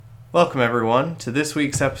Welcome, everyone, to this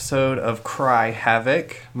week's episode of Cry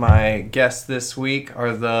Havoc. My guests this week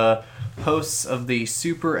are the hosts of the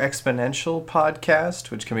Super Exponential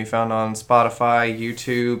podcast, which can be found on Spotify,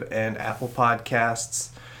 YouTube, and Apple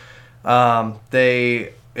Podcasts.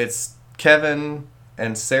 It's Kevin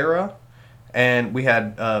and Sarah, and we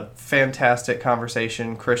had a fantastic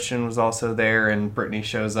conversation. Christian was also there, and Brittany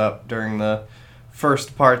shows up during the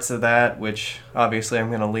first parts of that, which obviously I'm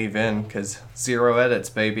going to leave in because 0 edits,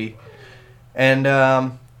 baby.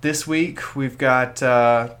 And this week we've got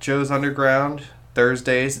Joe's Underground,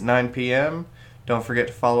 Thursdays at 9 p.m. Don't forget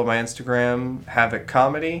to follow my Instagram, Havoc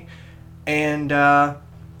Comedy. And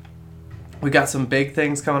we got some big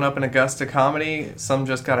things coming up in Augusta Comedy. Some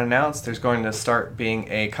just got announced. There's going to start being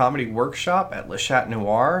a comedy workshop at Le Chat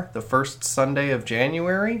Noir the first Sunday of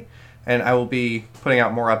January. And I will be putting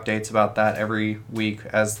out more updates about that every week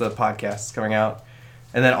as the podcast is coming out.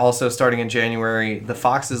 And then also starting in January, The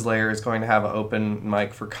Fox's Lair is going to have an open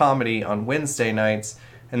mic for comedy on Wednesday nights.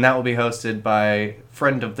 And that will be hosted by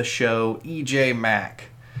friend of the show, EJ Mack.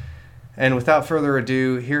 And without further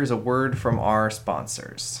ado, here's a word from our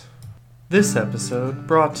sponsors. This episode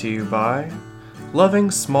brought to you by Loving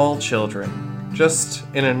Small Children. Just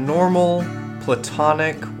in a normal,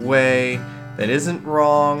 platonic way that isn't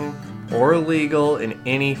wrong or illegal in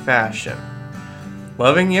any fashion.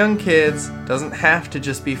 Loving young kids doesn't have to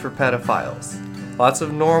just be for pedophiles. Lots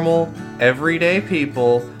of normal, everyday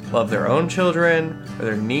people love their own children, or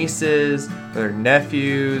their nieces, or their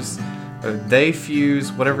nephews, or they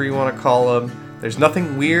fuse, whatever you want to call them. There's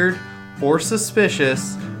nothing weird or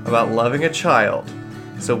suspicious about loving a child.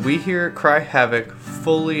 So we here at Cry Havoc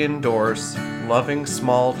fully endorse loving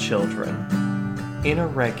small children in a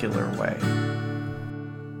regular way.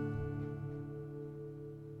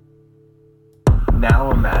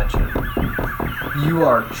 Now imagine you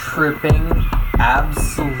are tripping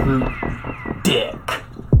absolute dick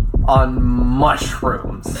on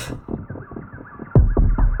mushrooms.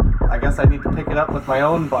 I guess I need to pick it up with my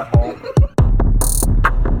own butthole.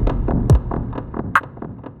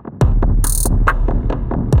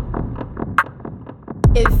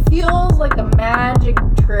 It feels like a magic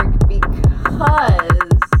trick because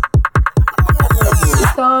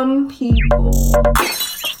some people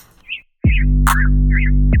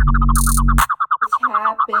it's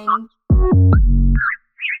happened.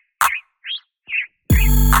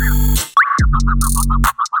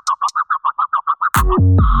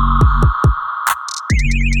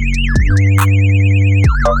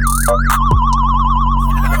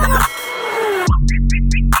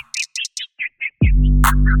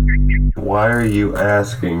 Why are you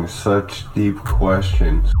asking such deep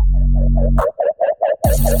questions?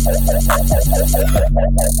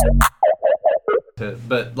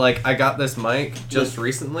 But like, I got this mic just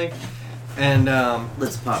recently, and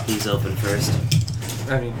Let's pop these open first.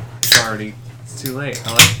 I mean, it's too late.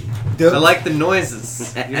 I like the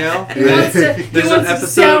noises, you know? He wants to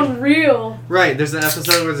sound real. Right, there's an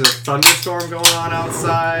episode where there's a thunderstorm going on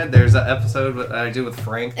outside. There's an episode that I do with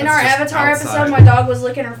Frank. In our Avatar episode, my dog was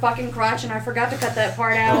licking her fucking crotch, and I forgot to cut that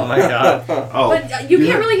part out. Oh my god. But you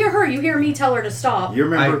can't really hear her. You hear me tell her to stop. You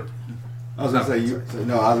remember? I was gonna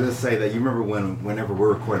say that you remember whenever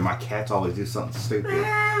we're recording, my cats always do something stupid,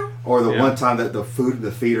 or the one time that the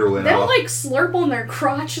feeder went They'll off. like slurp on their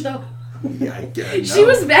crotch though. Yeah, I She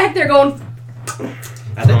was back there going.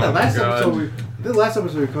 I think the last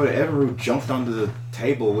episode we recorded, Evan jumped onto the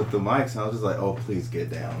table with the mics, and I was just like, "Oh, please get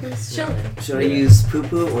down." It's chilling. Should I use Poo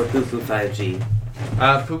Poo or Poo Poo 5G?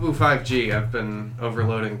 Poo Poo 5G. I've been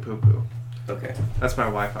overloading Poo Poo. Okay. That's my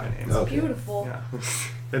Wi-Fi name. It's beautiful. Yeah.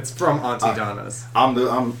 It's from Auntie Donna's.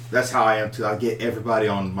 That's how I am too. I get everybody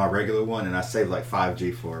on my regular one, and I save like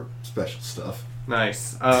 5G for special stuff.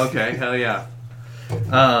 Nice. Oh, okay. Hell yeah.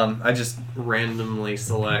 I just randomly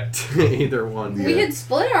select either one. We had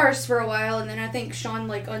split ours for a while, and then I think Sean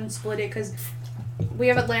like unsplit it because we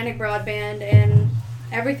have Atlantic Broadband, and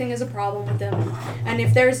everything is a problem with them. And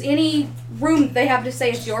if there's any room they have to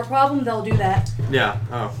say it's your problem, they'll do that. Yeah.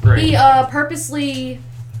 Oh, great. He purposely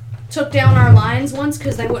took down our lines once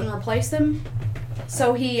because they wouldn't replace them.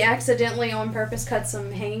 So he accidentally, on purpose, cut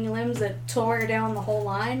some hanging limbs that tore down the whole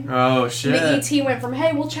line. Oh, shit. And the ET went from,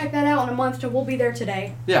 hey, we'll check that out in a month to we'll be there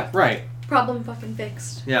today. Yeah, right. Problem fucking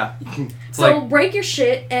fixed. Yeah. So break your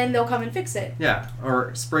shit and they'll come and fix it. Yeah,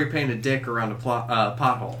 or spray paint a dick around a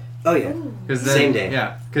pothole. Oh, yeah. Same day.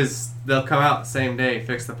 Yeah, because they'll come out the same day,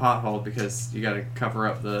 fix the pothole, because you got to cover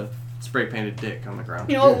up the spray painted dick on the ground.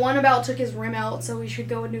 You know what? One about took his rim out, so we should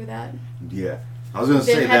go and do that. Yeah. I was gonna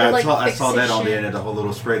say that I saw that on the shit. internet, the whole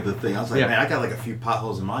little spray of the thing. I was like, Yeah. man, I got like a few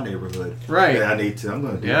potholes in my neighborhood. Right. That I need to. I'm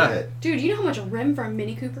gonna do that. Dude, you know how much a rim for a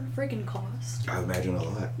Mini Cooper freaking cost? I imagine a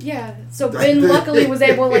lot. Yeah. So Ben luckily was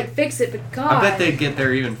able to like fix it, but God. I bet they'd get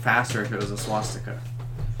there even faster if it was a swastika.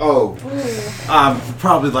 Oh, Ooh.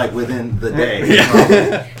 probably like within the day.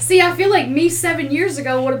 Yeah. See, I feel like me 7 years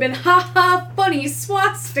ago would have been ha funny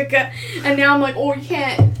swastika, and now I'm like, oh, you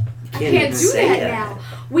can't even do say that that. now.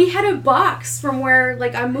 We had a box from where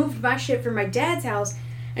like I moved my shit from my dad's house,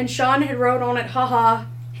 and Sean had wrote on it, haha,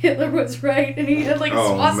 Hitler was right, and he had like a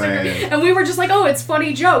Oh, swastika, man. and we were just like, oh, it's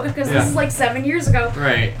funny joke because this is like 7 years ago.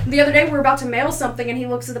 Right. The other day we were about to mail something, and he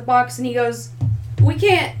looks at the box and he goes, we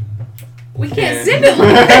can't zip it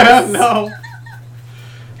like this. No.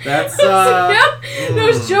 That's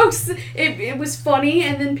Those jokes, it was funny,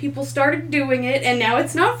 and then people started doing it, and now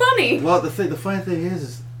it's not funny. Well, the funny thing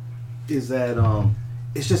is that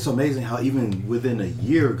it's just amazing how even within a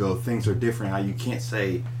year ago things are different. How you can't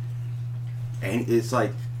say, and it's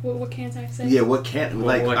like, What can't I say? yeah, what can't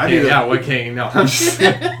like what I can, need yeah, what can no. I'm just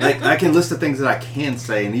like I can list the things that I can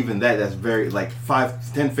say, and even that's very like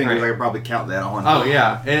 5-10 fingers. Right. I could probably count that on. Oh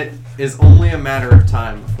yeah, it is only a matter of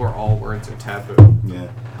time before all words are taboo. Yeah.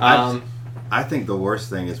 I think the worst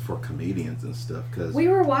thing is for comedians and stuff because We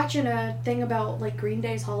were watching a thing about like Green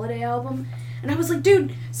Day's Holiday album, and I was like,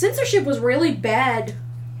 dude, censorship was really bad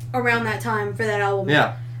around that time for that album.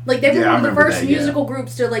 Yeah, Like they were Yeah, I one of the remember first that, yeah. musical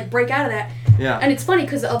groups to like break out of that. yeah. And it's funny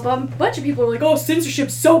because a bunch of people are like, oh,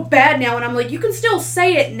 censorship's so bad now, and I'm like, you can still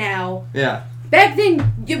say it now. Yeah. Back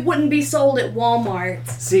then, it wouldn't be sold at Walmart.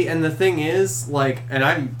 See, and the thing is, like, and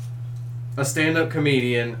I'm a stand-up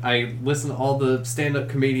comedian. I listen to all the stand-up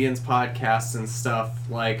comedians podcasts and stuff,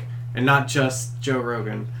 like, and not just Joe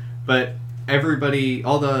Rogan, but everybody,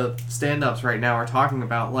 all the stand-ups right now are talking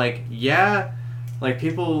about, like, yeah, like,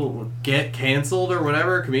 people get canceled or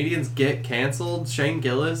whatever. Comedians get canceled. Shane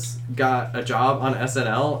Gillis got a job on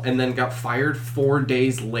SNL and then got fired 4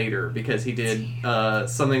 days later because he did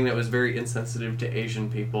something that was very insensitive to Asian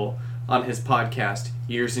people on his podcast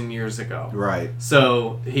years and years ago. right.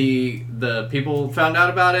 So the people found out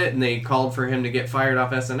about it and they called for him to get fired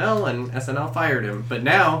off SNL, and SNL fired him. But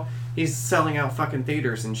now he's selling out fucking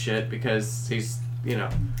theaters and shit because he's, you know,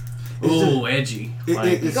 ooh, edgy.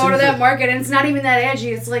 Like, You go to that market, and it's not even that edgy.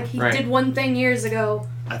 It's like he Right. did one thing years ago.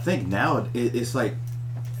 I think now it's like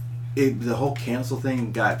the whole cancel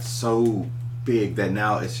thing got so big that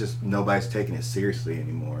now it's just nobody's taking it seriously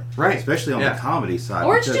anymore. Right. Especially on Yeah. the comedy side.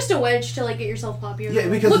 Or it's because- just a wedge to like get yourself popular. Yeah,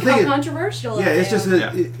 because look the thing how is- controversial. Yeah, I it's am.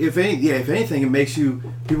 just Yeah. if anything, it makes you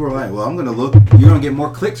people are like, well, I'm gonna look. You're gonna get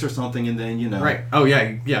more clicks or something, and then you know. right. Oh,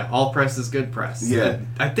 yeah. All press is good press. Yeah.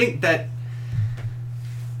 I think that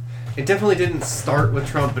it definitely didn't start with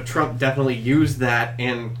Trump, but Trump definitely used that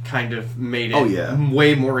and kind of made it Oh, yeah.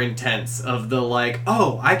 way more intense of the like,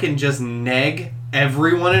 oh, I can just neg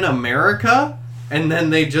everyone in America, and then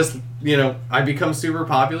they just, you know, I become super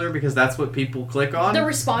popular because that's what people click on. The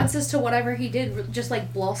responses to whatever he did just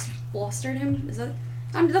like blustered him. Is that?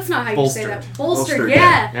 That's not how you say that. Bolstered. Bolstered,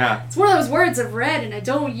 Yeah. Yeah. It's one of those words I've read and I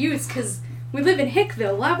don't use because we live in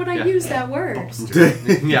Hickville. Why would I Yeah. use that word?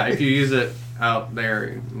 Yeah, if you use it out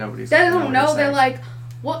there, nobody's They gonna don't what know. you're They're saying. like,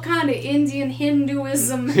 what kind of Indian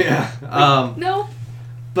Hinduism? Yeah. No.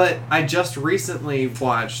 But I just recently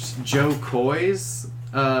watched Joe Coy's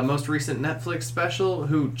most recent Netflix special.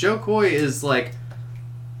 Who Joe Coy is like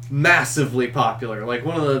massively popular, like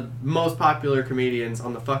one of the most popular comedians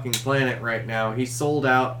on the fucking planet right now. He sold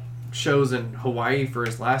out shows in Hawaii for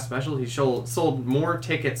his last special. He sold more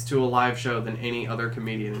tickets to a live show than any other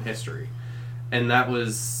comedian in history, and that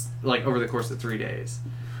was like over the course of 3 days.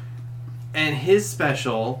 And his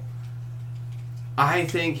special, I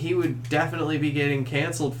think he would definitely be getting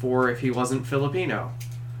canceled for if he wasn't Filipino.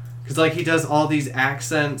 Because, like, he does all these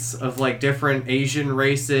accents of, like, different Asian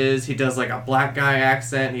races. He does, like, a black guy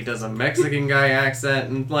accent. He does a Mexican guy accent.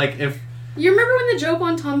 And, like, if... You remember when the joke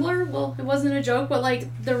on Tumblr? Well, it wasn't a joke, but like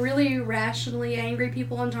the really rationally angry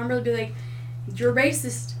people on Tumblr would be like, "You're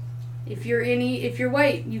racist. If you're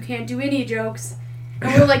white, you can't do any jokes."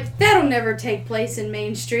 And we're like, that'll never take place in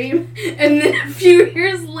mainstream. And then a few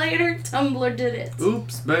years later, Tumblr did it.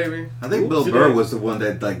 Oops, baby. I think Bill Oopsie Burr daisy. was the one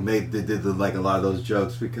that like did like a lot of those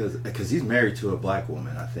jokes because he's married to a black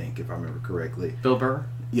woman, I think, if I remember correctly. Bill Burr?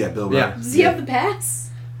 Yeah, Bill Burr. Yeah. Does he have the pass?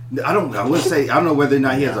 I don't know whether or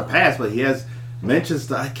not he has a pass, but he has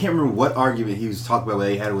mentions. I can't remember what argument he was talking about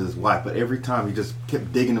that he had with his wife, but every time he just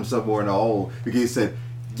kept digging himself more in the hole because he said,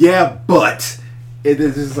 "Yeah, but." It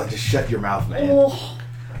is just like, just shut your mouth, man. Oh,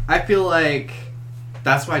 I feel like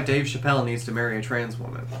that's why Dave Chappelle needs to marry a trans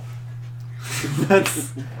woman.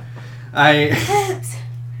 That's...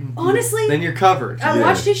 Honestly, then you're covered. I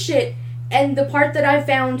watched his shit, and the part that I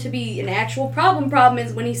found to be an actual problem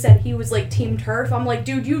is when he said he was like Team Turf. I'm like,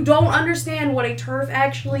 dude, you don't understand what a turf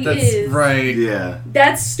actually is. Right. Yeah.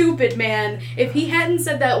 That's stupid, man. If he hadn't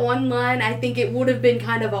said that one line, I think it would have been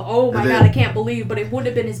kind of a, oh my god, I can't believe, but it wouldn't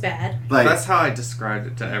have been as bad. Like, that's how I described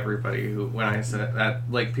it to everybody who, when I said that,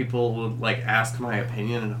 like, people would, like, ask my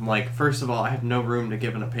opinion, and I'm like, first of all, I have no room to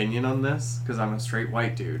give an opinion on this, because I'm a straight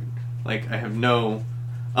white dude. Like, I have no...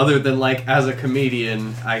 Other than, like, as a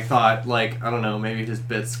comedian, I thought, like, I don't know, maybe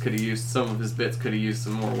some of his bits could have used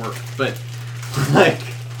some more work. But, like...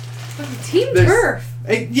 Team Turf!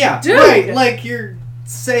 Yeah, dude. Right. Like, you're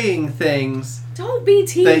saying things... Don't be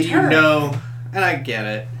Team that Turf. You know, and I get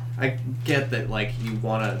it. I get that, like, you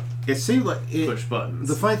want to... It seems like push buttons.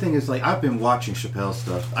 The funny thing is, like, I've been watching Chappelle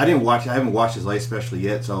stuff. I haven't watched his latest special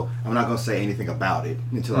yet, so I'm not going to say anything about it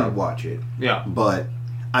until I watch it. Yeah. But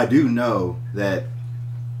I do know that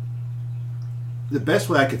the best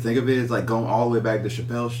way I could think of it is, like, going all the way back to the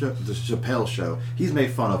Chappelle show. He's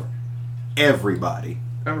made fun of everybody.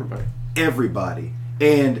 Everybody.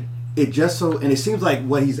 And it seems like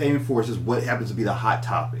what he's aiming for is just what happens to be the hot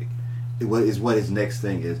topic. What his next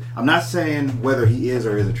thing is. I'm not saying whether he is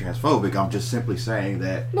or isn't transphobic. I'm just simply saying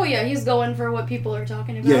that. Well, yeah, he's going for what people are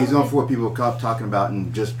talking about. Yeah, he's going for what people are talking about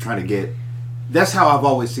and just trying to get. That's how I've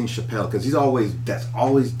always seen Chappelle, because that's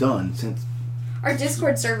always done since. Our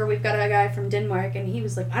Discord server, we've got a guy from Denmark, and he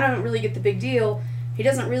was like, I don't really get the big deal. He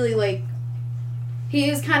doesn't really, like... He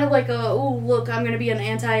is kind of like look, I'm going to be an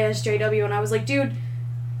anti-SJW. And I was like, dude,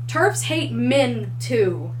 TERFs hate men,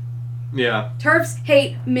 too. Yeah. TERFs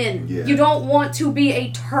hate men. Yeah. You don't want to be a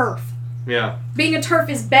TERF. Yeah. Being a TERF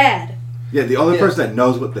is bad. Yeah, the only person that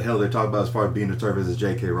knows what the hell they're talking about as far as being a TERF is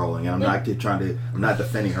J.K. Rowling. And I'm not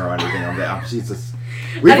defending her or anything. She's just...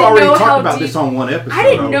 We've already talked about this on one episode. I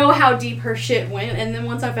didn't know how deep her shit went, and then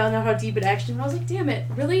once I found out how deep it actually went, I was like, damn it,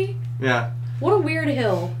 really? Yeah. What a weird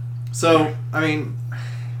hill. So, I mean,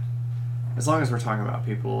 as long as we're talking about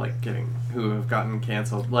people, like, who have gotten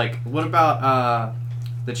canceled, like, what about,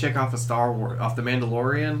 the chick off of Star Wars, off The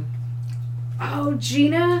Mandalorian? Oh,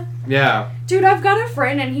 Gina? Yeah. Dude, I've got a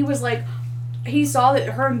friend, and he was like... He saw that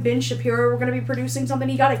her and Ben Shapiro were going to be producing something.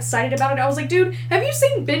 He got excited about it. I was like, dude, have you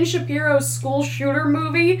seen Ben Shapiro's school shooter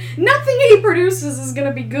movie? Nothing he produces is going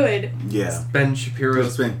to be good. Yeah. Ben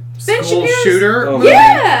Shapiro's school shooter movie?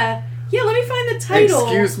 Yeah. Yeah, let me find the title.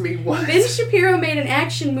 Excuse me, what? Ben Shapiro made an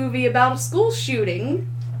action movie about a school shooting.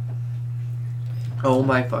 Oh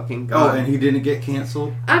my fucking god. Oh, and he didn't get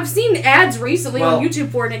canceled? I've seen ads recently on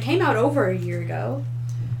YouTube for it, and it came out over a year ago.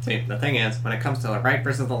 See, the thing is, when it comes to the right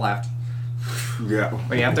versus the left... Yeah.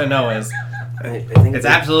 What you have to know is, I think it's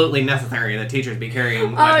absolutely necessary that teachers be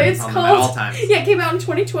carrying weapons on them at all times. Yeah, it came out in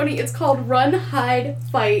 2020. It's called Run, Hide,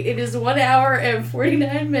 Fight. It is 1 hour and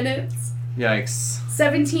 49 minutes. Yikes.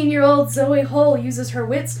 17-year-old Zoe Hull uses her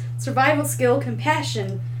wits, survival skill,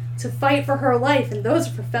 compassion to fight for her life and those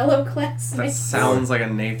of her fellow classmates. That sounds like a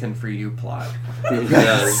Nathan For You plot. It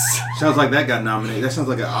does. Sounds like that got nominated. That sounds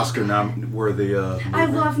like an Oscar-worthy I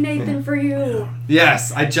love Nathan For You.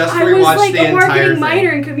 Yes, I just I rewatched was like the a entire marketing thing.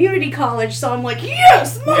 minor in community college, so I'm like,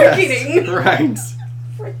 yes, marketing! Yes, right.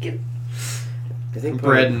 Freaking. I think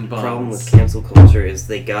bread and the problem buns. with cancel culture is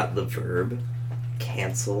they got the verb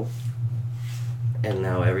cancel, and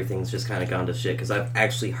now everything's just kind of gone to shit, because I've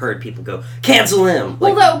actually heard people go, cancel him!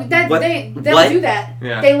 Well, like, they'll do that.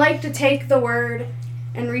 Yeah. They like to take the word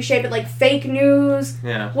and reshape it. Like, fake news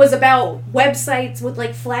was about websites with,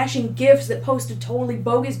 like, flashing GIFs that posted totally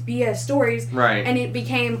bogus BS stories. Right. And it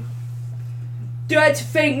became, that's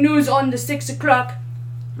fake news on the 6 o'clock.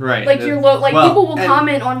 Right. Like, people will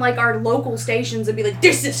comment on, like, our local stations and be like,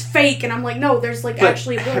 this is fake! And I'm like, no, there's, like,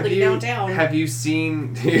 actually a building downtown. Have you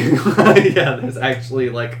seen... yeah, there's actually,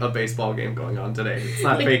 like, a baseball game going on today. It's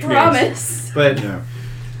not like, fake promise. news. But,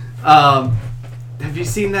 have you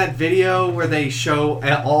seen that video where they show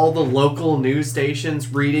all the local news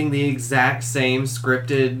stations reading the exact same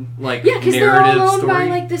scripted, like, yeah, because narrative they're all owned story? by,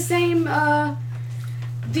 like, the same,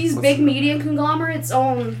 these big media conglomerates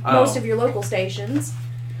own most of your local stations.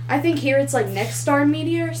 I think here it's like Nexstar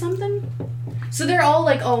Media or something. So they're all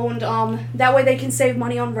like owned. That way they can save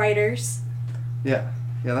money on writers. Yeah,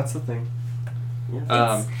 that's the thing.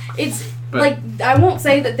 It's like, I won't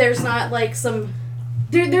say that there's not like some.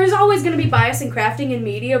 There's always going to be bias in crafting in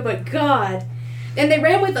media, but God, and they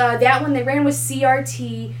ran with that one. They ran with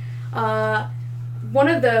CRT. One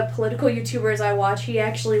of the political YouTubers I watch, he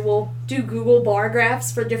actually will do Google bar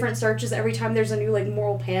graphs for different searches every time there's a new like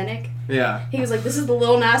moral panic. Yeah. He was like, this is the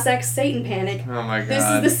Lil Nas X Satan panic. Oh my god.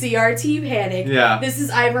 This is the CRT panic. Yeah. This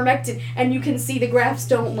is ivermectin. And you can see the graphs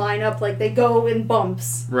don't line up. Like, they go in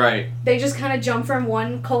bumps. Right. They just kind of jump from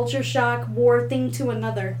one culture shock war thing to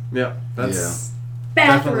another. Yep. That's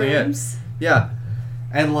definitely it. Bathrooms. Yeah.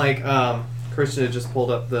 And like, Christian had just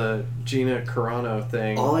pulled up the Gina Carano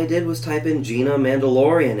thing. All I did was type in Gina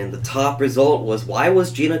Mandalorian, and the top result was, why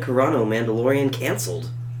was Gina Carano Mandalorian canceled?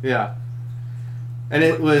 Yeah. And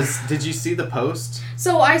it was, did you see the post?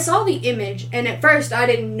 So I saw the image, and at first I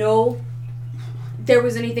didn't know there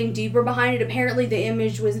was anything deeper behind it. Apparently the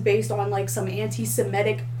image was based on, like, some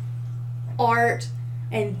anti-Semitic art,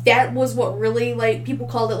 and that was what really, like, people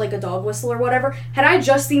called it, like, a dog whistle or whatever. Had I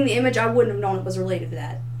just seen the image, I wouldn't have known it was related to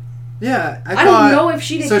that. Yeah, I don't know if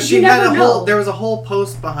she did. So You she never had a know. whole. There was a whole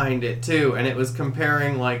post behind it too, and it was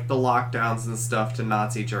comparing like the lockdowns and stuff to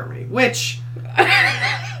Nazi Germany, which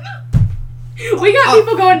We got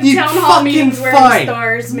people going to you town hall fucking meetings wearing fine.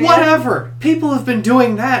 stars, man. Whatever. People have been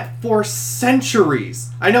doing that for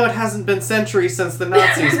centuries. I know it hasn't been centuries since the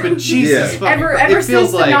Nazis, but Jesus Yeah. fucking Ever it since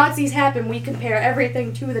feels the like Nazis happened, we compare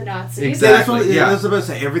everything to the Nazis. Exactly. Yeah, Yeah. that's what I was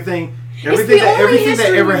about to say. Everything the only that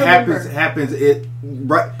history ever we happens remember. it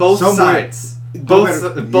right both somewhere. sides. No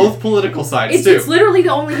matter- Both political sides It's, too. it's literally the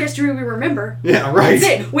only history we remember. Yeah, right.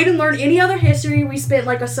 That's it. We didn't learn any other history. We spent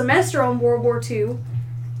like a semester on World War II.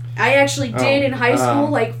 I actually did in high school,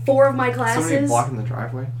 like 4 of my Somebody classes. blocking the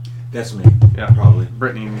driveway. That's me. Yeah, Probably.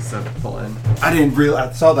 Brittany needs to pull in. I didn't realize.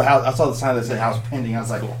 I saw the house. I saw the sign that said "house pending." I was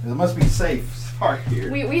like, "It must be safe park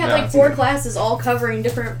here." We had Yeah, like it's 4 okay. classes all covering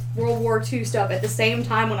different World War II stuff at the same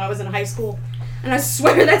time when I was in high school. And I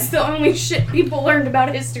swear that's the only shit people learned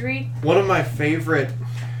about history. One of my favorite.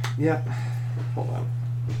 Yep. Hold on.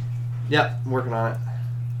 Yep, I'm working on it.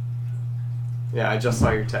 Yeah, I just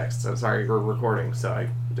saw your text. I'm sorry, we're recording, so I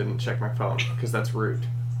didn't check my phone because that's rude.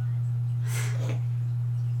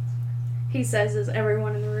 He says as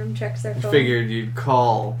everyone in the room checks their I phone. figured you'd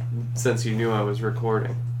call since you knew I was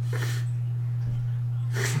recording.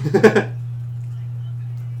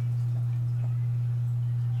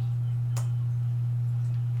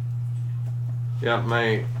 Yeah,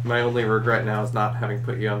 my only regret now is not having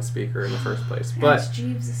put you on speaker in the first place. But Ask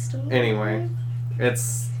Jeeves is still anyway, alive?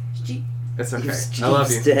 it's Je- okay. Is I love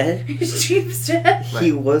Jeeves you. dead? Is Jeeves dead?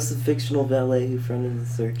 He was the fictional valet who fronted the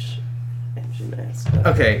search engine mascot.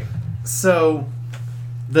 Okay, so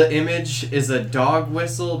the image is a dog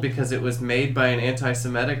whistle because it was made by an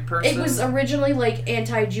anti-Semitic person. It was originally like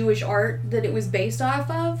anti-Jewish art that it was based off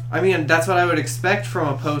of. I mean, that's what I would expect from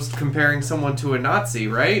a post comparing someone to a Nazi,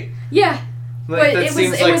 right? Yeah, Like, but that it was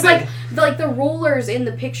seems it was they- like the rulers in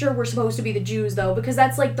the picture were supposed to be the Jews though, because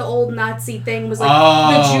that's like the old Nazi thing was like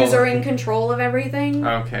Oh. the Jews are in control of everything.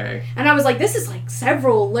 Okay. And I was like, this is like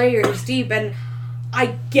several layers deep, and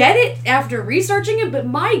I get it after researching it, but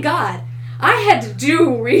my God, I had to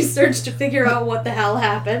do research to figure out what the hell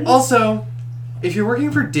happened. Also, if you're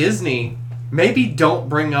working for Disney, maybe don't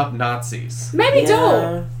bring up Nazis. Maybe Yeah.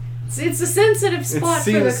 don't. It's a sensitive spot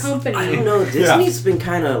for the seems- company. I don't know. Disney's been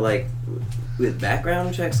kind of like, with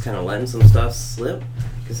background checks, kind of letting some stuff slip.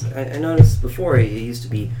 Because I noticed before it used to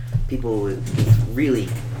be people with really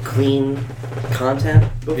clean content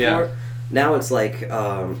before. Yeah. Now it's like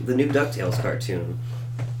the new DuckTales cartoon.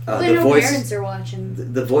 Well, they know parents are watching.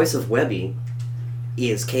 The voice of Webby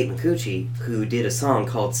is Kate McCucci, who did a song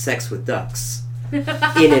called "Sex with Ducks." In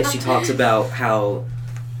it, she talks about how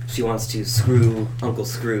she wants to screw Uncle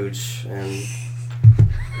Scrooge, and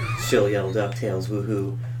she'll yell "DuckTales,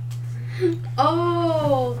 woohoo!"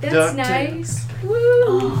 Oh, that's DuckTales. nice. Woo!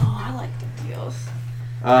 Oh, I like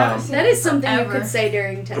DuckTales. That is something you Ever. could say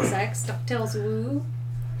during sex. DuckTales woo.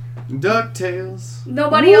 DuckTales.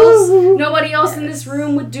 Nobody else in this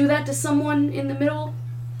room would do that to someone in the middle.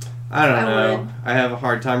 I don't I know. would. I have a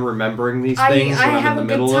hard time remembering these I things when I'm have in a the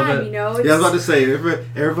middle good time, of it. you know. Yeah, I was about to say,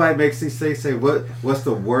 everybody makes these things say, what's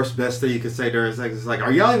the worst, best thing you could say during sex? It's like,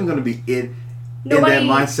 are y'all even going to be in that Nobody-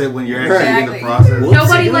 mindset when you're actually in the Exactly. process? Whoopsie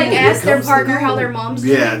Nobody doodle, like here asked their comes the partner how doodle. their mom's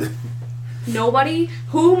doing. Yeah. Nobody.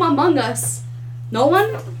 Whom among us? No one.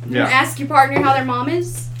 You Yeah. ask your partner how their mom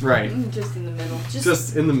is. Right. Just in the middle.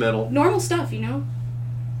 Just in the middle. Normal stuff, you know.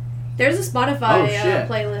 There's a Spotify Oh, shit.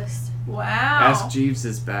 playlist. Wow. Ask Jeeves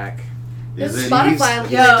is back. There's Is a it Spotify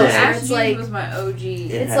Jeeves? Yo, playlist where Ask it's Jeeves like was my OG.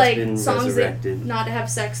 It it's has like been songs resurrected. that not to have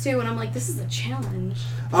sex to, and I'm like, this is a challenge.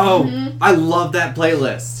 Oh, Mhm. I love that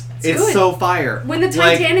playlist. It's good. so fire. When the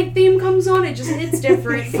Like, Titanic theme comes on, it just hits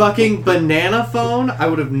different. fucking Banana Phone, I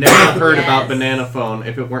would have never heard about Yes. Banana Phone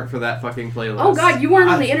if it weren't for that fucking playlist. Oh god, you weren't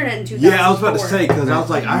on I- the internet in 2004. Yeah, I was about to say because I was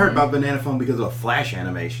like, I heard about Banana Phone because of a Flash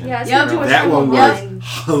animation. Yeah, it's Yep. too much that time one online.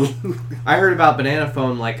 was. I heard about Banana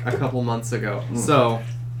Phone like a couple months ago. So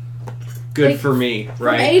good Like, for me, right? From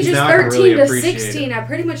 'Cause ages now I can 13 really to appreciate 16, it. I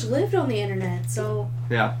pretty much lived on the internet, so...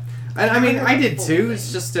 Yeah. And I mean, I did Full too. thing.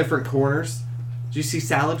 It's just different corners. Did you see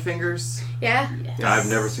Salad Fingers? Yeah. Yeah, I've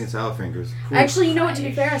never seen Salad Fingers. Actually, you know what, to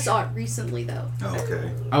be fair, I saw it recently, though. Oh,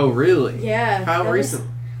 okay. Oh, really? Yeah. How that was, recent?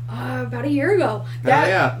 about a year ago. That,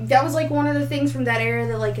 yeah. That was, like, one of the things from that era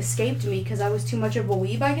that, like, escaped me, because I was too much of a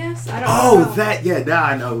weeb, I guess. I don't know. Oh, that, yeah, now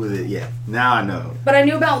I know who it. Yeah, now I know. But I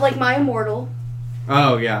knew about, like, My Immortal.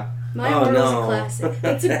 Oh, yeah. My Oh, Immortal's no. a classic.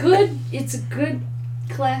 It's a good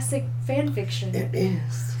classic fan fiction. It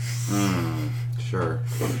is. Sure.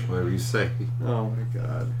 Whatever you say. Oh my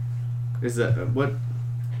god. Is that what?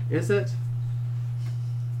 Is it?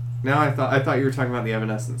 Now I thought you were talking about the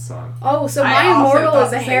Evanescence song. Oh, so I My also Immortal thought is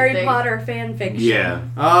the a same Harry thing. Potter fan fiction. Yeah.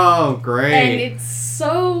 Oh, And great. it's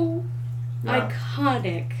so Yeah.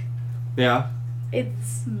 iconic. Yeah.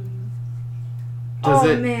 It's... Does oh,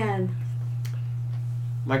 it? man.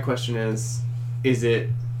 My question is it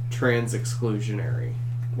trans exclusionary?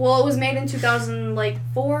 Well, it was made in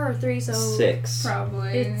 2004 or 3, so... 6. Probably.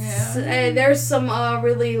 It's... yeah. there's some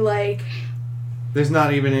really, like... There's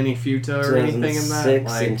not even any futa or anything in that. 2006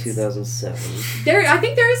 Like, and 2007. I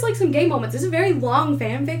think there is, like, some gay moments. It's a very long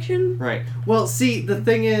fan fiction. right. Well, see, the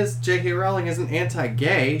thing is, J.K. Rowling isn't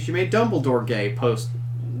anti-gay. She made Dumbledore gay post.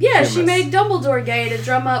 Yeah, she Famous. made Dumbledore gay to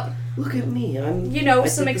drum up, Look at me. I'm. you know, I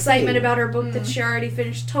some did the excitement thing. about her book that she already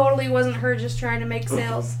finished. Totally wasn't her just trying to make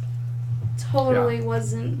sales. Totally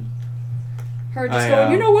wasn't her just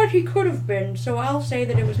going, you know what, he could have been, so I'll say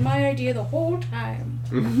that it was my idea the whole time.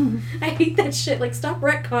 I hate that shit. Like, stop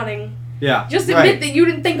retconning. Yeah. Just admit that you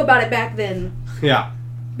didn't think about it back then. Yeah.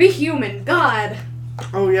 Be human. God.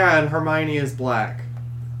 Oh yeah, and Hermione is black.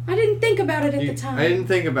 I didn't think about it at the time. I didn't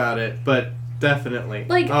think about it, but definitely.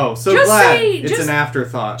 Like, oh, so just glad say- it's just- an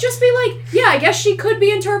afterthought. Just be like, yeah, I guess she could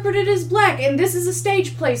be interpreted as black, and this is a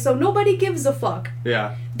stage play, so nobody gives a fuck.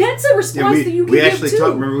 Yeah. That's a response that you can we give actually too.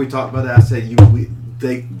 talked. Remember we talked about that. I said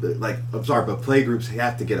I'm sorry, but playgroups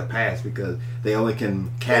have to get a pass because they only can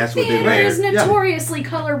cast within Theater is their. notoriously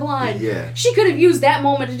colorblind. Yeah. She could have used that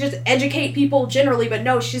moment to just educate people generally, but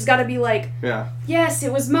no, she's got to be like, Yeah. yes,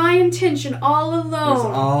 it was my intention all It was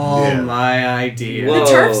along. all Yeah. my idea. Whoa. The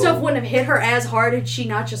turf stuff wouldn't have hit her as hard had she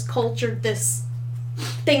not just cultured this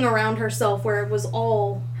thing around herself where it was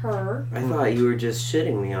all her. I thought you were just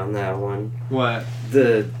shitting me on that one. What?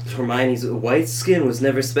 The Hermione's white skin was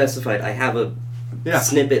never specified. I have a Yeah.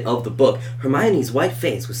 snippet of the book. Hermione's white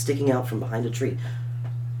face was sticking out from behind a tree.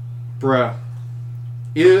 Bruh.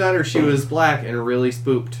 Either that or she was black and really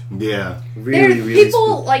spooked. Yeah. Really, There, really people,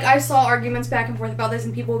 spooky. like, I saw arguments back and forth about this,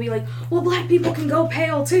 and people will be like, well, black people can go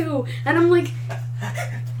pale too. And I'm like,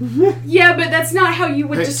 yeah, but that's not how you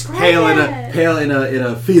would describe Pale that. in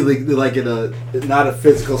a feeling, like in a not a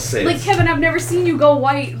physical sense. Like, Kevin, I've never seen you go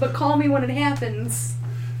white, but call me when it happens.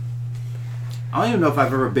 I don't even know if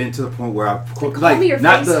I've ever been to the point where I've Call me or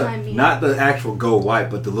not FaceTime me. not the actual go white,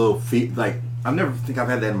 but the little feet. Like I never think I've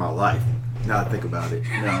had that in my life. Now I think about it.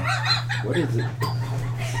 No. What is it?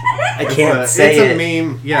 I can't say it's it. a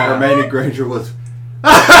meme. Yeah. Hermione Granger was.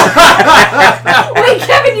 Wait,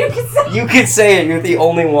 Kevin, you can say You could say it. You're the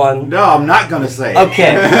only one. No, I'm not gonna say it.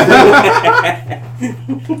 Okay.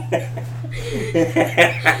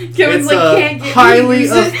 Kevin's It's like, a can't get highly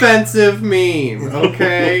use it. offensive meme,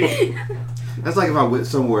 okay? That's like if I went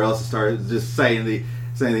somewhere else and started just saying the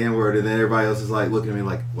N word, and then everybody else is like looking at me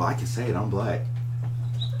like, "Well, I can say it. I'm black."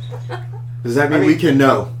 Does that mean we can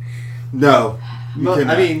know? No. You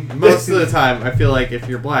cannot. I mean, most of the time, I feel like if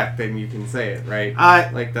you're black, then you can say it, right?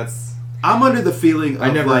 Like, that's... I'm under the feeling of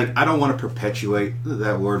I never- like I don't want to perpetuate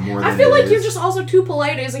that word more than I feel it like is. you're just also too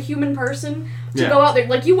polite as a human person to Yeah. go out there.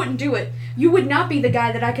 Like, you wouldn't do it. You would not be the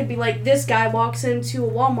guy that I could be like, this guy walks into a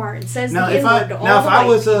Walmart and says now the if I N-word to all now the if I white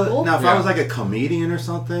was people. if I Yeah. was like a comedian or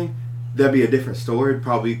something, that'd be a different story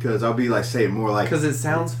probably because I'll be like saying more like Because it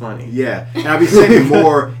sounds funny. yeah, and I'll be saying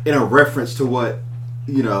more in a reference to what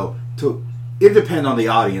to. It depends on the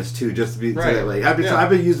audience too, just to be Right. that way. I've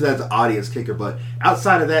been using that as an audience kicker, but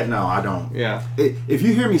outside of that, no, I don't. Yeah. If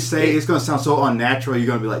you hear me say it, it's gonna sound so unnatural. You're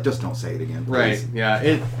gonna be like, just don't say it again, please. Right,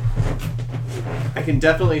 yeah. I can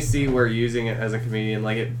definitely see where using it as a comedian,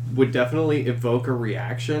 like, it would definitely evoke a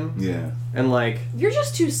reaction. Yeah, And, like, You're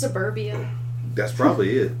just too suburbia. that's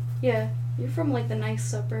probably it. Yeah, you're from like the nice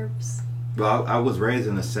suburbs. Well, I was raised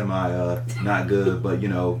in a semi not good, but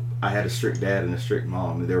I had a strict dad and a strict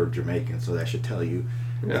mom, and they were Jamaican, so that should tell you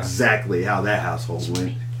Yeah. exactly how that household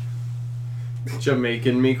went.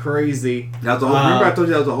 Jamaican me crazy. That was the whole, remember I told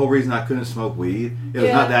you that was the whole reason I couldn't smoke weed? It was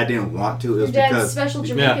Yeah. not that I didn't want to, it was Your dad's because... special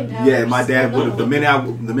Jamaican powers. Yeah, my dad would have, the minute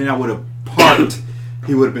I would have parked,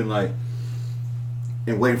 he would have been like,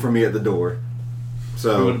 and waiting for me at the door. It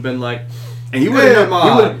So... would have been like, And he would have Come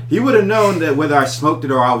on. known, he would have known that whether I smoked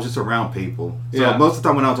it or I was just around people. So Yeah. most of the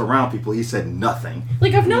time when I was around people, he said nothing.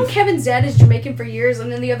 Like, I've known Kevin's dad is Jamaican for years,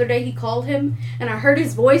 and then the other day he called him, and I heard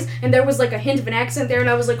his voice, and there was like a hint of an accent there, and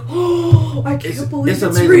I was like, oh, I can't believe it's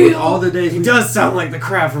amazing. real. With all the days he we does sound like the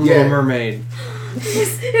crab from Yeah. Little Mermaid.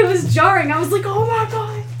 It was jarring. I was like, oh my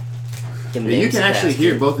god. Him Yeah, you being can actually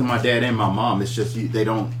hear Sebastian. both of my dad and my mom. It's just they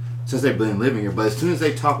don't, since they've been living here. But as soon as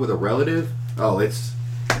they talk with a relative, oh, it's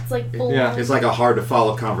It's like full Yeah. on. it's like a hard to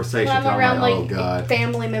follow conversation. When I'm I'm around like, like oh god.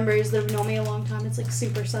 family members that have known me a long time, it's like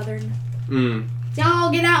super southern. Mm.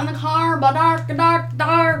 Y'all get out in the car, but dark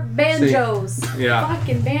banjos. Yeah.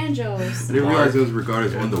 Fucking banjos. I didn't realize it was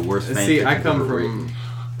regarded as one of the worst. fan See, I fictions come ever from. written.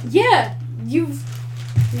 Yeah, you've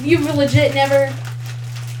legit never.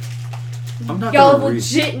 I'm not Y'all gonna read.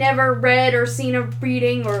 legit never read or seen a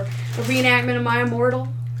reading or a reenactment of My Immortal.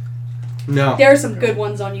 No. There are some good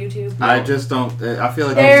ones on YouTube. I just don't. I feel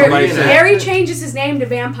like There, somebody said- said. Harry changes his name to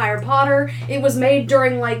Vampire Potter. It was made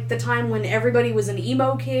during like the time when everybody was an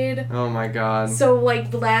emo kid. Oh my god. So like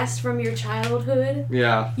blast from your childhood.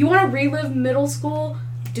 Yeah. You want to relive middle school?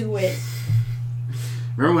 Do it.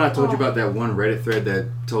 Remember when I told you Oh. about that one Reddit thread that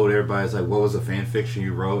told everybody, it's like, what was a fan fiction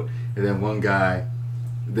you wrote? And then one guy,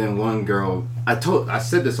 then one girl, I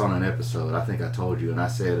said this on an episode, I think I told you, and I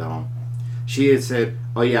said, she had said,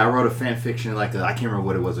 oh yeah, I wrote a fan fiction, I can't remember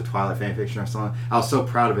what it was, a Twilight fan fiction or something. I was so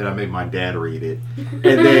proud of it, I made my dad read it. And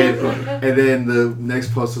then the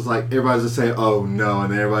next post was like, everybody's just saying, oh no,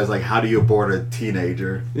 and then everybody's like, how do you abort a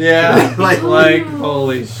teenager? Yeah. Like- like,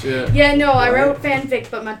 holy shit. Yeah, no, I wrote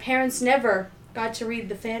fanfic, but my parents never got to read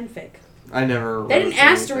the fanfic. I never. They didn't wrote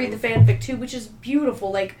ask to read anything. the fanfic too, which is beautiful.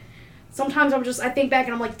 Like, sometimes I think back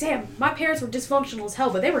and I'm like, damn, my parents were dysfunctional as hell,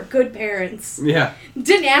 but they were good parents. Yeah.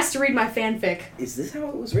 Didn't ask to read my fanfic. Is this how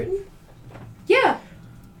it was written? Yeah.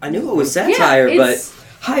 I knew it was satire, Yeah, but it's-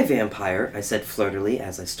 hi, vampire, I said flirtily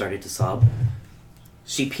as I started to sob.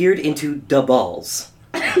 She peered into da balls.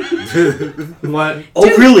 What?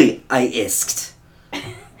 Oh, really? I isked.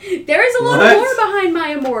 There is a lot What? of lore behind My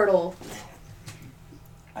Immortal.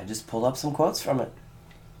 I just pulled up some quotes from it.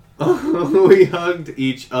 We hugged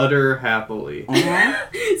each other happily.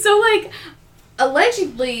 So, like,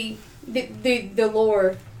 allegedly, the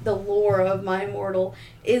lore of My Immortal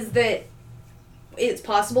is that it's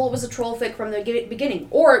possible it was a troll fic from the beginning,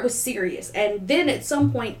 or it was serious. And then at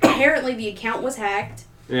some point, apparently the account was hacked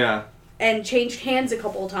Yeah. and changed hands a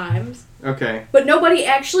couple of times. Okay. But nobody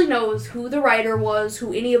actually knows who the writer was,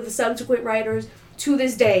 who any of the subsequent writers to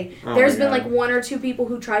this day. Oh There's my been God. like one or two people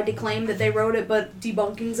who tried to claim that they wrote it, but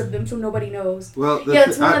debunkings of them, so nobody knows. Well, Yeah,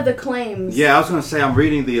 it's one of the claims. Yeah, I was gonna say I'm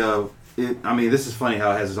reading the. This is funny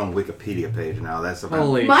how it has its own Wikipedia page now. That's about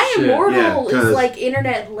Holy My shit. Immortal Yeah, 'cause- is like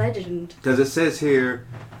internet legend. because it says here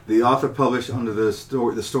the author published under the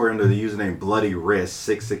story under the username Bloody Wrist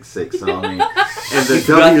 666. So I mean, and the You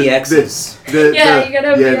forgot the X's. Yeah, you gotta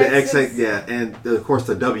have yeah, the the X, X's. yeah, and of course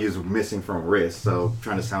the W is missing from wrist, so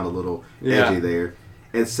trying to sound a little Yeah. edgy there.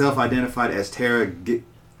 And self-identified as Tara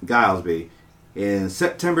Gilesby. In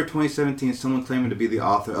September 2017, someone claiming to be the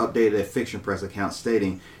author updated a Fiction Press account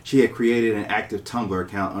stating she had created an active Tumblr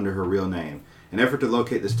account under her real name. An effort to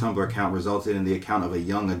locate this Tumblr account resulted in the account of a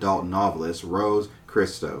young adult novelist, Rose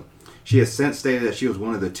Christo. She has since stated that she was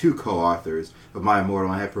one of the two co-authors of My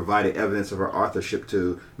Immortal and had provided evidence of her authorship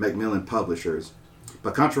to Macmillan Publishers.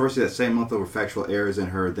 But controversy that same month over factual errors in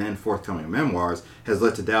her then forthcoming memoirs has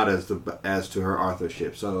led to doubt as to her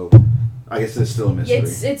authorship. So, I guess it's still a mystery.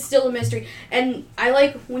 It's still a mystery. And I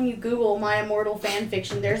like when you Google My Immortal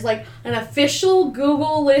fanfiction, there's like an official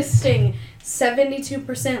Google listing.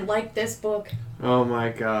 72% like this book. Oh my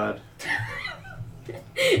god.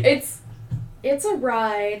 It's a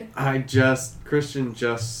ride. Christian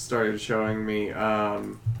just started showing me,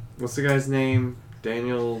 what's the guy's name?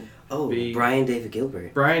 Daniel Oh, B. Brian David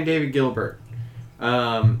Gilbert. Brian David Gilbert.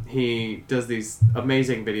 He does these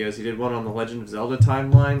amazing videos. He did one on the Legend of Zelda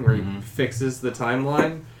timeline where he fixes the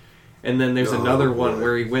timeline. And then there's Oh, another one boy.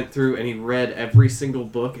 where he went through and he read every single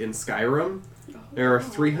book in Skyrim. There are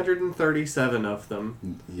 337 of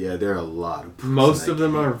them. Yeah, there are a lot of books Most in of that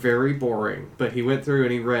them game. are very boring, but he went through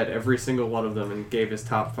and he read every single one of them and gave his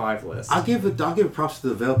top 5 list. I'll give props to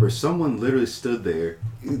the developers. Someone literally stood there,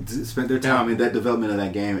 spent their time in that development of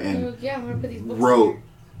that game, and Yeah, I'm gonna put these books wrote here.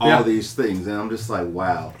 all these things, and I'm just like,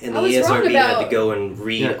 wow. And I the was wrong ESRB had about- to go and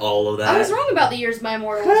read all of that. I was wrong about the years My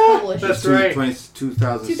Immortal was published. That's right.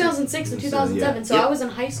 2006 and 2007, so Yep. I was in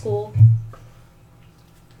high school.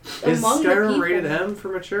 Is Among the Skyrim people. rated M for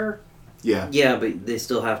mature? Yeah, Yeah, but they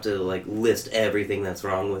still have to like list everything that's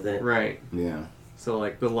wrong with it. Right. yeah. So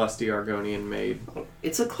like the lusty Argonian maid.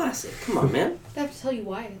 It's a classic. Come on, man. I have to tell you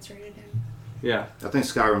why it's rated M. Yeah. I think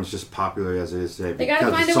Skyrim's just popular as it is today They gotta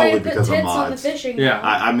because find a solely way to put because of tits on the mods. fishing. Yeah.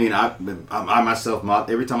 I mean, I myself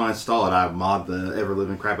mod every time I install it. I mod the ever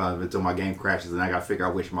living crap out of it until my game crashes, and I gotta figure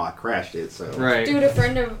out which mod crashed it. So Right. Dude, a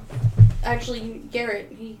friend of actually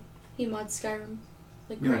Garrett, he mods Skyrim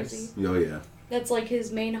like crazy. Nice. oh yeah. That's like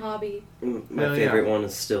his main hobby. My Hell favorite yeah. one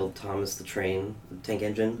is still Thomas the Train, the tank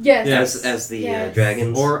engine. Yes. Yes. As the Yes.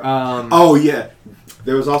 dragons. Or Oh yeah.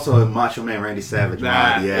 There was also a Macho Man Randy Savage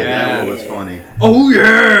That, mod. Yeah, yeah. that one was funny. Oh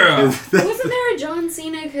yeah. Wasn't there a John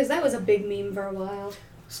Cena? Because that was a big meme for a while.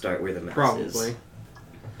 Start where the mouse Probably. is.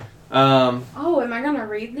 Oh, am I gonna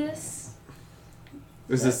read this?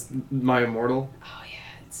 Is this My Immortal? Oh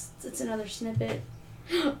yeah, it's another snippet.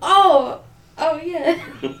 Oh yeah.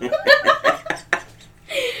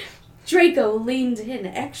 Draco leaned in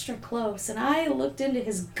extra close, and I looked into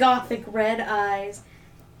his gothic red eyes.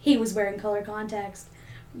 He was wearing color contacts,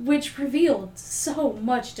 which revealed so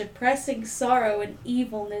much depressing sorrow and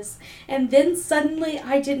evilness. And then suddenly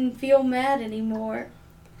I didn't feel mad anymore.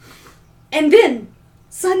 And then,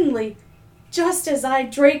 suddenly, just as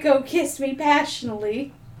Draco kissed me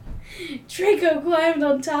passionately, Draco climbed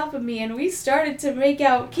on top of me and we started to make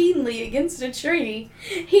out keenly against a tree.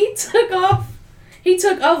 He took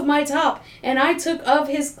of my top, and I took of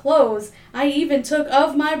his clothes. I even took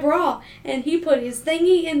of my bra, and he put his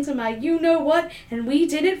thingy into my you-know-what, and we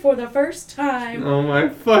did it for the first time. Oh my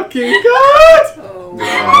fucking god! Oh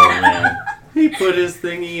man. He put his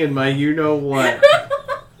thingy in my you know what.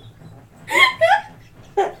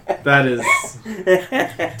 That is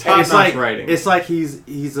top It's notch like writing. it's like he's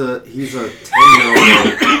a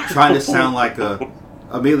 10-year-old trying to sound like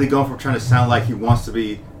immediately going from trying to sound like he wants to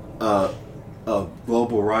be a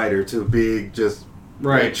global writer to being just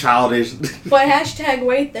Right. childish. But hashtag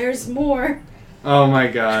wait, there's more. Oh my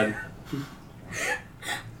god.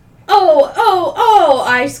 Oh,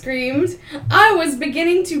 I screamed. I was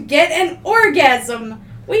beginning to get an orgasm.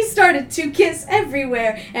 We started to kiss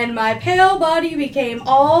everywhere, and my pale body became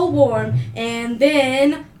all warm. And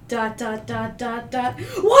then... ... What the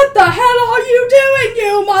hell are you doing,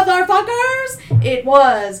 you motherfuckers? It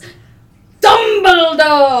was...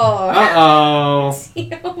 Dumbledore! Uh-oh.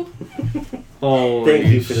 Holy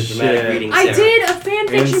Thank you for the dramatic shit. reading, I Sarah. did a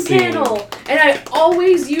fanfiction Insane. panel, and I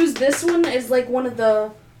always use this one as like one of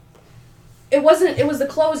the... It was the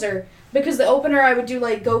closer, because the opener I would do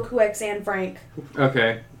like Goku X and Frank.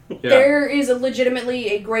 Okay. Yeah. There is legitimately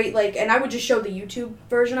a great like, and I would just show the YouTube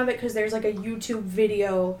version of it because there's like a YouTube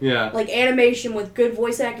video, Yeah. like animation with good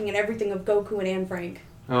voice acting and everything of Goku and Anne Frank.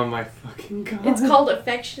 Oh my fucking god. It's called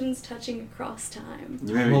Affections Touching Across Time.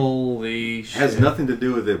 You remember- Holy shit. has nothing to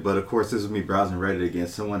do with it, but of course this is me browsing Reddit again.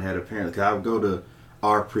 Someone had apparently, cause I would go to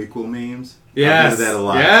our prequel memes. Yes. I do that a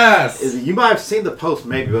lot. Yes. You might have seen the post,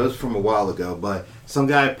 maybe it was from a while ago, but some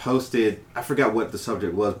guy posted, I forgot what the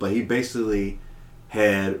subject was, but he basically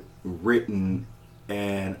had written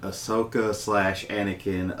an Ahsoka /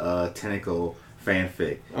 Anakin tentacle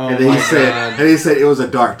fanfic. Oh and then my he said, God. and he said it was a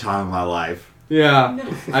dark time in my life. Yeah.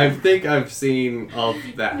 No. I think I've seen of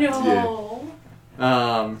that. No. You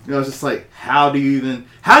know, it's just like, how do you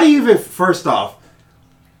even first off,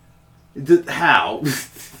 how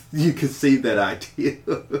you conceive that idea?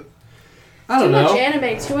 I don't Too much know.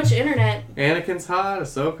 anime, too much internet. Anakin's hot,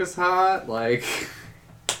 Ahsoka's hot, like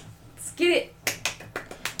Let's get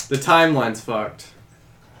it. the timeline's fucked.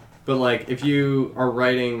 But like if you are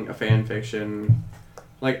writing a fan fiction,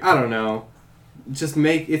 like I don't know, just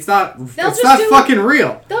make it's not just not do- fucking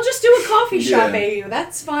real. They'll just do a coffee shop Yeah. AU.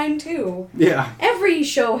 That's fine too. Yeah. Every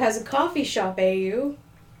show has a coffee shop AU.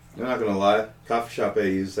 I'm not gonna lie, coffee shop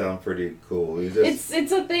AUs sound pretty cool. You just,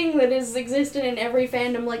 It's a thing that is existent in every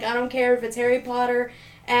fandom. Like I don't care if it's Harry Potter,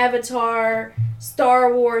 Avatar,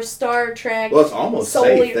 Star Wars, Star Trek. well, it's almost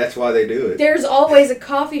solely- safe. That's why they do it. There's always a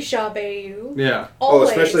coffee shop AU. Yeah. Always.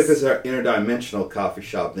 especially if it's an interdimensional coffee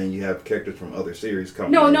shop, then you have characters from other series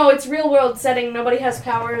coming. in. No, it's real world setting. Nobody has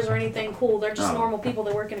powers or anything cool. They're just Oh. normal people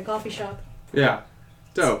that work in a coffee shop. Yeah.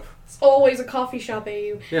 Dope. It's always a coffee shop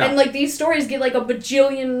AU. Yeah. And like these stories get like a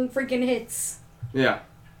bajillion freaking hits. Yeah.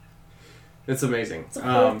 It's amazing. It's a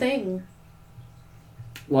whole thing.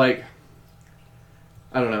 Like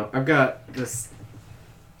I don't know. I've got this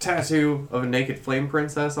tattoo of a naked flame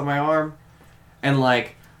princess on my arm, and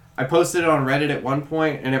like I posted it on Reddit at one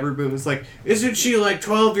point, and everybody was like, "Isn't she like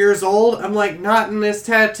 12 years old?" I'm like, "Not in this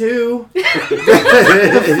tattoo."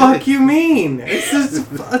 The fuck you mean? It's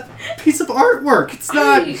just a piece of artwork. It's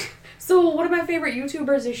not. So one of my favorite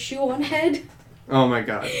YouTubers is Shoe on Head. Oh my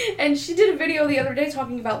god. And she did a video the other day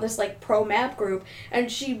talking about this, like, pro map group,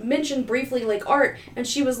 and she mentioned briefly, like, art, and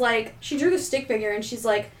she was like, she drew the stick figure, and she's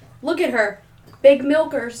like, look at her, big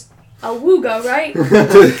milkers, a wooga,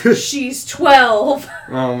 right? She's 12.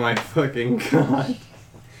 Oh my fucking god.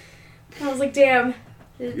 I was like, damn.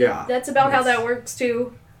 Yeah. That's about how that works,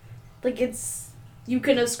 too. Like, it's, you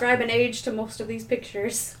can ascribe an age to most of these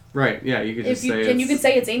pictures. Right, yeah, you could just If you say can, it's... you can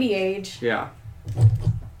say it's any age. Yeah.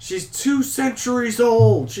 She's 2 centuries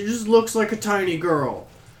old. She just looks like a tiny girl.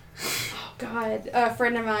 Oh, God. A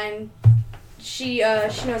friend of mine, she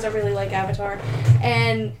knows I really like Avatar,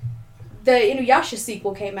 and the Inuyasha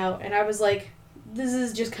sequel came out, and I was like, this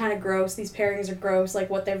is just kind of gross. These pairings are gross. Like,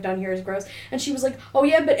 what they've done here is gross. And she was like, oh,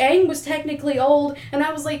 yeah, but Aang was technically old. And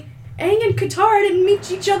I was like, Aang and Katara didn't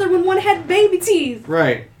meet each other when one had baby teeth.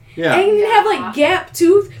 Right. Yeah. Aang didn't have, like, gap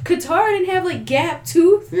tooth. Katara didn't have, like, gap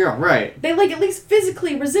tooth. Yeah, right. They, like, at least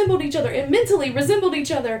physically resembled each other and mentally resembled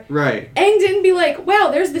each other. Right. Aang didn't be like, wow,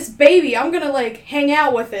 there's this baby. I'm gonna, like, hang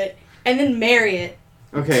out with it and then marry it.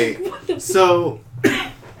 Okay, so...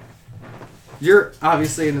 You're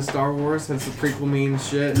obviously into Star Wars, since the prequel means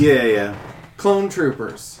shit. Yeah. Clone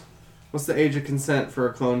troopers. What's the age of consent for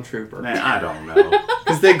a clone trooper? Man, I don't know.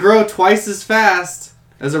 Because they grow twice as fast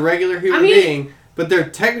as a regular human being, but their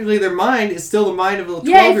mind is still the mind of a 12-year-old.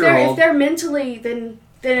 Yeah, if they're mentally, then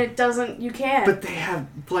it doesn't, you can't. But they have,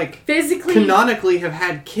 like, physically, canonically have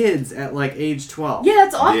had kids at, like, age 12. yeah,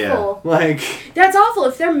 that's awful. Yeah. Like... That's awful.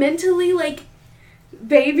 If they're mentally, like,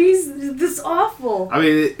 babies, that's awful. I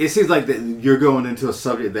mean, it seems like that you're going into a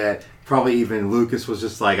subject that probably even Lucas was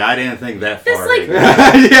just like, I didn't think that far. That's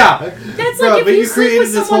like- Yeah. That's Bro, like if but you you sleep created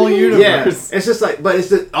with this someone whole who... universe. Yeah, it's just like, but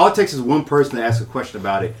it's all it takes is one person to ask a question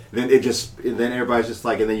about it. Then then everybody's just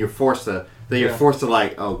like, and then you're forced to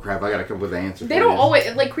like, oh crap, I gotta come up with an answer. They don't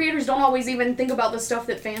always, like, creators don't always even think about the stuff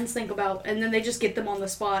that fans think about, and then they just get them on the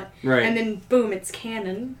spot. Right. And then, boom, it's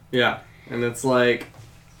canon. Yeah. And it's like,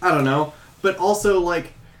 I don't know. But also,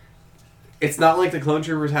 like, it's not like the clone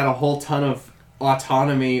troopers had a whole ton of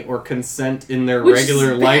autonomy or consent in their Which is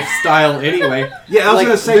regular bad. lifestyle anyway. Yeah, I was Like,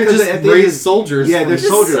 gonna say they're because just raised soldiers. Yeah, they're Just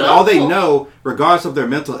soldiers. so All they cool. know, regardless of their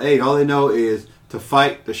mental age, all they know is to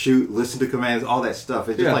fight, to shoot, listen to commands, all that stuff.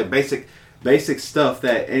 It's just Yeah. like basic stuff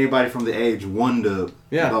that anybody from the age 1 to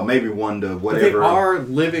well, maybe 1 to But whatever. they are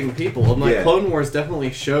living people. And, like, Yeah. Clone Wars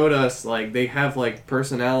definitely showed us, like, they have, like,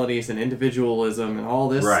 personalities and individualism and all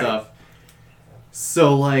this Right. stuff.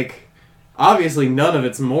 So, like, obviously none of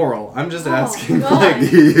it's moral. I'm just Oh, asking, God.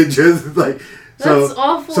 like... You just like That's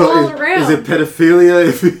awful all around. Is it pedophilia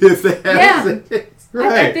if they have Yeah. sex?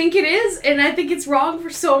 Right. I think it is, and I think it's wrong for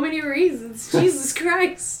so many reasons. Jesus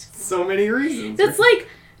Christ. So many reasons.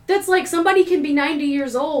 That's like somebody can be 90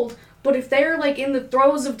 years old, but if they're, like, in the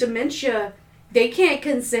throes of dementia, they can't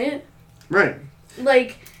consent. Right.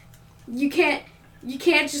 Like, you can't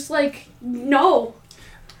just, like, no.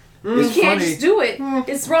 It's You can't funny. just do it.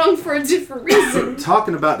 It's wrong for a different reason.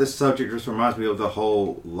 Talking about this subject just reminds me of the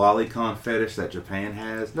whole lolicon fetish that Japan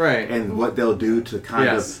has, Right. and what they'll do to kind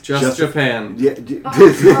Yes, of just Japan. Yeah.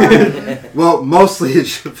 Oh, Well, mostly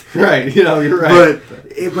it's Japan. Right, you know, you're right.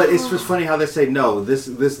 But it's just funny how they say no. This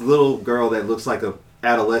little girl that looks like a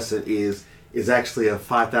adolescent is actually a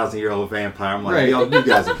 5,000-year-old vampire. I'm like, Right. yo, you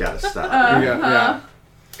guys have got to stop. Yeah.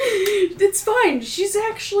 It's fine. She's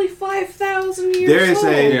actually 5,000 years There is old.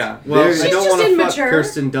 a- Yeah. Well, There's- I She's don't just want to fuck immature.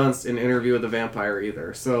 Kirsten Dunst in Interview with the Vampire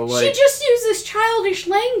either. So, like... She just uses childish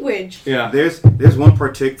language. Yeah. There's one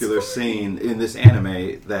particular scene in this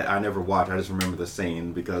anime that I never watched. I just remember the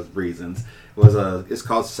scene because reasons. It's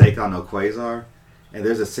called Seikon no Quasar, and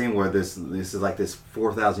there's a scene where this is like this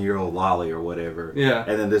 4,000-year-old lolly or whatever. Yeah.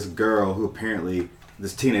 And then this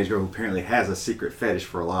teenage girl who apparently has a secret fetish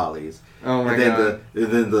for lollies. Oh my and then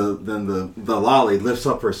god. the lolly lifts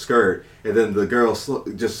up her skirt, and then the girl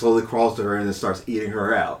just slowly crawls to her and then starts eating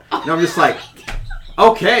her out. And I'm just like,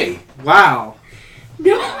 okay. Wow.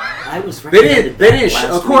 No. I was They didn't. last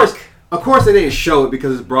Of course, they didn't show it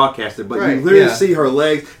because it's broadcasted. But Right, you literally yeah. see her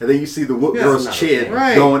legs, and then you see the Yeah, girl's it's not chin okay.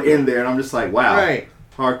 Right. going in there, and I'm just like, wow, Right.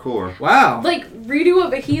 hardcore. Wow. Like, redo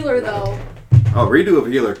of a healer, though. Oh, redo of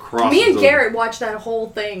Healer crosses. Me and over. Garrett watched that whole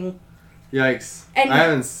thing. Yikes. And I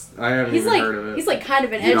haven't He's even like, heard of it. he's like kind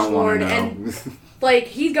of an You don't want edgelord, to and know. like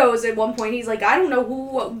he goes at one point, he's like, I don't know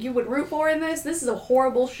who you would root for in this. This is a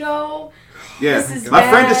horrible show. Yeah, This is my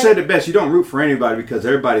friend just bad. said it best. You don't root for anybody because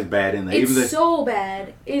everybody's bad in there. It's Even the, so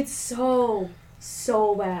bad. It's so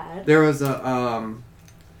so bad. There was a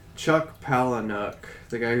Chuck Palahniuk,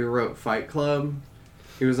 the guy who wrote Fight Club.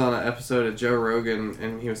 He was on an episode of Joe Rogan,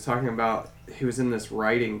 and he was talking about he was in this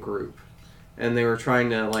writing group, and they were trying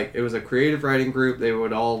to it was a creative writing group. They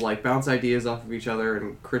would all bounce ideas off of each other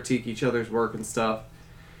and critique each other's work and stuff.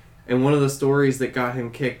 And one of the stories that got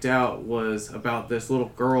him kicked out was about this little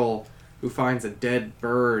girl who finds a dead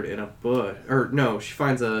bird in a bush, or no, she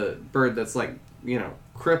finds a bird that's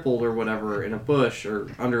crippled or whatever in a bush or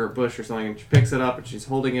under a bush or something, and she picks it up and she's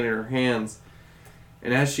holding it in her hands.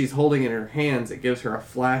 And as she's holding it in her hands, it gives her a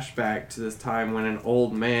flashback to this time when an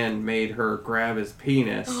old man made her grab his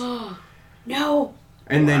penis. No.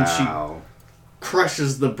 And then she Wow.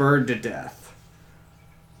 crushes the bird to death.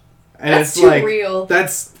 And That's it's too real.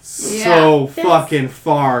 That's Yeah. so That's- fucking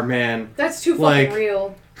far, man. That's too fucking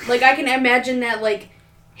real. I can imagine that,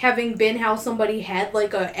 having been how somebody had,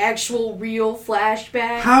 a actual real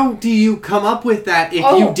flashback. How do you come up with that if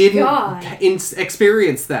Oh, you didn't God.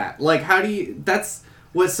 experience that? How do you... That's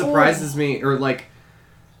what surprises me, or,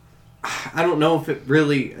 I don't know if it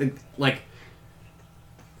really...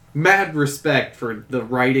 mad respect for the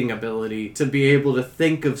writing ability to be able to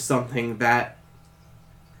think of something that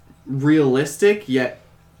realistic, yet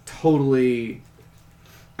totally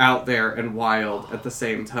out there and wild at the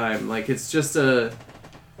same time. It's just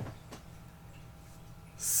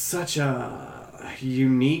such a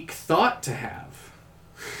unique thought to have.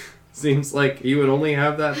 Seems like you would only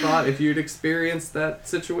have that thought if you'd experienced that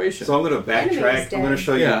situation. So I'm going to Anime's backtrack. I'm going to dead.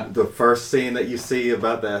 show you Yeah. the first scene that you see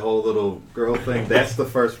about that whole little girl thing. That's the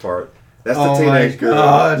first part. That's the oh teenage my girl.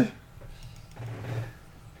 God.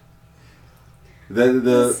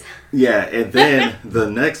 And then the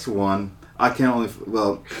next one, I can only,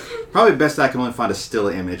 probably best I can only find a still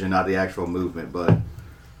image and not the actual movement, but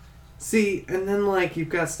See, and then you've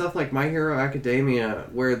got stuff like My Hero Academia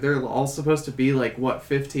where they're all supposed to be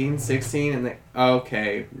 15, 16, and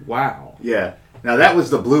okay, wow. yeah. Now that was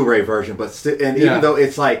the Blu-ray version, but Yeah. even though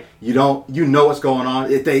it's you know what's going on,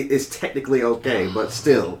 it's technically okay, but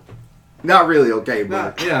still not really okay.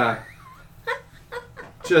 But Yeah.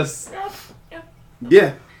 Just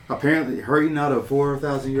yeah, apparently hurting out a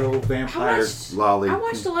 4,000-year-old vampire lolly. I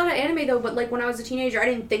watched a lot of anime, though, but, when I was a teenager, I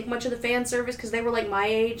didn't think much of the fan service because they were, my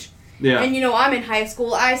age. yeah. And, I'm in high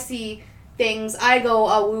school. I see things. I go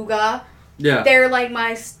awooga. Yeah. They're,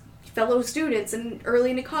 my fellow students and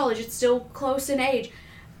early into college. It's still close in age.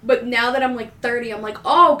 But now that I'm, 30, I'm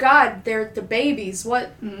oh, God, they're the babies.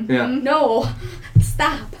 What? Yeah. No.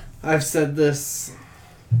 Stop. I've said this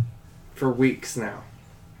for weeks now.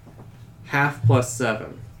 1/2 plus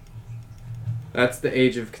 7. That's the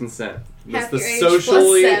age of consent. That's Half the your age plus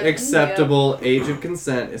socially 7, acceptable age of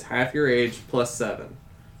consent is half your age plus 7.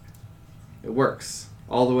 It works.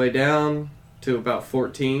 All the way down to about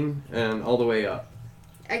 14 and all the way up.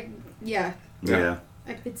 Yeah, Yeah.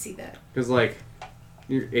 I could see that. Because,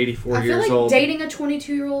 you're 84 I feel years like old. dating a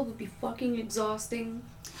 22-year-old would be fucking exhausting.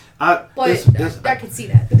 But I could see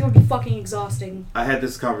that. But it would be fucking exhausting. I had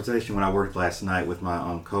this conversation when I worked last night with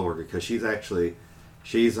my coworker because she's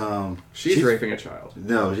raping a child.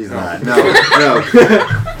 No, she's not. No.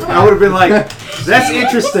 I would have been that's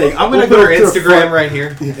interesting. I'm gonna We'll put go her to the Instagram front. right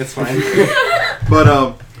here. It's fine.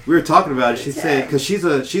 But we were talking about it. She said because she's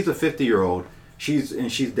a 50-year-old. She's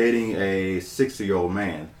dating a 60-year-old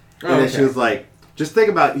man. And then she was just think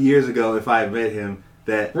about years ago if I had met him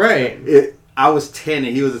that Right. I was 10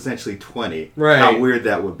 and he was essentially 20. Right. How weird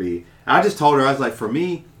that would be. I just told her, I was for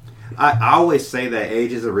me, I always say that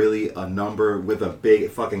age is really a number with a big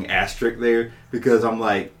fucking asterisk there because I'm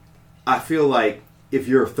I feel if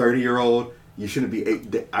you're a 30-year-old, you shouldn't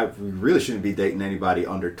be. I really shouldn't be dating anybody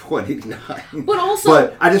under 29. But also,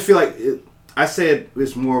 but I just feel I said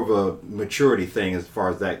it's more of a maturity thing as far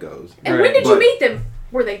as that goes. and Right. when did But- you meet them?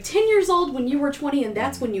 Were they 10 years old when you were 20 and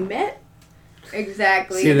that's when you met?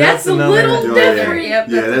 Exactly. See, That's a another- little Oh, yeah. different. Yep,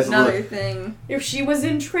 Yeah, that's that's another what- thing. If she was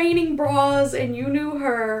in training bras and you knew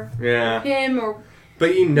her, Yeah. him, or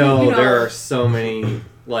But You know. there are so many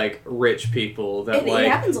rich people that it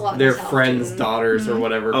happens a lot in their this house, friends' too. daughters or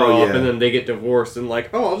whatever Oh, grow up yeah. and then they get divorced and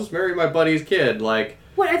I'll just marry my buddy's kid.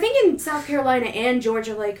 What I think in South Carolina and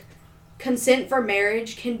Georgia, consent for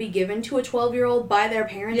marriage can be given to a 12-year-old by their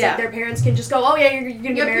parents. Yeah. Their parents can just go, "Oh yeah, you're gonna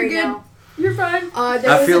get Yep, married you're good. now." You're fine.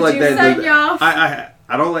 There I was feel a like dude- Sign you off.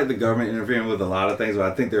 I don't like the government interfering with a lot of things, but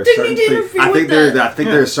I think there are Didn't certain need to things. interfere I with think that.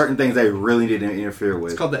 there are certain things they really need to interfere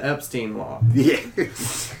with. It's called the Epstein Law. Yeah.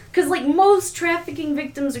 Because, most trafficking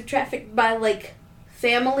victims are trafficked by,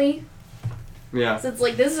 family. Yeah. So it's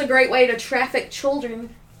this is a great way to traffic children.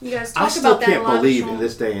 You guys I talk still about that a can't lot. believe Sean. in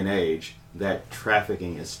this day and age that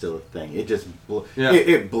trafficking is still a thing. It just Yeah.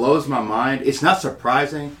 it blows my mind. It's not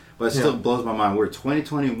surprising, but it still Yeah. blows my mind. We're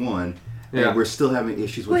 2021 Yeah. and we're still having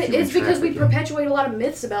issues with But human it's because we trafficking. perpetuate a lot of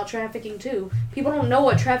myths about trafficking too. People don't know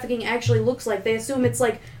what trafficking actually looks like. They assume it's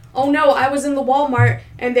like, oh no, I was in the Walmart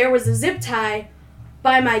and there was a zip tie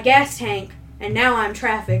by my gas tank and now I'm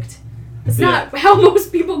trafficked. It's not how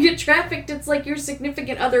most people get trafficked. It's like your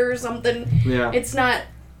significant other or something. Yeah. It's not,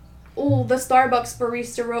 oh, the Starbucks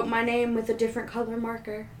barista wrote my name with a different color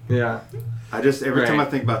marker. Yeah. I just every time I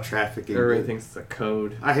Right. think about trafficking, Everybody thinks it's a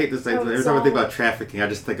code. I hate to say Oh, this. Every it's time I think all- about trafficking, I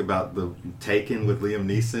just think about the Taken with Liam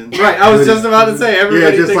Neeson. Right, I was just about to say,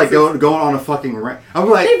 everybody Yeah, just thinks like it's- going on a fucking rant. I'm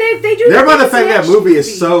like, They do never that mind the because fact it's that an movie is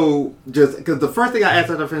action so just because the first thing I asked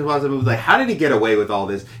after I finished watching the movie was like, how did he get away with all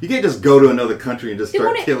this? You can't just go to another country and just They start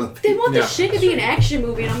want it, killing they people. want Yeah. the shit to be an action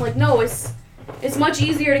movie, and I'm like, no, it's much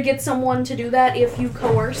easier to get someone to do that if you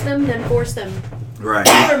coerce them than force them. Right.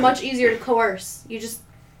 They're much easier to coerce.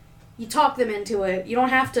 You talk them into it. You don't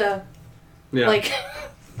have to, Yeah. like,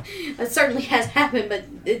 it certainly has happened, but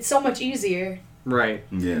it's so much easier. Right.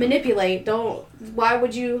 Yeah. Manipulate. Why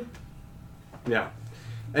would you? Yeah.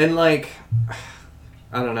 And, like,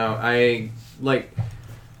 I don't know.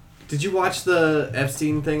 Did you watch the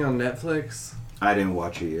Epstein thing on Netflix? I didn't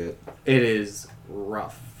watch it yet. It is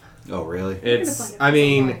rough. Oh, really? You're gonna It's, find it. I He's a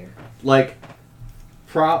mean, liar. like,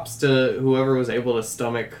 props to whoever was able to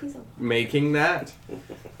stomach He's a- making that.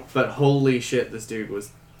 But holy shit, this dude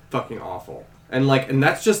was fucking awful. And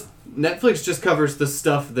that's just, Netflix just covers the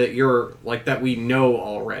stuff that that we know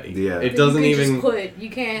already. Yeah. It doesn't you can even, just put. You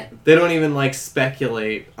can't. they don't even, like,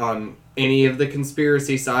 speculate on any of the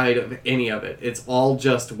conspiracy side of any of it. It's all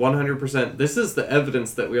just 100%, this is the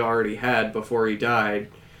evidence that we already had before he died.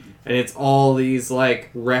 And it's all these, like,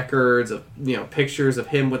 records of, pictures of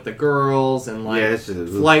him with the girls and, like, Yeah, it's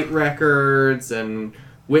just- flight records and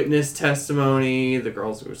witness testimony, the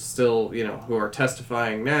girls who are still, who are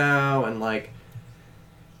testifying now, and, like,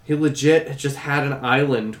 he legit just had an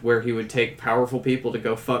island where he would take powerful people to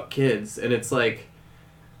go fuck kids, and it's like,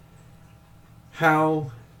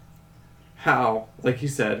 how, like you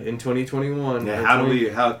said, in 2021, Yeah. or How do 20 we?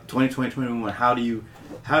 How 2021? How do you?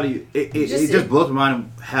 It Just- just blows my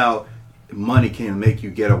mind how money can make you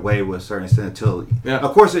get away with a certain extent until. Yeah.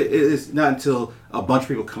 Of course, it's not until a bunch of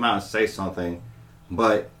people come out and say something,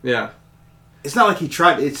 but Yeah. it's not like he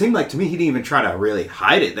tried. It seemed like to me he didn't even try to really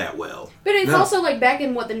hide it that well. But it's No. also like back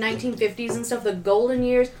in the 1950s and stuff, the golden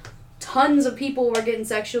years. Tons of people were getting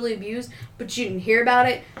sexually abused, but you didn't hear about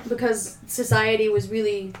it because society was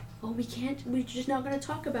really, we're just not going to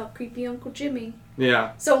talk about creepy Uncle Jimmy.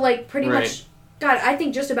 Yeah. So, like, pretty Right. much, God, I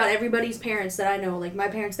think just about everybody's parents that I know, like my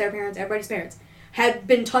parents, their parents, everybody's parents, had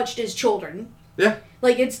been touched as children. Yeah.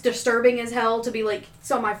 Like, it's disturbing as hell to be like,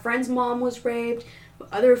 so my friend's mom was raped,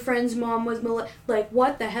 other friend's mom was like,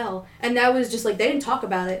 what the hell? And that was just like, they didn't talk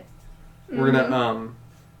about it. We're gonna,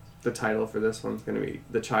 the title for this one's gonna be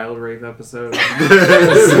the child rape episode.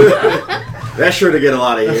 That's sure to get a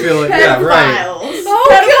lot of I hits. feel like, yeah, right. Pedophiles. Oh,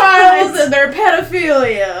 Pedophiles God. and their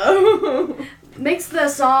pedophilia. Makes the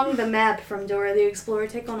song The Map from Dora the Explorer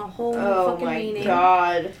take on a whole new Oh fucking my meaning.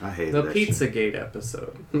 god. I hate The that shit. Pizzagate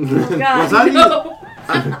episode. Oh, God, Was I no.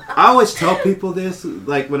 I always tell people this,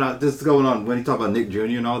 like when this is going on when you talk about Nick Jr.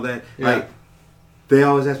 and all that. Yeah. Like they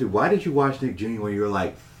always ask me, why did you watch Nick Jr. when you were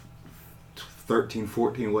like 13,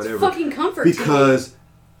 14, whatever? Fucking comfort to me. Because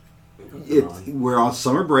we're on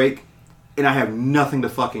summer break and I have nothing to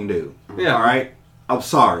fucking do. Yeah. All right. I'm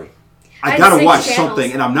sorry. I I had gotta 6 watch channels.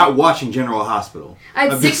 something, and I'm not watching General Hospital. I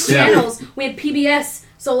had I'm 6 just- channels. We had PBS,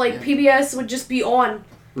 so like PBS would just be on.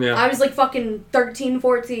 Yeah. I was like fucking 13,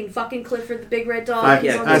 14, fucking Clifford the Big Red Dog. I,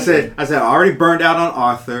 He's on I TV. said, I already burned out on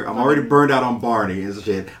Arthur. I'm already burned out on Barney and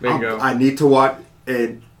shit. Bingo. I need to watch,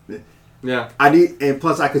 and Yeah. and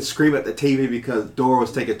plus I could scream at the TV because Dora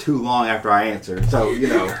was taking too long after I answered. So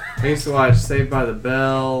I used to watch Saved by the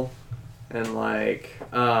Bell, and like,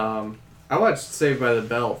 I watched Saved by the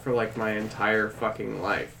Bell for like my entire fucking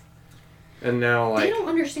life. And now They like don't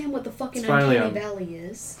understand what the fucking It's finally Uncanny on- Valley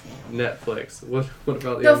is. Netflix. What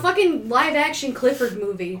about The the fucking live action Clifford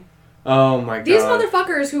movie. Oh my god. These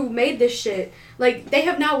motherfuckers who made this shit, like, they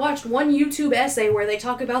have now watched one YouTube essay where they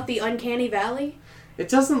talk about the Uncanny Valley. It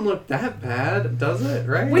doesn't look that bad, does it?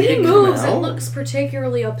 Right? When he Did it come moves, it out? looks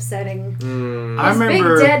particularly upsetting. Mm. I His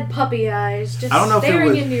remember- big dead puppy eyes just I don't know if it staring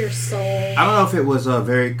was- into your soul. I don't know if it was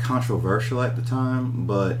very controversial at the time,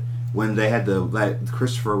 but when they had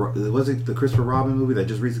was it the Christopher Robin movie that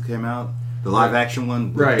just recently came out, the live action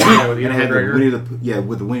one, Right, yeah, with and it Ewan had the McGregor. Winnie the Pooh,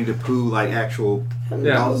 with the Winnie the Pooh like actual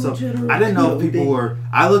Yeah. all the stuff. I didn't know if people were.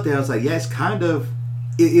 I looked at it, I was like, yeah, it's kind of.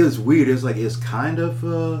 It was weird. It was like it's kind of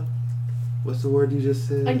what's the word you just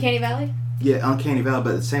said? Uncanny Valley. Yeah, Uncanny Valley.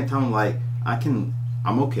 But at the same time, like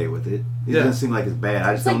I'm okay with it. It Yeah. doesn't seem like it's bad.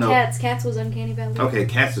 I It's just like don't know. Cats. Cats was Uncanny Valley. Okay,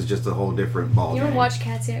 Cats is just a whole different ball. You haven't watched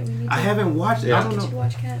Cats yet? We need to I haven't watched it. Yeah. I don't get know. you to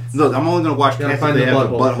watch Cats. Look, I'm only gonna watch Gotta Cats if find they the have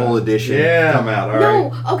the butthole butthole cut. edition Yeah. come out. All right.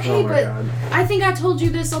 No, okay, Oh my but God. I think I told you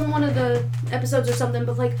this on one of the episodes or something,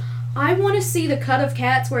 but like, I want to see the cut of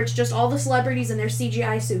Cats where it's just all the celebrities in their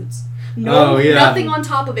CGI suits. No, Oh, yeah. nothing on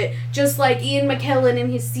top of it. Just like Ian McKellen in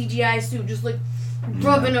his CGI suit, just like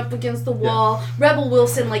rubbing up against the wall. Rebel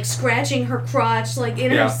Wilson like scratching her crotch, like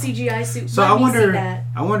in Yeah. her CGI suit. So Let I me see wonder. that.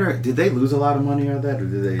 I wonder. Did they lose a lot of money on that, or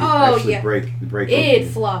did they Oh, actually yeah. break? It even?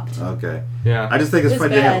 flopped. Okay. Yeah. I just think it's It was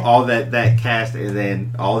funny to have bad. all that cast and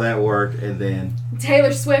then all that work and then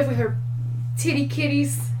Taylor Swift with her titty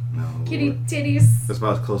kitties, no. kitty Lord. titties. That's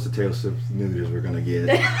about as close to Taylor Swift's nude as we're gonna get.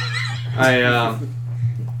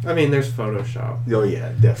 I mean, there's Photoshop. Oh yeah,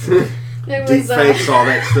 definitely. It Deep was fakes, all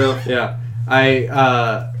that stuff. Yeah.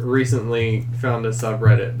 I recently found a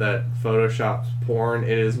subreddit that photoshops porn.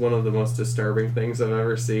 It is one of the most disturbing things I've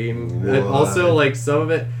ever seen. And also, What? like, some of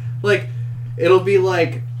it, like, it'll be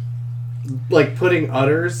like putting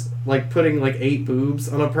udders, like putting like 8 boobs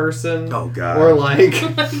on a person. Oh god. Or like,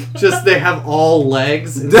 just they have all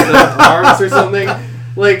legs instead of arms or something.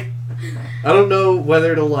 Like, I don't know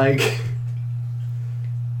whether to like...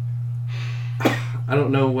 I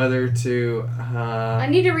don't know whether to... I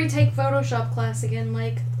need to retake Photoshop class again.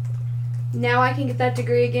 Like, now I can get that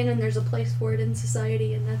degree again, and there's a place for it in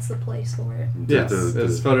society, and that's the place for it. Yes,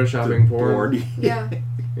 it's photoshopping porn. board. Yeah,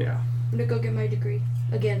 Yeah, I'm gonna go get my degree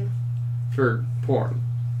again. for porn.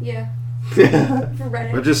 Yeah, Can't for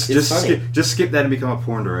Reddit. But just It's funny. skip that and become a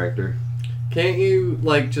porn director. you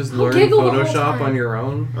like just I'll learn giggle the whole Photoshop time. on your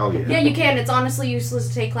own? Oh yeah. Yeah, you can. It's honestly useless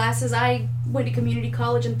to take classes. I went to community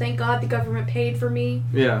college, and thank God the government paid for me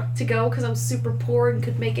Yeah, to go because I'm super poor and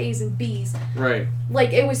could make A's and B's. right.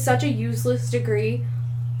 Like, it was such a useless degree.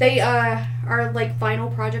 They, our, like, final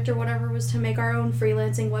project or whatever was to make our own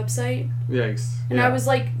freelancing website. Yikes. And yeah. I was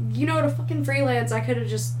like, you know, to fucking freelance, I could have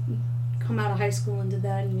just come out of high school and did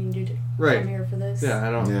that, and you needed to Right. come here for this. Yeah,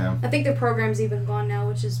 I don't... Yeah. I think the program's even gone now,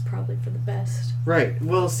 which is probably for the best. Right.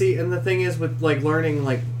 Well, see, and the thing is with, like, learning,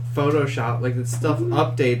 like, Photoshop, like, the stuff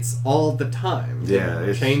updates all the time. Yeah, It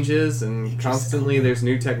it's- changes, and constantly there's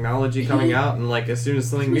new technology coming out, and, like, as soon as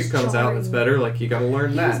something new comes out that's better, like, you gotta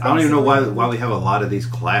learn that. I don't even know why we have a lot of these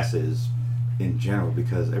classes in general,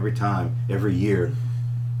 because every year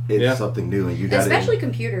it's Yeah. something new and you got Especially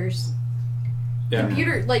computers. Yeah.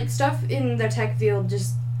 Computer, like, stuff in the tech field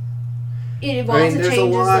just... It I evolves, mean, it there's a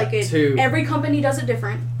changes, lot like, it, to- every company does it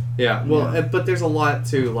different. Yeah, well, Yeah. but there's a lot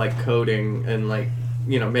to, like, coding and, like,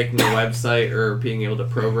 you know, making a website or being able to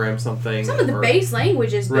program something. Some of the or- base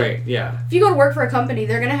languages, but Right, yeah. if you go to work for a company,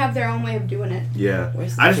 they're going to have their own way of doing it. Yeah.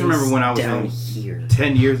 Where's the I just face remember when I was down in here.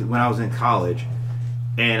 10 years when I was in college,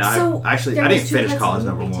 and So, I there didn't was two finish cuts college. in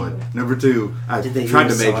the Number movie, one, too. number two, I Did they tried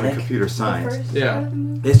use to major in Sonic? computer The science. first Yeah. part of the movie.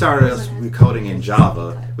 They started us Wasn't it? with coding in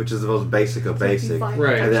Java, which is the most basic of basic.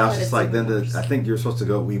 Right. And then I was just like, I think you're supposed to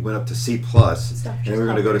go. We went up to C+, and we were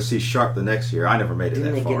going to go to C# the next year. I never made it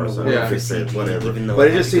Didn't they that get far, an so award Yeah. I for just said CG, whatever. even though But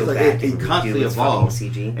it had just to seems go like back it and constantly redo its fucking evolves,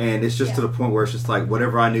 CG? and it's just to Yeah. the point where it's just like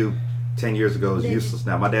whatever I knew 10 years ago is They- useless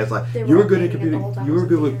now. My dad's like, they you were were good at updating it the computer, whole time you as were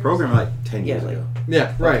good with computers. programming like 10 Yeah, years like, ago.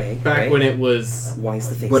 Yeah, right. Okay, Back right. when it was... why is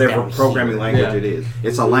the face Whatever down programming here? language Yeah. it is,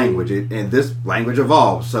 it's a language, and this language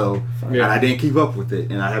evolves. So, Yeah. and I didn't keep up with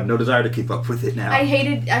it, and I have no desire to keep up with it now. I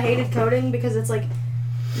hated coding because it's like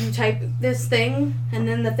you type this thing and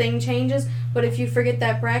then the thing changes, but if you forget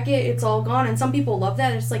that bracket, it's all gone. And some people love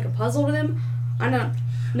that. It's like a puzzle to them. I don't.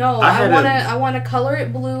 No, I want to color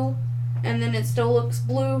it blue, and then it still looks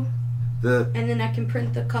blue, the and then I can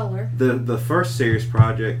print the color. the first serious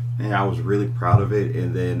project, and I was really proud of it,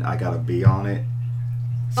 and then I got a B on it.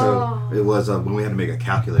 So Oh. it was when we had to make a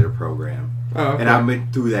calculator program, Oh, okay. and I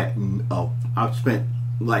went through that. I spent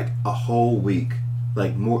like a whole week,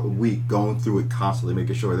 week going through it constantly,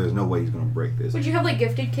 making sure there's no way he's gonna break this. Would you have like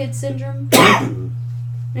gifted kid syndrome?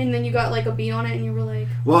 And then you got like a B on it, and you were like,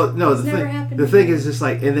 Well, no, It's never happened the to thing me. is just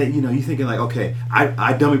like, and then you thinking like, okay,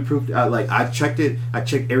 I dummy proofed, I checked it, I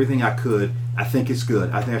checked everything I could. I think it's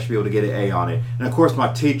good. I think I should be able to get an A on it. And of course,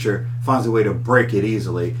 my teacher finds a way to break it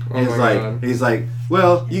easily. Oh And my God. he's like,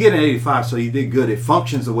 well, you get an 85, so you did good. It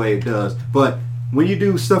functions the way it does, but when you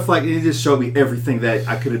do stuff like it, just showed me everything that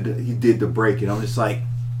I could have. He did to break it. I'm just like,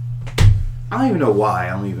 I don't even know why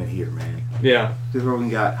I'm even here, man. Yeah. This Rogan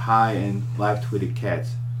got high and live tweeted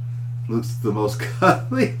cats. Looks the most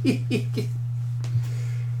cuddly.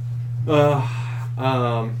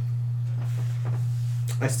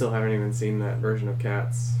 I still haven't even seen that version of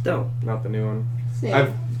Cats. No. Not the new one.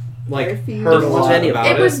 yeah. like Very few. heard a Don't watch lot any of about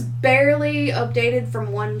it. It was barely updated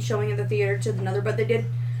from one showing in the theater to another, but they did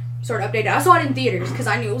sort of update it. I saw it in theaters because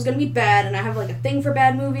I knew it was going to be bad, and I have like a thing for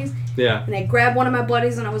bad movies. Yeah. And I grabbed one of my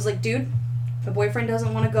buddies, and I was like, dude, my boyfriend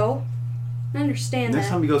doesn't want to go. I understand Next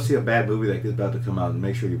that. time you go see a bad movie that is about to come out,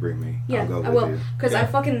 make sure you bring me. Yeah, I'll go I with will, you. because Yeah.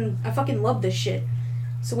 I fucking love this shit.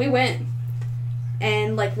 So we went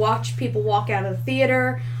and like watched people walk out of the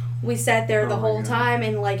theater. We sat there the Oh my whole God. time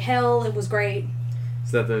and like hell, it was great.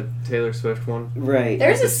 Is that the Taylor Swift one? Right.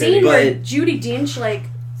 There's a the scene city. where But- Judi Dench like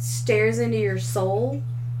stares into your soul,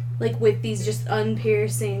 like with these just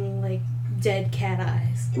unpiercing like dead cat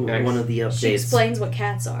eyes. Nice. One of the She updates. explains what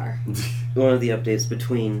cats are. One of the updates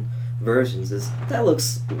between versions is that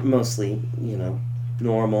looks mostly,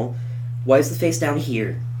 normal. Why is the face down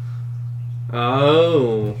here?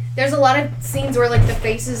 Oh. There's a lot of scenes where like the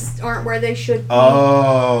faces aren't where they should be.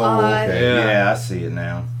 Oh, okay. Yeah. Yeah, I see it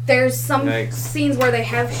now. There's some Yikes. scenes where they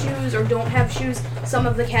have shoes or don't have shoes. Some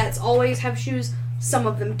of the cats always have shoes. Some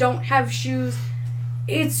of them don't have shoes.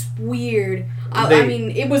 It's weird. I They-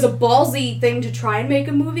 mean, it was a ballsy thing to try and make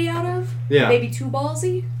a movie out of. Yeah. Maybe too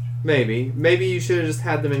ballsy. Maybe. Maybe you should have just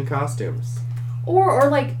had them in costumes. Or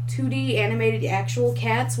like 2D animated actual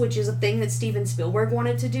cats, which is a thing that Steven Spielberg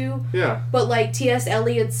wanted to do. Yeah. But like T.S.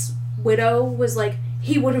 Eliot's widow was like,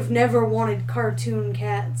 he would have never wanted cartoon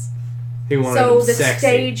cats. He wanted So them the sexy.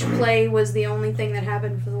 stage play was the only thing that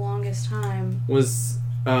happened for the longest time. Was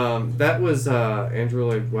that was Andrew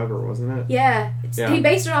Lloyd Webber, wasn't it? Yeah, Yeah. He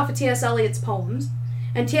based it off of T.S. Eliot's poems.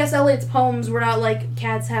 And T.S. Eliot's poems were not like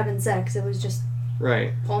cats having sex. It was just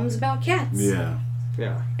Right. poems about cats. Yeah.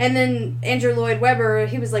 Yeah. And then Andrew Lloyd Webber,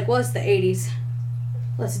 he was like, well, it's the 80s.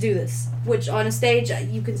 Let's do this. Which on a stage,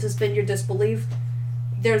 you can suspend your disbelief.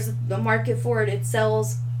 There's the market for it. It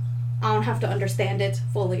sells. I don't have to understand it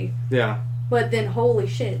fully. Yeah. But then, holy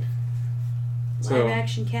shit. So, Live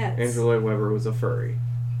action cats. Andrew Lloyd Webber was a furry.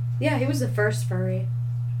 Yeah, he was the first furry.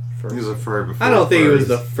 He was a furry before. I don't think he was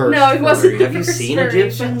the furries. first. No, he wasn't furry. the Have you first seen furry,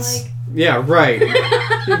 Egyptians? but, Yeah. Right.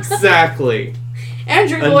 Exactly.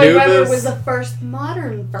 Andrew Lloyd Webber Anubis. was the first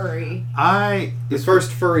modern furry. The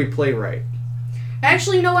first furry playwright.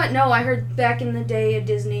 Actually, you know what? No, I heard back in the day at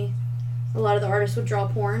Disney, a lot of the artists would draw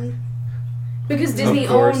porn. Because Disney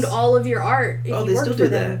course. owned all of your art if Oh, you they worked still for do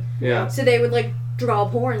them. Yeah. So they would, like, draw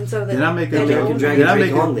porn so that... Did I make a they joke? owned Dragon it. Did I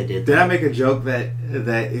Drake make Long, a, they did did I that. make a joke that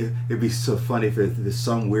it'd be so funny if in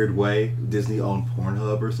some weird way Disney owned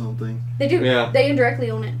Pornhub or something? They do. Yeah. They indirectly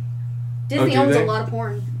own it. Disney do owns they? a lot of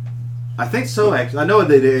porn. I think so. Actually, I know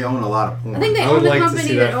they own a lot of porn. I think they I would own the like to company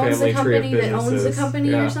see that that owns the family tree of company that owns the businesses. company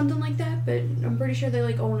Yeah. or something like that, but I'm pretty sure they,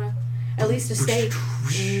 like, own at least a stake.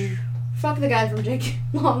 Fuck the guy from Jake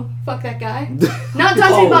Long. Fuck that guy. Not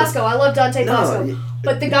Dante Oh. Bosco. I love Dante No, Bosco.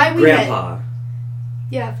 But the guy we met. Grandpa.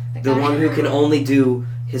 Yeah. That The guy. one who can only do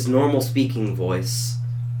his normal speaking voice.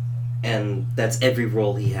 And that's every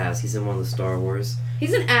role he has. He's in one of the Star Wars.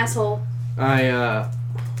 He's an asshole.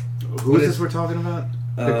 Who is this we're talking about?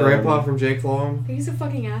 The grandpa from Jake Long. He's a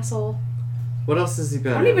fucking asshole. What else has he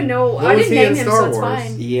been? I don't even know. What I was didn't he in name him, Star so it's Wars?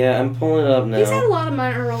 fine. Yeah, I'm pulling it up now. He's had a lot of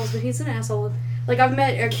minor roles, but he's an asshole. Like, I've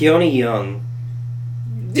met... Keone Young.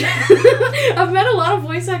 I've met a lot of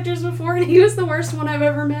voice actors before, and he was the worst one I've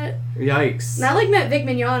ever met. Yikes. And I, like, met Vic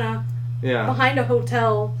Mignogna Yeah. behind a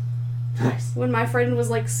hotel Nice. when my friend was,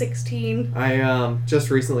 like, 16. I just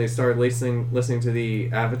recently started listening to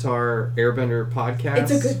the Avatar Airbender podcast.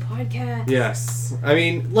 It's a good podcast. Yes. I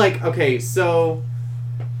mean, like, okay, so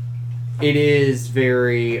it is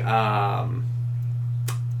very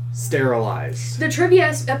sterilized. The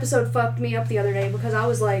trivia episode fucked me up the other day because I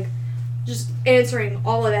was, like, just answering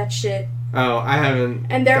all of that shit. Oh, I haven't.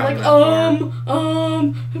 And they're gotten like, that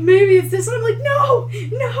far. maybe it's this. And I'm like, no,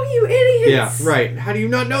 you idiots. Yeah, right. How do you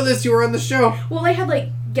not know this? You were on the show. Well, they had, like,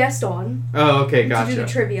 guest on Oh, okay, to gotcha. do the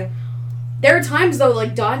trivia. There are times, though,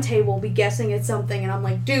 like, Dante will be guessing at something, and I'm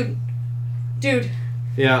like, dude,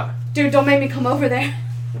 Yeah. don't make me come over there.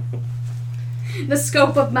 The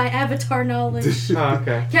scope of my Avatar knowledge. Oh,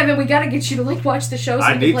 okay. Kevin, we gotta get you to, like, watch the show so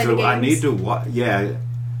you can play the games. I need to watch. Yeah.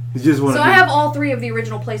 You just want So I have all 3 of the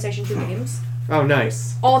original PlayStation 2 games. Oh,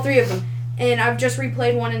 nice. All 3 of them. And I've just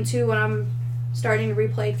replayed 1 and 2, and I'm starting to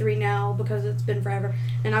replay 3 now because it's been forever.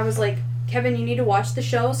 And I was like, Kevin, you need to watch the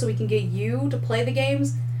show so we can get you to play the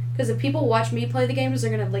games. Because if people watch me play the games,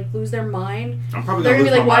 they're gonna, like, lose their mind. I'm probably They're gonna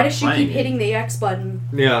gonna be like, lose my why mind does she playing keep it. hitting the X button?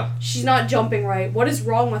 Yeah. She's not jumping right. What is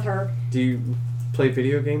wrong with her? Do you play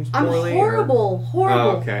video games I'm poorly? horrible. Horrible.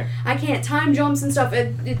 Oh, okay. I can't time jumps and stuff.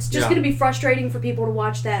 It's just Yeah. gonna be frustrating for people to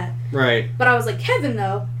watch that. Right. But I was like, Kevin,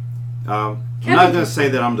 though, I'm not gonna say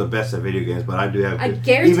that I'm the best at video games, but I do have. I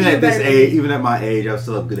guarantee even you're at this better than age, me. even at my age, I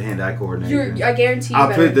still have good hand-eye coordination. I guarantee I'll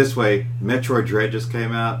you're put it better. this way: Metroid Dread just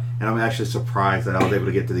came out, and I'm actually surprised that I was able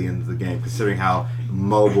to get to the end of the game, considering how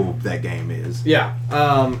mobile that game is. Yeah.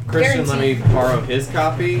 Christian let me Guaranteed. borrow his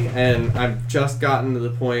copy, and I've just gotten to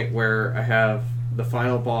the point where I have the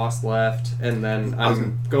final boss left, and then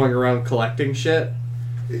I'm going around collecting shit.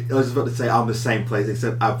 I was just about to say I'm the same place,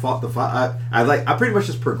 except I fought the fight. I pretty much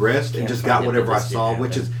just progressed and Can't just find got it, whatever but I this did saw, happen.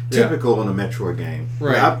 which is Yeah. typical in a Metroid game.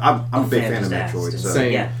 Right. I'm a big fan of Fan just Metroid, asked. so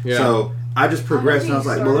Same. Yeah. Yeah. so I just progressed and I was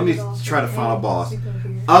like, well, let me try to find a boss.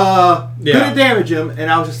 Yeah. Couldn't damage him, and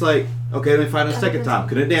I was just like, okay, let me find him a second time.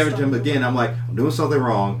 Couldn't damage him again. I'm like, I'm doing something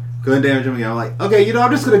wrong. Couldn't damage him again. I'm like, okay,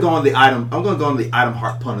 I'm just gonna go on the item. I'm gonna go on the item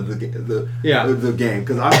heart pun of the game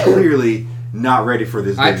because I'm clearly not ready for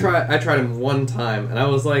this. I game. tried him one time, and I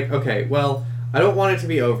was like, okay, well, I don't want it to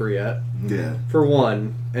be over yet. Yeah. For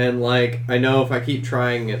one, and like I know if I keep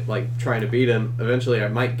trying to beat him, eventually I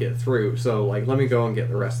might get through. So like, let me go and get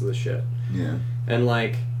the rest of the shit. Yeah. And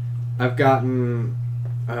like, I've gotten,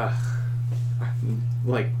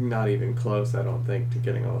 like not even close. I don't think to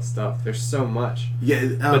getting all the stuff. There's so much. Yeah.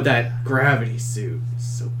 But that gravity suit is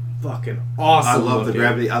so fucking awesome. I love the looking.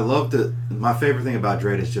 gravity. I love my favorite thing about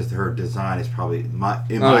Dread is just her design is probably in my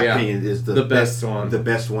opinion is the best one. The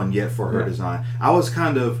best one yet for her Yeah. design. I was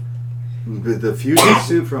kind of the fusion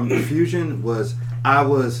suit from the fusion was I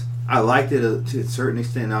liked it to a certain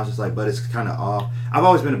extent. And I was just like, but it's kind of off. I've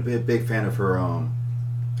always been a big fan of her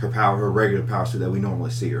her regular power suit that we normally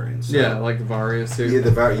see her in. So. Yeah, like the Varia suit. Yeah, the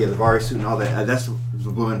Varia suit and all that. That's the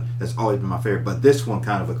one that's always been my favorite. But this one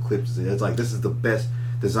kind of eclipses it. It's like this is the best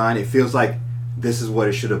design. It feels like this is what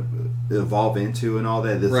it should have evolved into and all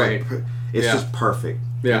that. It's Right. Like, it's Yeah. just perfect.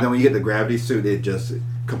 Yeah. And then when you get the gravity suit, it just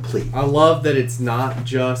complete. I love that it's not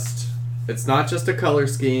just a color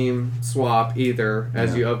scheme swap either.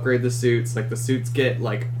 As Yeah. you upgrade the suits, like the suits get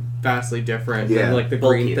like vastly different. Yeah. And, like the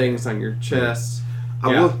green Bulkier. things on your chest.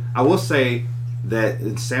 I will say that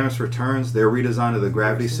in Samus Returns, their redesign of the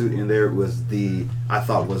gravity suit in there was I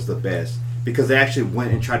thought was the best. Because they actually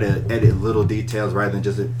went and tried to edit little details rather than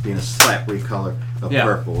just it being a slap recolor of Yeah.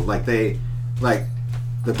 purple. Like the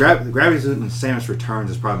gravity suit in Samus Returns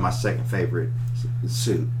is probably my second favorite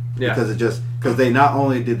suit. Yeah. Because they not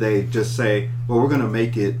only did they just say, well, we're gonna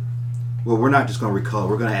make it, well, we're not just gonna recolor,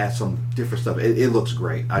 we're gonna add some different stuff. It looks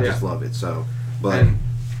great. I just love it. So, but And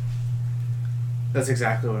that's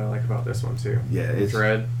exactly what I like about this one too. yeah, it's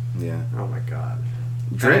Dread. yeah. Oh my god.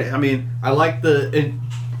 Dread. I mean, I like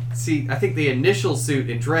I think the initial suit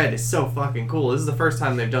in Dread is so fucking cool. This is the first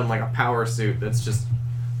time they've done like a power suit that's just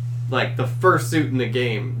like the first suit in the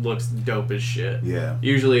game looks dope as shit. yeah.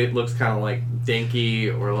 Usually it looks kind of like dinky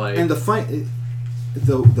or like And the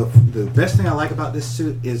best thing I like about this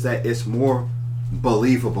suit is that it's more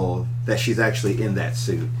believable that she's actually in that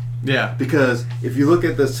suit. yeah. Because if you look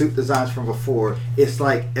at the suit designs from before, it's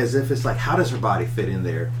like as if it's like how does her body fit in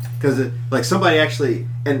there? Because like somebody actually,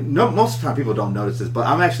 and no, most of the time people don't notice this, but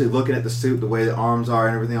I'm actually looking at the suit, the way the arms are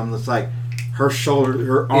and everything. I'm just like her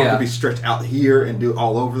arm Yeah. could be stretched out here and do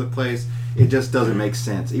all over the place. It just doesn't make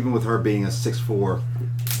sense, even with her being a 6'4",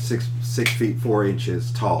 6 feet 4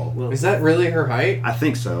 inches tall. Well, Is that really her height? I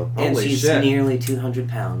think so. and Holy she's shit. nearly 200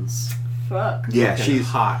 pounds. Fuck. Yeah, Fucking she's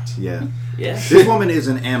hot. Yeah. Yeah. This woman is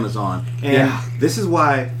an Amazon, and Yeah. this is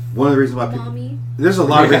why one of the reasons why people. Mommy. There's a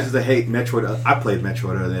lot of Yeah. reasons to hate Metroid. I played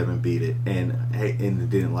Metroid and haven't beat it, and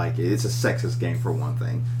didn't like it. It's a sexist game for one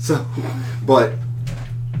thing. So, but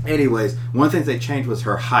anyways, one of the things they changed was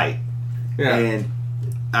her height, Yeah. and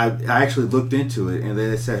I actually looked into it, and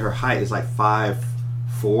they said her height is like 5'4"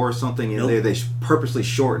 or something. And Nope. they purposely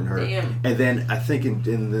shortened her. Damn. And then I think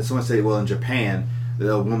in someone said, well, in Japan,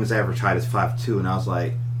 the woman's average height is 5'2", and I was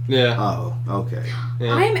like, yeah. oh, okay.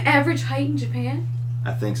 Yeah. I'm average height in Japan.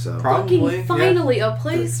 I think so. Probably. Fucking yeah. finally, a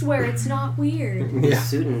place where it's not weird. The Yeah.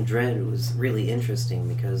 suit in Dread was really interesting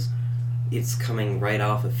because it's coming right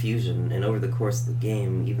off of Fusion, and over the course of the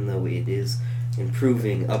game, even though it is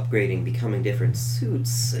improving, upgrading, becoming different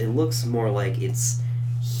suits, it looks more like it's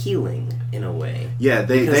healing in a way. Yeah,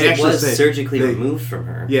 Because they it actually was said, surgically they- removed from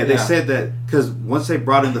her. Yeah, they Yeah. said that because once they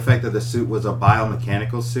brought in the fact that the suit was a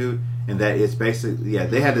biomechanical suit, and that it's basically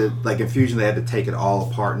they had to like in Fusion they had to take it all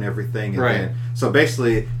apart and everything. And Right. then, so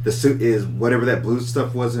basically the suit is whatever that blue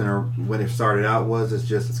stuff was in or when it started out was. It's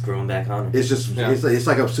It's growing back on him. It's just Yeah. it's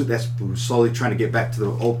like a suit that's slowly trying to get back to the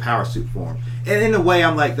old power suit form. And in a way,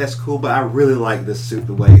 I'm like, that's cool, but I really like this suit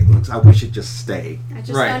the way it looks. I wish it just stayed. I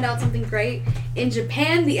just Right. found out something great. In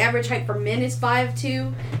Japan, the average height for men is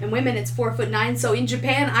 5'2", and women it's 4'9". So in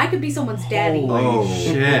Japan, I could be someone's daddy. Holy Oh.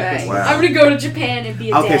 shit. Right. Wow. I'm gonna go to Japan and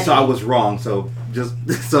be a Okay, daddy. so I was wrong. So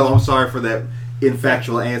I'm sorry for that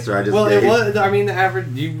infactual answer. I just Well, it gave. was. I mean, the average.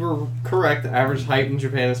 You were correct. The average height in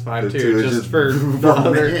Japan is 5'2". It's Just just for for the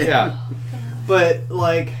other. men. Yeah. But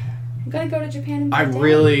like, I'm gonna go to Japan and be I a daddy.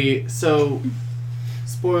 really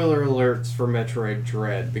spoiler alerts for Metroid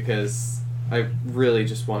Dread because I really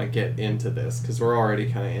just want to get into this because we're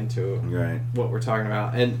already kind of into Right. what we're talking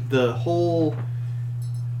about and the whole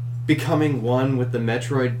becoming one with the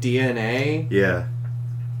Metroid DNA Yeah.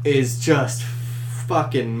 is just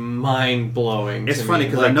fucking mind blowing. It's funny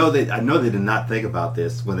because I know they did not think about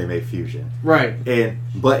this when they made Fusion, right.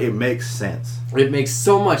 but it makes sense. It makes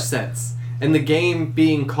so much sense. And the game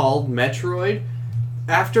being called Metroid,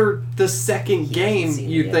 after the second game, seen it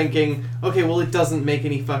you're yet. thinking, okay, well, it doesn't make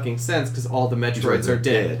any fucking sense because all the Metroids are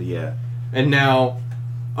dead. Yeah. And now,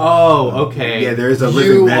 oh, okay. Yeah, there is a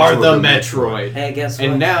you living are Metroid the in Metroid. Hey, guess what?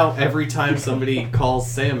 And now, every time somebody calls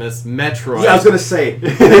Samus Metroid, Yeah, I was gonna say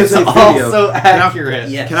it's there's a video. also Can I- accurate.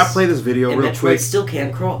 Yes. Can I play this video and real Metroid quick? still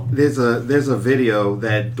can't crawl. There's a video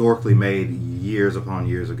that Dorkly made years upon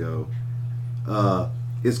years ago.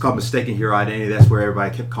 It's called Mistaken Hero Identity. That's where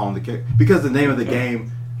everybody kept calling the character because the name of the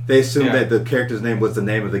game. They assumed Yeah. that the character's name was the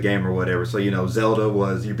name of the game or whatever. So Zelda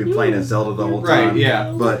was you've been playing as Zelda the whole time. Right,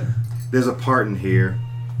 yeah. But there's a part in here.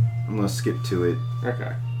 I'm gonna skip to it.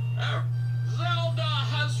 Okay. Zelda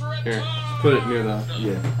has Here, returned. put it near the...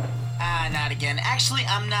 Yeah. Not again. Actually,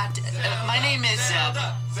 I'm not. My name is.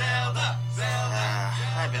 Zelda.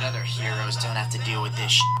 I bet other heroes don't have to deal with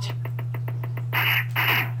this shit.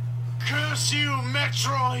 Curse you,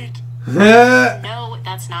 Metroid! No,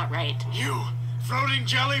 that's not right. You, floating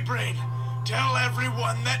jelly brain, tell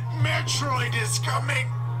everyone that Metroid is coming.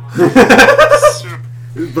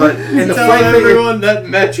 But and the Tell funny thing is, everyone that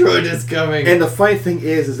Metroid is coming. and the funny thing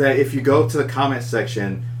is that if you go to the comment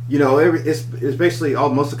section, it's basically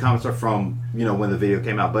most of the comments are from when the video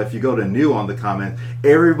came out. But if you go to new on the comments,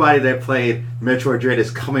 everybody that played Metroid Dread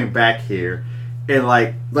is coming back here. And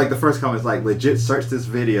like the first comment is like legit search this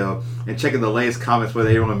video and checking the latest comments where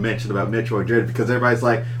they don't even mention about Metroid Dread because everybody's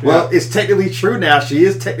like, well, it's technically true now. She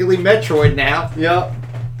is technically Metroid now. Yep.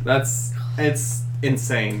 It's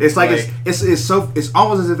insane. It's like it's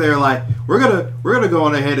almost as if they're like we're gonna go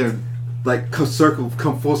on ahead and like come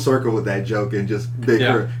full circle with that joke and just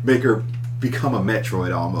make her become a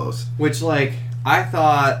Metroid almost. Which I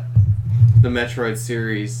thought the Metroid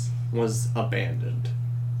series was abandoned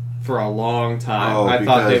for a long time. Oh, I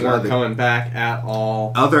thought they because weren't coming back at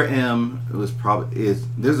all. Other M was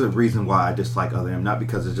there's a reason why I dislike Other M, not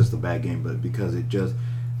because it's just a bad game, but because it just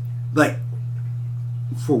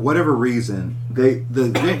for whatever reason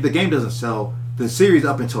the game doesn't sell. The series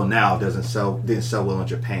up until now didn't sell well in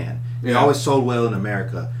Japan. It always sold well in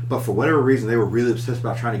America, but for whatever reason they were really obsessed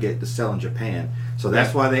about trying to get it to sell in Japan. So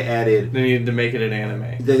that's why they added. They needed to make it an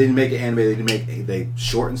anime. They didn't make it anime. They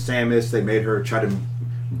shortened Samus. They made her try to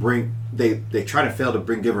bring. They tried to fail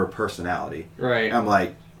to give her a personality. Right. I'm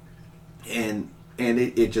like, and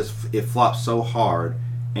it flopped so hard,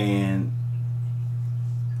 and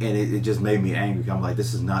it just made me angry. I'm like,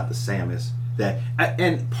 this is not the Samus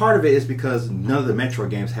and part of it is because none of the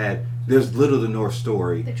Metroid games there's little to no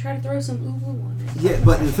story. They try to throw some Uwu on it. Yeah,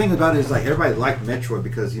 but the thing about it is everybody liked Metroid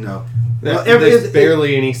because There's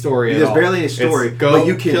barely any story at all. There's barely any story. It's go but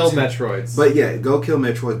you can kill Metroids. But yeah, go kill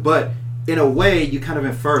Metroids. But in a way, you kind of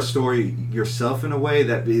infer a story yourself in a way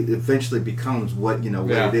that it eventually becomes what what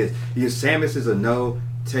it is. Samus is a no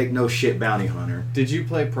shit bounty hunter. Did you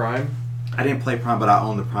play Prime? I didn't play Prime, but I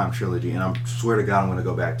own the Prime trilogy, and I swear to God I'm going to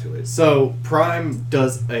go back to it. So Prime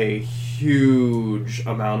does a huge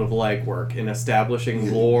amount of legwork in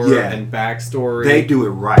establishing lore and backstory. They do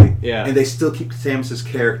it right. Yeah. And they still keep Samus's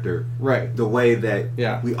character right the way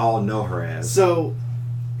that we all know her as. So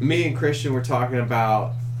me and Christian were talking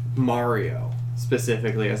about Mario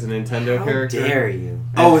specifically as a Nintendo character. How dare you?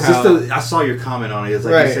 Oh, is this I saw your comment on it. It's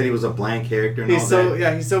like you said he was a bland character and he's all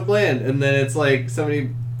that. he's so bland. And then it's like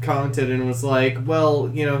somebody commented and was like, well,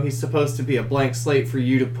 he's supposed to be a blank slate for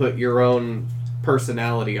you to put your own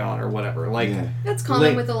personality on or whatever. That's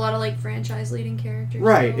common with a lot of franchise leading characters.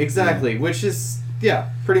 Right, exactly. Which is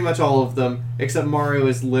pretty much all of them, except Mario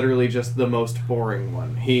is literally just the most boring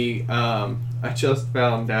one. I just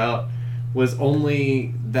found out was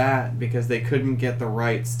only that because they couldn't get the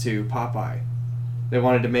rights to Popeye. They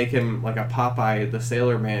wanted to make him like a Popeye the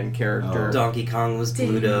Sailor Man character. Donkey Kong was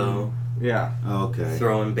Pluto. Yeah. Okay.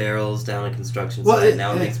 Throwing barrels down a construction Well, site.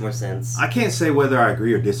 Now it makes more sense. I can't say whether I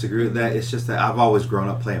agree or disagree with that. It's just that I've always grown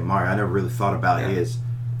up playing Mario. I never really thought about his.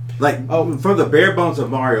 Like, from the bare bones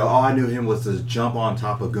of Mario, all I knew him was to jump on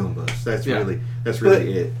top of Goombas. That's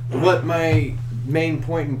really it. What my main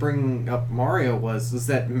point in bringing up Mario was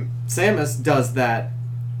that Samus does that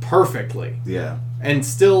perfectly. Yeah. And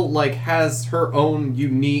still, like, has her own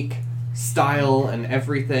unique style and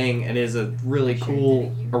everything, and is a really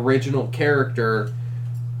cool original character,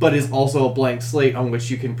 but is also a blank slate on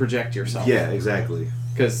which you can project yourself. Yeah, exactly.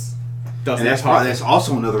 Because that's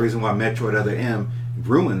also another reason why Metroid Other M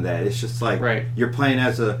ruined that. It's just like you're playing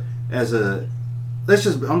as a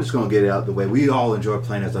I'm just gonna get it out of the way. We all enjoy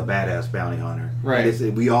playing as a badass bounty hunter. Right.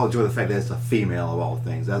 And we all enjoy the fact that it's a female of all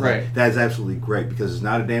things. That's absolutely great because it's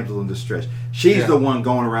not a damsel in distress. She's the one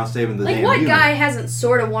going around saving the damn what human. guy hasn't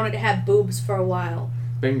sort of wanted to have boobs for a while?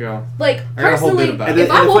 Bingo. Like, personally,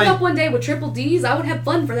 if I woke up one day with triple D's, I would have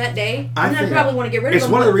fun for that day. And I'd probably want to get rid of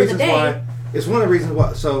them for the day. It's one of the reasons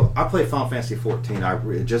why. So I played Final Fantasy 14. I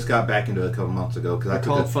just got back into it a couple months ago because I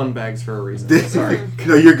call it fun bags for a reason. Sorry.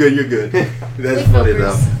 No, you're good. You're good. That's funny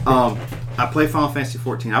though. I played Final Fantasy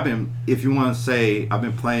 14. If you want to say, I've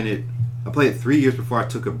been playing it. I played it 3 years before I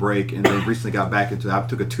took a break, and then recently got back into it. I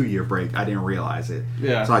took a 2-year break. I didn't realize it.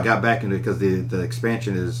 Yeah. So I got back into it because the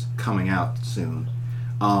expansion is coming out soon.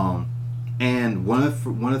 And one of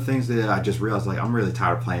the things that I just realized, like, I'm really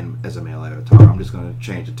tired of playing as a male avatar. I'm just going to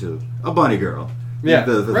change it to a bunny girl. Yeah,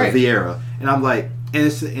 the Viera. And I'm like,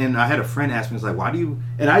 and I had a friend ask me, it's like, why do you?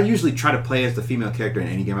 And I usually try to play as the female character in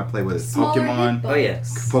any game I play, whether it's Pokemon,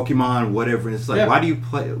 Pokemon, whatever. And it's like, why do you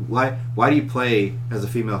play? Why do you play as a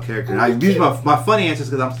female character? And I use my funny answer is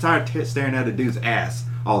because I'm tired of staring at a dude's ass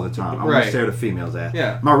all the time. I'm going to stare at a female's ass.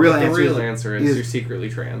 Yeah. My real answer is you're secretly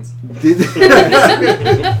trans.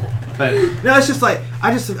 But no, it's just like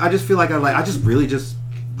I just feel like I just really just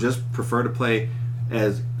prefer to play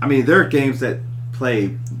as. I mean, there are games that play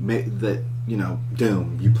that, you know,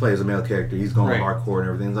 Doom. You play as a male character. He's going hardcore and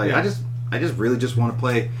everything. It's like I just really just want to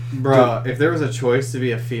play. Bro, if there was a choice to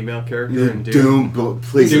be a female character in Doom,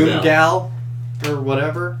 please, Doom gal or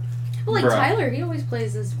whatever. Well, like Tyler, he always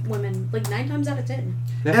plays as women, like 9 times out of 10.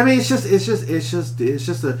 I mean, it's just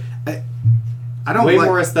a. I don't way like,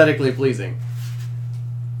 more aesthetically pleasing.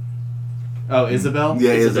 Oh, Isabel?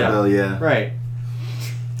 Yeah, Isabel, yeah. Right.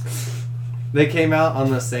 They came out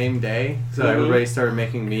on the same day, so everybody started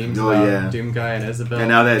making memes about Doom Guy and Isabel. And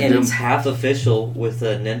now that it's half official with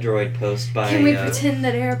an Nendoroid post by Can we pretend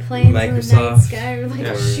that airplanes Microsoft in the night sky are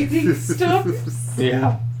like shooting stuff?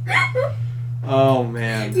 Yeah. Oh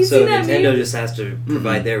man. So Nintendo just has to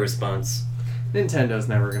provide their response. Nintendo's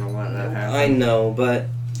never gonna let that happen. I know, but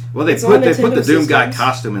well, they put the Doom Guy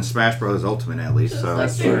costume in Smash Bros. Ultimate at least, so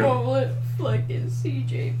that's true. Won't let fucking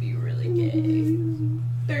CJ be really gay.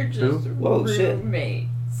 They're just roommates.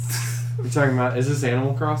 You're talking about, is this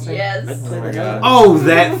Animal Crossing? Yes. Oh my god. Oh,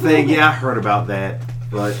 that thing. Yeah, I heard about that.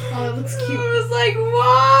 But it looks cute. I was like,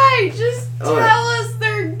 why? Just tell us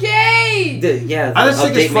they're gay. I just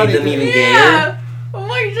think it's funny. Them even gayer. I'm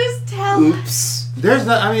like, just tell us. There's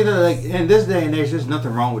no. I mean, like in this day and age, there's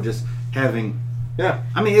nothing wrong with just having. Yeah.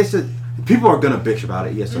 I mean, people are gonna bitch about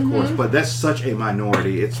it, yes, of course, but that's such a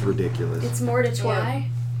minority. It's ridiculous. It's more to try.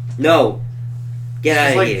 No. Get out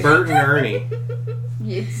of here. It's like Bert and Ernie.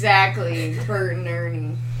 Exactly, Bert and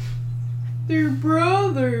Ernie. They're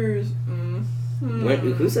brothers.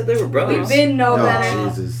 Who said they were brothers? We been know better.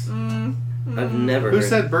 Jesus. I've never Who heard.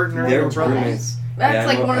 said Bert and Ernie were brothers? That's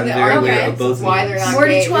like one of the arguments why they're not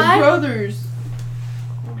gay. They're brothers.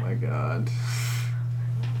 Oh my god.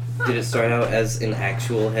 Did it start out as an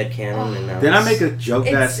actual headcanon and now Then I make a joke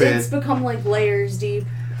that I said it's become like layers deep.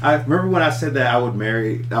 I remember when I said that I would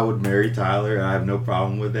marry Tyler, and I have no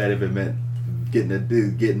problem with that if it meant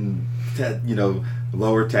getting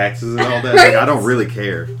lower taxes and all that. Like, I don't really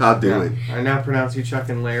care. I'll do it. I now pronounce you Chuck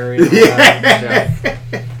and Larry.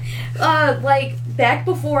 Like back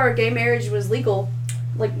before gay marriage was legal,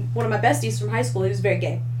 like one of my besties from high school, he was very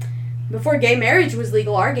gay. Before gay marriage was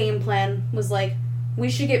legal, our game plan was like, we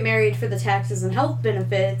should get married for the taxes and health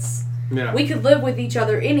benefits. Yeah. We could live with each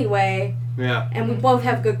other anyway. Yeah. And we both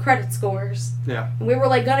have good credit scores. Yeah. And we were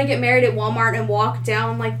like gonna get married at Walmart and walk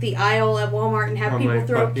down like the aisle at Walmart and have people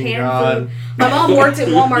throw canned food. My mom worked at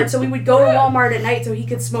Walmart, so we would go to Walmart at night so he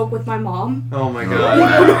could smoke with my mom. Oh my god.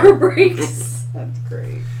 Like on our breaks. That's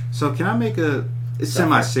great. So can I make a It's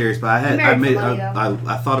semi-serious, but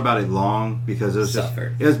I thought about it long because it was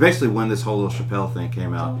it was basically when this whole Chappelle thing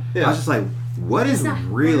came out. I was just like, what is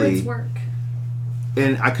really work?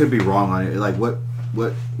 And I could be wrong on it. Like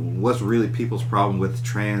what's really people's problem with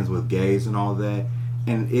trans, with gays, and all that?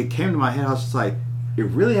 And it came to my head. I was just like, it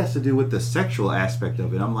really has to do with the sexual aspect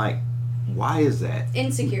of it. I'm like, why is that?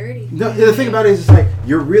 Insecurity. No, the thing about it is, it's like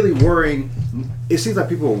you're really worrying. It seems like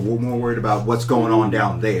people are more worried about what's going on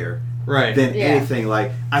down there. Right. Than anything.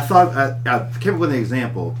 Like I thought, I came up with an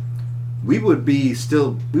example. We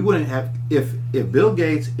wouldn't have if Bill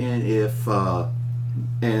Gates and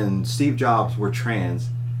Steve Jobs were trans.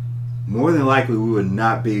 More than likely, we would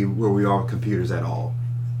not be where we are with computers at all,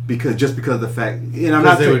 because of the fact. And I'm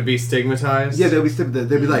not. They would be stigmatized. Yeah, they'd be stigmatized.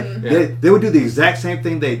 They'd be like they would do the exact same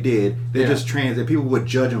thing they did. They're just trans, and people would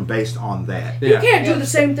judge them based on that. You can't do the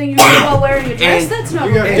same thing you do while wearing a dress. That's not.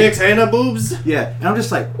 You got dicks and a boobs. Yeah, and I'm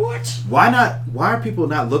just like, what? Why not? Why are people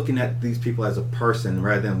not looking at these people as a person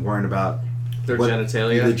rather than worrying about their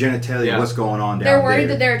genitalia? The genitalia, what's going on down there. They're worried there.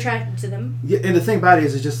 that they're attracted to them. Yeah, and the thing about it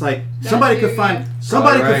is, it's just like somebody could find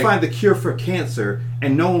the cure for cancer,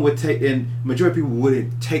 and no one would take. And majority of people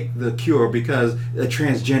wouldn't take the cure because a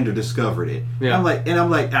transgender discovered it. Yeah. I'm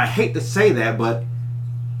like, I hate to say that, but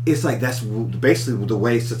it's like that's basically the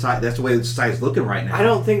way society. That's the way society's looking right now. I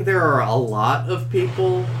don't think there are a lot of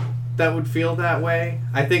people that would feel that way.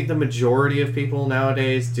 I think the majority of people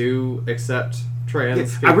nowadays do accept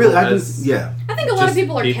trans people. I think a lot of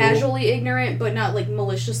people are casually ignorant, but not like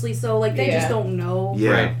maliciously so. Like they just don't know. Yeah.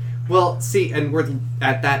 Right. Well, see, and we're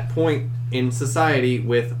at that point in society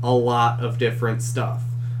with a lot of different stuff,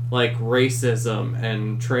 like racism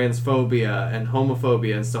and transphobia and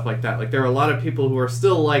homophobia and stuff like that. Like there are a lot of people who are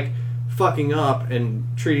still like fucking up and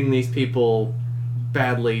treating these people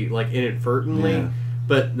badly, like inadvertently. Yeah.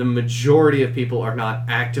 But the majority of people are not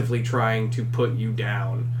actively trying to put you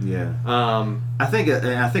down. Yeah. I think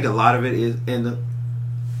a lot of it is, and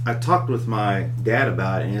I talked with my dad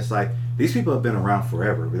about it, and it's like these people have been around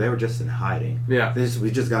forever, but they were just in hiding. Yeah.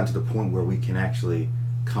 We just gotten to the point where we can actually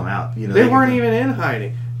come out. You know, they weren't even in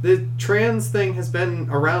hiding. The trans thing has been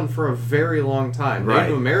around for a very long time. Right.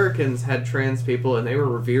 Native Americans had trans people, and they were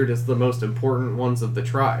revered as the most important ones of the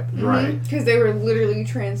tribe. Mm-hmm. Right. Because they were literally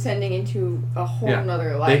transcending into a whole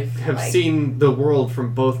nother life. They have seen the world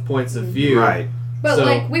from both points of view. Right. But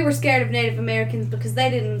like we were scared of Native Americans because they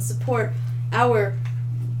didn't support our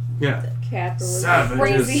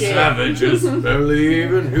capitalism. Savages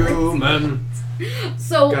believe in human.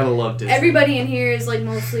 So gotta love Disney. Everybody in here is like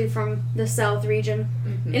mostly from the South region.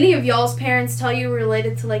 Mm-hmm. Any of y'all's parents tell you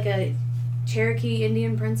related to like a Cherokee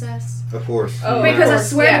Indian princess? Of course. Oh, because I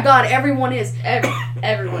swear to God, everyone is.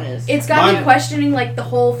 Everyone is. It's got me questioning like the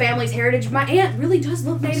whole family's heritage. My aunt really does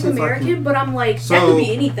look Native American, but I'm like, that could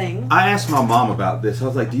be anything. I asked my mom about this. I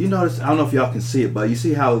was like, do you notice, I don't know if y'all can see it, but you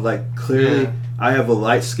see how like clearly I have a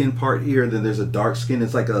light skin part here, then there's a dark skin.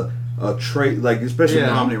 It's like a trait, like especially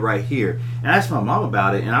prominent right here. And I asked my mom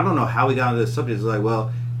about it, and I don't know how we got into this subject. It's like,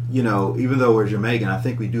 well, you know, even though we're Jamaican, I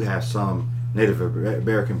think we do have some Native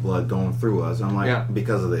American blood going through us. And I'm like,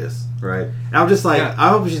 because of this, right? And I'm just like, I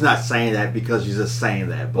hope she's not saying that because she's just saying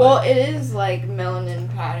that. But, well, it is like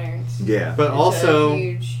melanin patterns. Yeah. But it's also,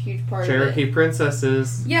 a huge part Cherokee of it.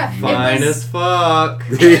 princesses, fine as fuck.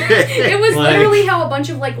 It was literally how a bunch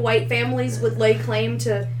of like white families would lay claim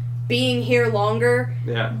to being here longer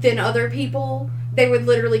than other people. They would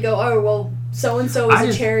literally go, oh, well, so-and-so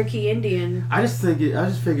is a Cherokee Indian. I just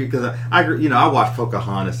figured because I watched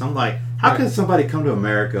Pocahontas. I'm like, how can somebody come to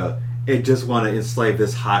America and just want to enslave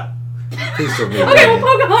this hot piece of meat? Okay, well,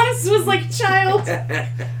 Pocahontas was like a child.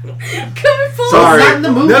 Coming full. Sorry. Not in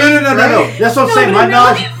the movie. No. That's what I'm saying. My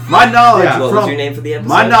knowledge. What was your name for the episode?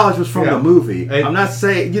 My knowledge was from the movie. I'm not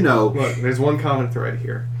saying, Look, there's one common thread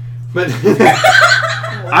here, but.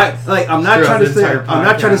 I'm not trying to say that I'm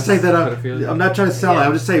not trying to sound like,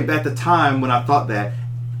 I'm just saying at the time when I thought that,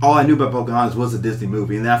 all I knew about Pocahontas was a Disney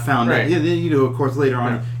movie, and then I found out, of course later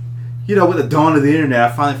on, with the dawn of the internet, I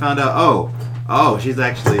finally found out, oh, she's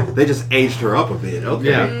actually, they just aged her up a bit. Okay.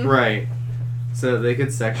 Yeah, right. So they could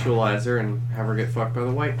sexualize her and have her get fucked by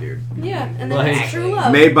the white dude. Yeah, and then it's true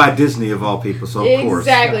love. Made by Disney of all people, so of course.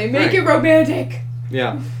 Exactly. Make it romantic.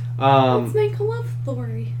 Yeah. Let's make a love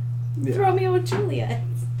story. Yeah. Romeo and Juliet.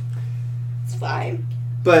 It's fine.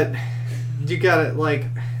 But you gotta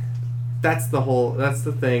that's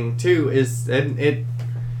the thing too, is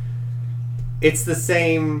it's the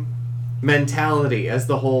same mentality as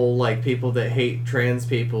the whole like people that hate trans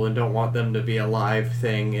people and don't want them to be alive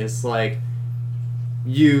thing. Is like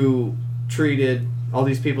you treated all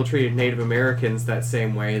these people treated Native Americans that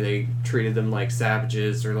same way. They treated them like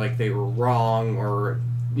savages or like they were wrong or,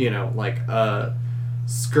 like a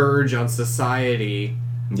scourge on society.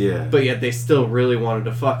 Yeah. But yet they still really wanted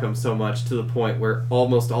to fuck them so much to the point where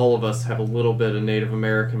almost all of us have a little bit of Native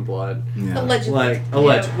American blood. Yeah. Allegedly.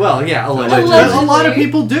 Well, yeah, allegedly. Allegedly. A lot of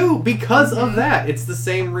people do because of that. It's the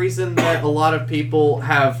same reason that a lot of people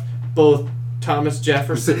have both Thomas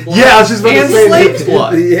Jefferson blood I was just about to and say slave that.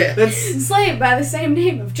 blood. Yeah. That's, Slave by the same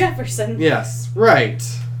name of Jefferson. yes, right.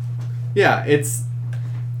 Yeah, it's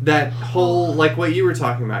that whole, like what you were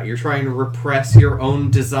talking about. You're trying to repress your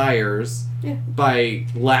own desires by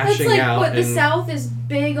lashing That's like out. what the and, South is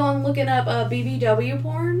big on looking up BBW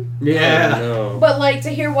porn. Yeah. No. But like to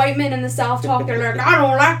hear white men in the South talk, they're like, I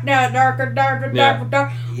don't like that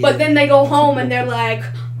darker. But then they go home and they're like,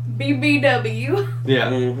 BBW. Yeah.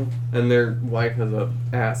 Mhm. And their wife has a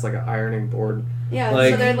ass like an ironing board. Yeah,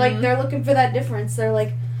 Like- so they're looking for that difference. They're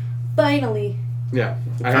like, finally. Yeah.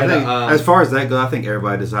 I think as far as that goes, I think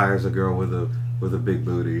everybody desires a girl with a big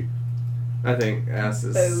booty. I think ass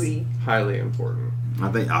is Booty. highly important. I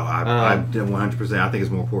think I'm 100%. I think it's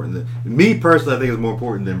more important than me personally. I think it's more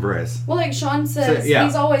important than breasts. Well, like Sean says, So, yeah.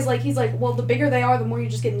 he's like, well, the bigger they are, the more you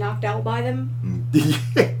just get knocked out by them.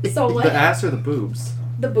 So like The ass or the boobs?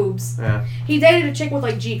 the boobs. Yeah. He dated a chick with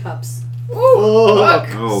like G cups.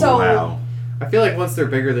 Oh So- wow! I feel like once they're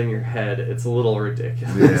bigger than your head, it's a little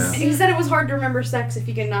ridiculous. Yeah. He said it was hard to remember sex if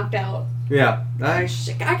you get knocked out. Yeah. I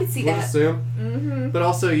I could see would that. assume. Mm-hmm. But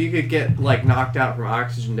also, you could get like knocked out from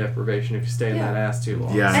oxygen deprivation if you stay in Yeah. that ass too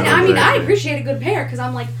long. Yeah. And No, I mean, I exactly. appreciate a good pair because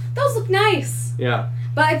I'm like, those look nice. Yeah.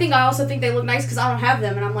 But I also think they look nice because I don't have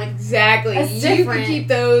them, and I'm like, Exactly. That's You different. can keep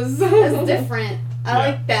those. that's different. I Yeah.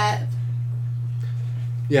 like that.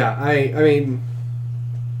 Yeah. I mean,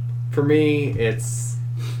 for me, it's.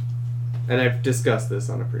 And I've discussed this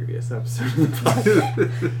on a previous episode of the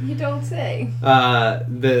podcast. You don't say.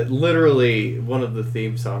 Literally one of the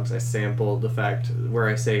theme songs I sampled the fact where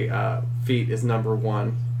I say feet is number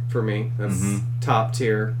one for me. That's top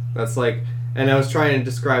tier. That's like, and I was trying to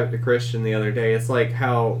describe it to Christian the other day. It's like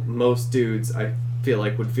how most dudes I feel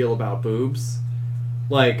like would feel about boobs.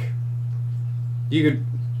 Like, you could,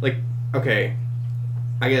 like, okay,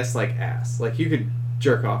 I guess like ass. Like you could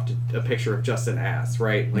jerk off to a picture of just an ass,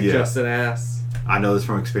 right? Like just an ass. I know this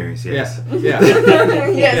from experience. Yes. Yeah.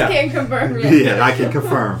 Yes, Yeah. can't confirm yet. Yeah, I can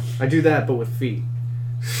confirm. I do that, but with feet.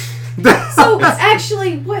 So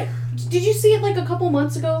actually, what did you see it like a couple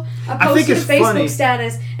months ago? I I think posted a it's Facebook funny.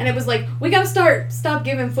 status, and it was like, we gotta stop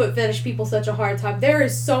giving foot fetish people such a hard time. There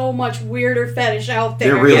is so much weirder fetish out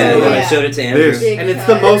there. There really Yeah, is. I showed it to Andrew. There's- Big And it's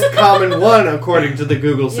cut. the most common one according to the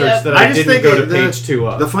Google search Yep. that I just didn't think go to the- page 2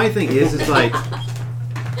 of. The funny thing is, it's like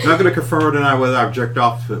I'm not going to confirm or deny whether I've jerked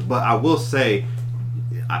off to it, but I will say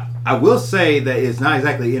that it's not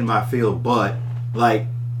exactly in my field. But like,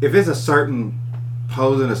 if it's a certain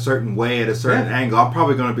pose in a certain way at a certain angle, I'm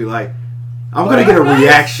probably going to be like, I'm going to get a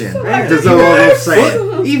reaction. That's all I'm saying.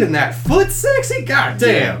 Foot, even that foot sexy? God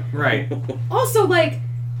damn. Right. Also, like,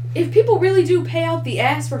 if people really do pay out the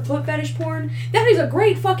ass for foot fetish porn, that is a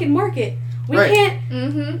great fucking market. We Right. can't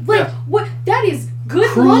Mm-hmm. like Yeah. what that is good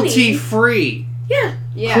Cruelty money. free. Yeah.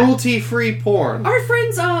 Yeah. Cruelty free porn. Our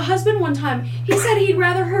friend's husband one time, he said he'd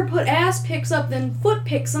rather her put ass pics up than foot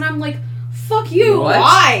pics, and I'm like, fuck you. What?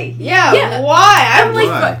 Why? Yeah, Yeah. why? I'm like,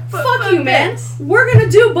 Why? fuck you, man. We're gonna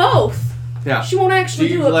do both. Yeah. She won't Do actually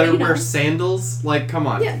do, you it. let her but, wear sandals? Like, come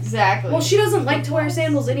on. Yeah. Exactly. Well, she doesn't like to wear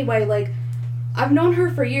sandals anyway. Like, I've known her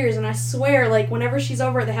for years, and I swear, like, whenever she's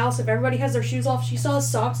over at the house, if everybody has their shoes off, she still has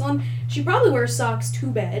socks on. She probably wears socks to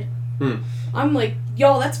bed. I'm like,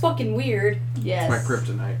 y'all, that's fucking weird. Yes. My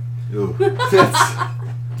kryptonite. Ooh.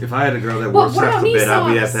 If I had a girl that Well, wore what socks about to knee bed,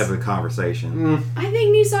 we'd have socks? to have a conversation. I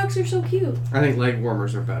think knee socks are so cute. I think leg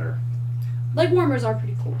warmers are better. Leg warmers are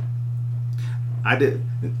pretty cool. I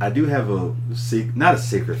do have not a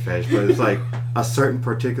secret fetish, but it's like a certain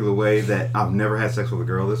particular way that I've never had sex with a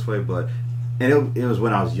girl this way, and it was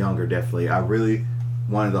when I was younger, definitely. I really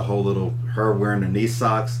wanted the whole little, her wearing the knee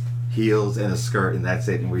socks, heels, and a skirt, and that's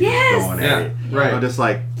it, and we're Yes! just going Yeah, at it. right. I'm just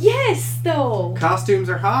like, Yes, though. Costumes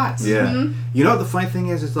are hot. yeah. Mm-hmm. You know what the funny thing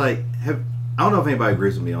is? It's like, I don't know if anybody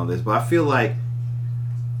agrees with me on this, but I feel like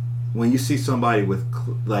when you see somebody with,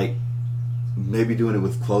 like, maybe doing it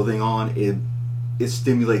with clothing on, it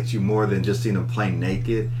stimulates you more than just seeing them plain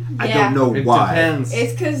naked. I Yeah. don't know It why. It's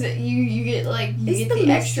depends. because you get like It's get the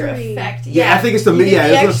the extra mystery. effect. Yeah, I think it's the you get I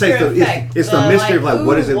was gonna say extra it's the, effect. it's the mystery of like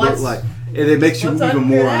what does it look what's- like, and it makes you what's even under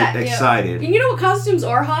more that? Yeah. excited. And you know what costumes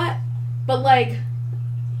are hot? But, like,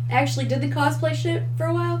 actually did the cosplay shit for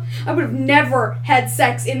a while. I would have never had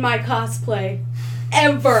sex in my cosplay.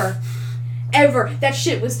 Ever. ever. That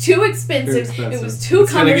shit was too expensive. It was too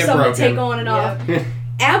It's gonna get cumbersome to take broken. on and off.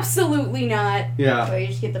 Absolutely not. Yeah. So you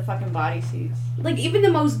just get the fucking bodysuits. Like, even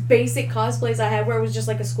the most basic cosplays I had where it was just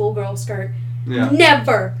like a schoolgirl skirt. Yeah.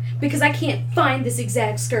 Never. Because I can't find this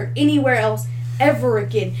exact skirt anywhere else ever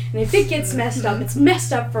again. And if it gets messed up, it's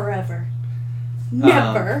messed up forever.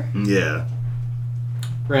 Never. Yeah.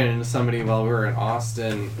 Ran into somebody while we were in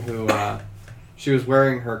Austin who she was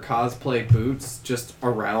wearing her cosplay boots just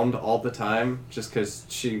around all the time just because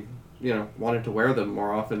she, wanted to wear them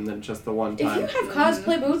more often than just the one time. If you have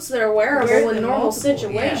cosplay boots that are wearable Wear in them normal multiple,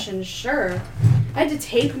 situations, sure. I had to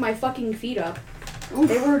tape my fucking feet up.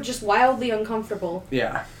 They were just wildly uncomfortable.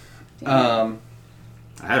 Yeah. I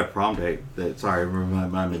had a prom date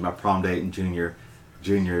remind me of my prom date in junior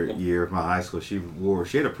year of my high school. She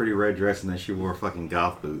had a pretty red dress and then she wore fucking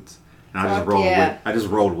golf boots. And I just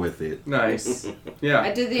rolled with it. Nice. Yeah.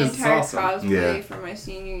 I did the 'cause it's entire awesome. cosplay for my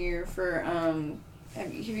senior year for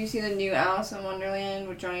have you seen the new Alice in Wonderland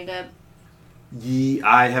with Johnny Depp?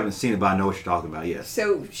 I haven't seen it, but I know what you're talking about. Yes.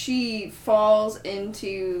 So she falls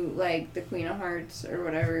into like the Queen of Hearts or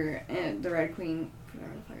whatever, and the Red Queen,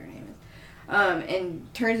 whatever the fuck her name is,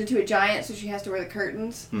 and turns into a giant. So she has to wear the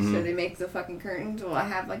curtains. Mm-hmm. So they make the fucking curtains. Well, I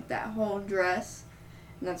have like that whole dress,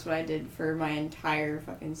 and that's what I did for my entire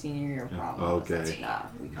fucking senior year of prom. Okay. I was like, nah,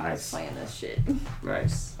 we Nice. playing this shit.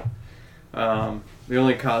 Nice. The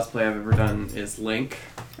only cosplay I've ever done is Link.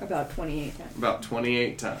 About 28 times. About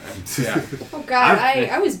 28 times. Yeah. Oh god,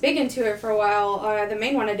 I was big into it for a while. The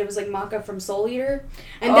main one I did was like Maka from Soul Eater.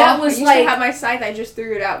 And that was I used like... to have my scythe, I just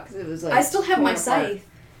threw it out because it was like... I still have my torn apart. scythe.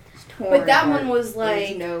 Torn But that apart. one was There's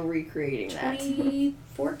like... no recreating that.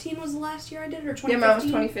 2014 was the last year I did it, or 2015? Yeah, mine was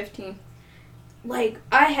 2015. Like,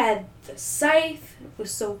 I had the scythe. It was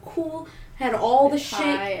so cool. Had all the shit.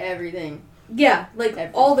 Tie, everything. Yeah, like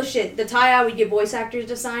Everything. all the shit. The tie I would get voice actors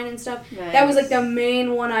to sign and stuff. Nice. That was like the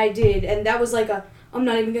main one I did. And that was like I'm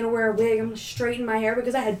not even going to wear a wig. I'm going to straighten my hair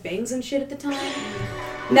because I had bangs and shit at the time.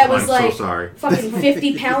 And that was I'm like so sorry. fucking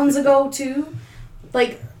 50 pounds ago too.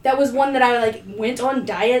 Like, that was one that I like went on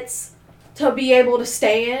diets to be able to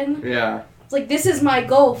stay in. Yeah. It's like, this is my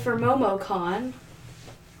goal for MomoCon.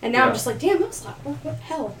 And now I'm Yeah. just like, damn, that's like, what the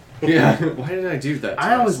hell? Yeah. Why did I do that? to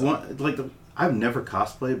I always myself? want I've never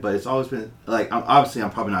cosplayed, but it's always been like I'm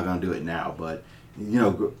probably not going to do it now, but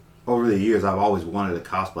over the years I've always wanted to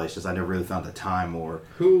cosplay. It's just I never really found the time or.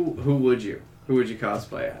 Who would you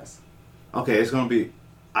cosplay as? Okay, it's going to be.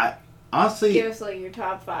 I honestly. Give us like your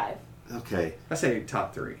top 5. Okay. I say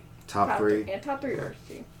top 3. Top 3. Yeah, top 3 works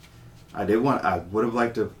too. I would have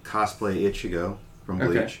liked to cosplay Ichigo from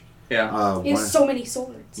Bleach. Okay. Yeah. He has so many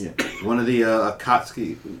swords. Yeah. One of the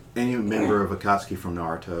Akatsuki, any member of Akatsuki from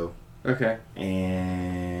Naruto. Okay.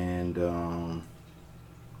 And who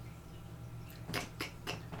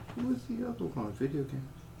was the other one?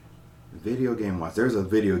 Video game wise. There's a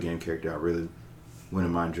video game character I really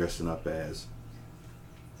wouldn't mind dressing up as.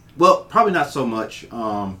 Well, probably not so much.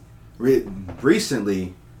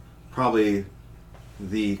 Recently, probably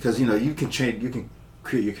because you can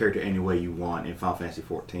create your character any way you want in Final Fantasy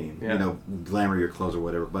 14. Yeah. Glamour your clothes or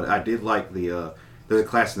whatever. But I did like there's a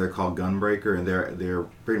class in there called Gunbreaker, and they're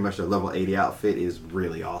pretty much their level 80 outfit is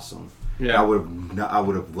really awesome. Yeah. I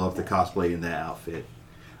would have loved to cosplay in that outfit.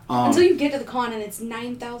 Until you get to the con and it's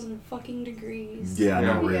 9,000 fucking degrees. Yeah, I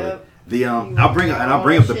know, really. Yep. I'll bring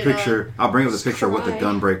up the shit picture. up. I'll bring up the picture of what the Cry.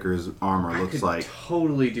 Gunbreaker's armor I looks could like.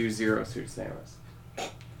 totally do Zero Suit Samus.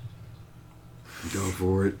 Go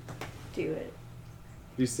for it. Do it.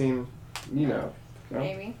 You seen, no?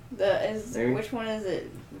 Maybe. Maybe. Which one is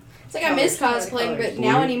it? It's like I miss Colors, cosplaying, colors. but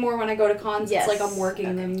now anymore when I go to cons, Yes. it's like I'm working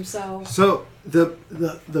Okay. them, so... So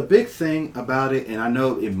the big thing about it, and I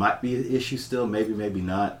know it might be an issue still, maybe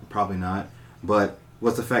not, probably not, but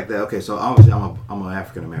what's the fact that so obviously I'm an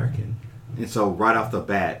African American, and so right off the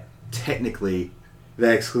bat, technically,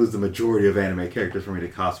 that excludes the majority of anime characters for me to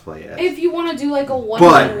cosplay as. If you want to do like a But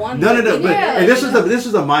one-on-one... no. But yeah, and this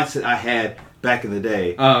was a mindset I had back in the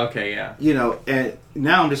day. Oh, okay, yeah. And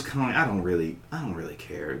now I'm just kind of like, I don't really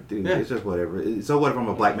care, dude. Yeah. It's just whatever. So what if I'm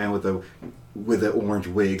a black man with an orange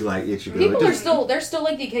wig like Ichigo? People are there's still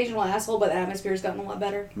like the occasional asshole, but the atmosphere's gotten a lot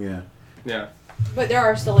better. Yeah. Yeah. But there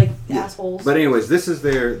are still like assholes. But anyways, this is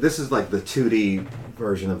like the 2D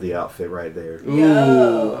version of the outfit right there.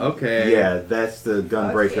 Ooh, okay. Yeah, that's the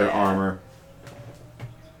Gunbreaker yeah. armor.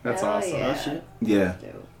 That's Hell awesome. yeah. Yeah.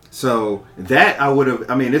 Dope. So that I would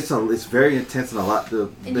have. I mean, it's very intense and a lot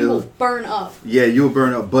to and you will build. burn up. Yeah, you'll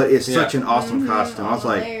burn up, but it's Yeah. such an awesome costume. I was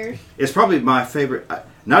like, Layers. it's probably my favorite.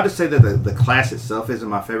 Not to say that the class itself isn't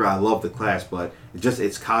my favorite. I love the class, but just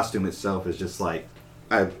its costume itself is just like,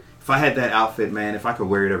 if I had that outfit, man, if I could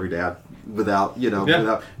wear it every day without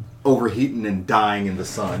without overheating and dying in the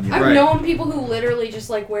sun. You know? I've known people who literally just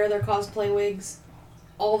like wear their cosplay wigs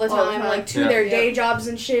all the time, like to their day jobs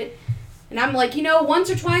and shit. And I'm like, once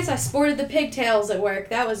or twice I sported the pigtails at work.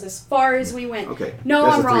 That was as far as we went. Okay. No,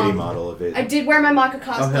 That's I'm a 3D wrong. model of it. I did wear my Maka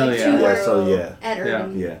cosplay at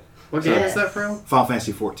Urban. Yeah. What game is that from? Final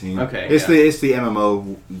Fantasy 14. Okay. It's the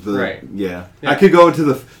MMO. Right. Yeah. I could go into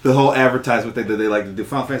the whole advertisement thing that they like to do.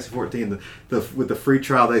 Final Fantasy 14, with the free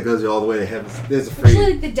trial that goes all the way to heaven. There's a free.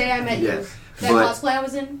 Especially like the day I met you. Yes. That cosplay I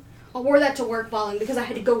was in. I wore that to work balling because I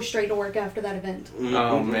had to go straight to work after that event.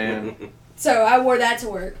 Oh man. So I wore that to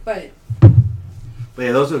work, but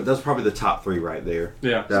yeah, those are probably the top 3 right there.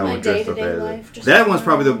 Yeah. That my one dressed up day-to-day as life, it. That one's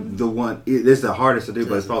probably the one. It's the hardest to do,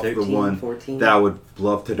 but it's probably the one 14? that I would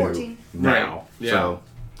love to do 14. now. Right. Yeah. So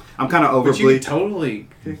I'm kind of over But you Bleach. totally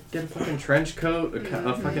get a fucking trench coat,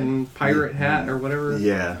 a fucking pirate hat, or whatever.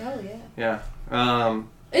 Yeah. hell yeah. Yeah.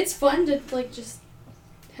 It's fun to like just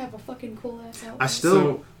have a fucking cool ass outfit. I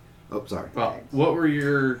still. Oh, sorry. Well, what were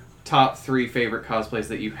your top 3 favorite cosplays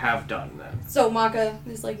that you have done then? So Maka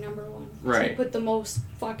is like number 1. Right. So I put the most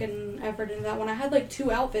fucking effort into that one. I had like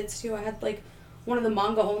 2 outfits too. I had like one of the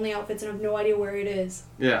manga only outfits and I have no idea where it is.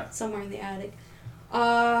 Yeah. Somewhere in the attic.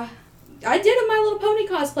 I did a My Little Pony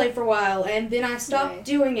cosplay for a while and then I stopped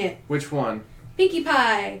doing it. Which one? Pinkie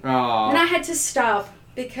Pie. Oh. And I had to stop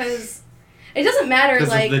because it doesn't matter Because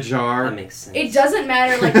like of the jar. That makes sense. it doesn't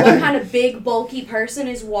matter like what kind of big bulky person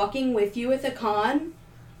is walking with you at the con.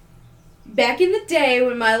 Back in the day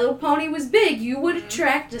when My Little Pony was big, you would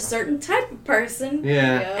attract a certain type of person.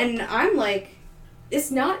 Yeah. And I'm like,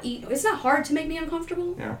 it's not hard to make me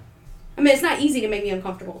uncomfortable. Yeah. I mean, it's not easy to make me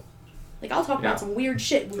uncomfortable. Like, I'll talk about some weird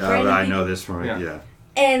shit with random I people. know this from Yeah.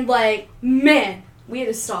 And, like, man, we had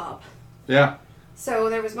to stop. Yeah. So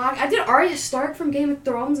there was I did Arya Stark from Game of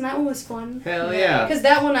Thrones, and that one was fun. Hell yeah. Because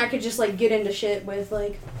that one I could just, like, get into shit with.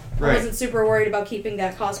 Like, Right. I wasn't super worried about keeping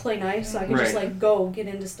that cosplay nice, so I could just, Right. like, go get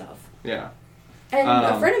into stuff. Yeah. And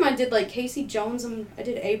a friend of mine did, like, Casey Jones, and I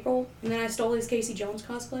did April, and then I stole his Casey Jones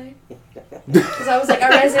cosplay. Because I was like,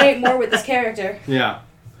 I resonate more with this character. Yeah.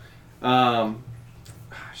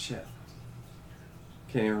 Shit.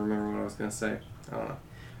 Can't even remember what I was gonna say. I don't know.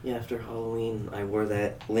 Yeah, after Halloween, I wore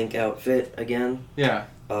that Link outfit again. Yeah.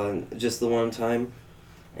 Just the one time.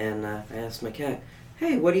 And I asked my cat,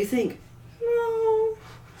 hey, what do you think? No.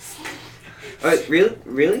 Really?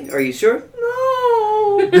 Really? Are you sure? No.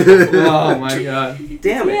 Oh my god.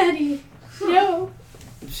 Damn it. Daddy, no.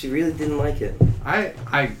 She really didn't like it.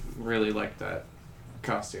 I really like that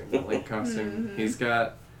costume, the Link costume. He's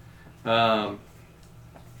got,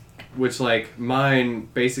 which like mine,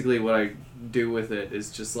 basically what I do with it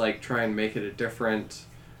is just like try and make it a different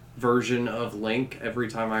version of Link every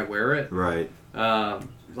time I wear it. Right.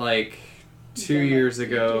 Like 2 years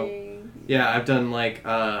ago, yeah, I've done like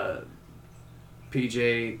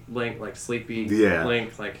PJ Link, like sleepy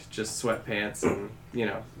Link, like just sweatpants and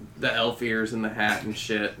the elf ears and the hat and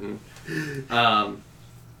shit. And a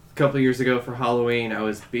couple years ago for Halloween, I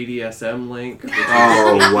was BDSM Link.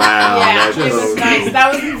 Oh wow! Yeah, That's it was so nice. cool.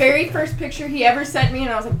 That was the very first picture he ever sent me, and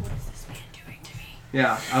I was like, what is this man doing to me?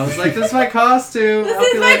 Yeah, I was like, this is my costume. This Hope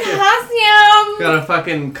is you my like it. costume! Got a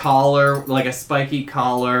fucking collar, like a spiky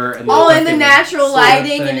collar. And All the in the fucking natural sword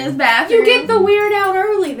lighting in thing. his bathroom. You get the weird out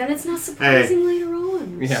early, then it's not surprising later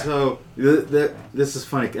on. Yeah. So this is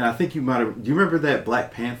funny, and I think you might have. Do you remember that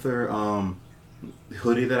Black Panther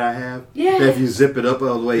hoodie that I have? Yeah. That if you zip it up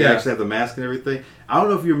all the way, you Yeah. actually have the mask and everything. I don't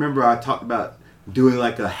know if you remember. I talked about doing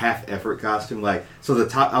like a half effort costume, like so the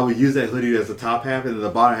top. I would use that hoodie as the top half, and then the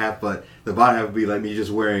bottom half, but the bottom half would be like me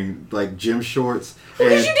just wearing like gym shorts.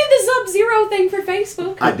 Because you did the Sub-Zero thing for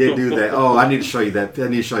Facebook. I did do that. Oh, I need to show you that. I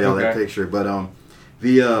need to show y'all that Okay. picture. But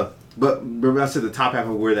but remember I said the top half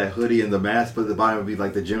would wear that hoodie and the mask, but the bottom would be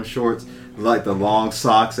like the gym shorts, like the long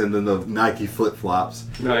socks, and then the Nike flip flops.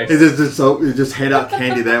 Nice. It just hand out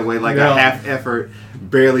candy that way, like Yeah. a half effort,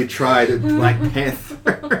 barely tried Black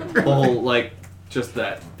Panther. Whole like just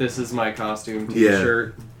that. This is my costume Yeah.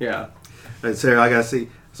 T-shirt. Yeah. And Sarah, I gotta see.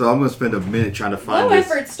 So I'm gonna spend a minute trying to find Low this.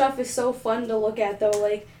 effort stuff is so fun to look at, though.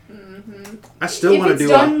 Like, I still if want to it's do.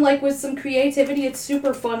 done like with some creativity, it's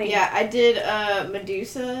super funny. Yeah, I did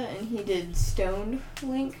Medusa, and he did Stone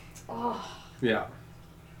Link. Oh, Yeah.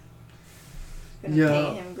 Gonna Yeah.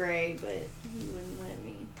 paint him gray, but he wouldn't let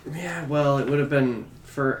me. Yeah. Well, it would have been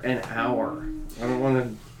for an hour. I don't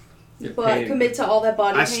want to. but commit to all that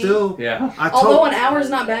body I paint. still. Yeah. I told, Although an hour's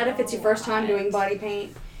not bad if it's your first time doing body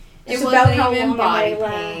paint. It It's wasn't about how even long body it might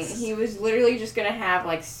paint. last. He was literally just gonna have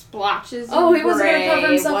like splotches. Oh, of he wasn't gonna gray. cover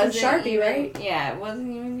himself in It wasn't Sharpie, even- right? Yeah, it wasn't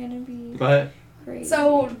even gonna be. But Crazy.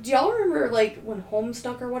 So, do y'all remember, like, when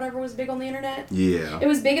Homestuck or whatever was big on the internet? Yeah. It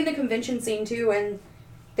was big in the convention scene, too, and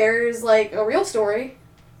there's, like, a real story,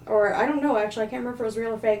 or I don't know, actually, I can't remember if it was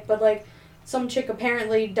real or fake, but, like, some chick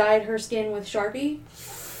apparently dyed her skin with Sharpie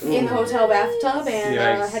in the hotel bathtub and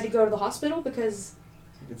Yikes. had to go to the hospital because,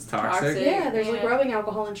 It's toxic. yeah, there's, like, Yeah. rubbing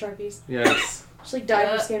alcohol in Sharpies. Yes. She, like, dyed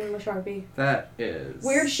her Yeah. skin with Sharpie. That is.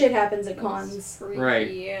 Weird shit happens at cons. Freaky, Right.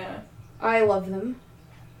 Yeah. I love them.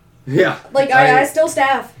 Yeah. Like, I still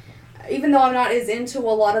staff. Even though I'm not as into a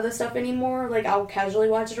lot of the stuff anymore, like, I'll casually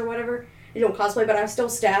watch it or whatever. I don't cosplay, but I still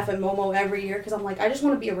staff at Momo every year because I'm like, I just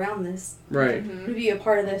want to be around this. Right. To be a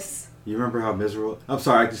part of this. You remember how miserable? I'm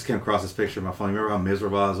sorry, I just came across this picture on my phone. You remember how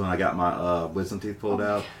miserable I was when I got my wisdom teeth pulled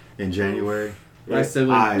out in January? My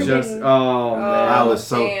sibling I just. Oh, man. I was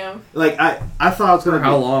so Damn. like I thought I was gonna For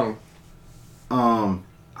how long?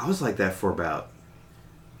 I was like that for about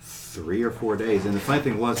 3 or 4 days, and the funny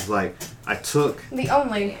thing was like I took The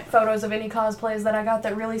only photos of any cosplays that I got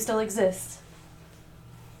that really still exist.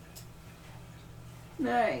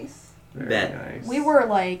 Nice. Very Bet. nice. We were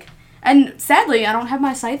like, and sadly, I don't have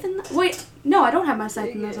my scythe in. Wait, no, I don't have my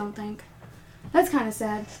scythe in those. I don't think. That's kind of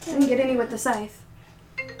sad. I didn't get any with the scythe.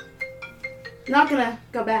 Not gonna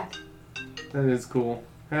go back. That is cool.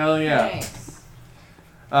 Hell yeah. Nice.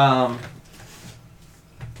 What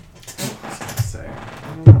was I gonna say?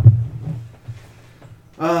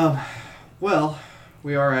 I don't know. Well,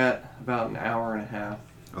 we are at about an hour and a half.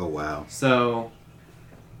 oh wow. So,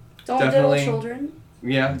 Don't Definitely. diddle children.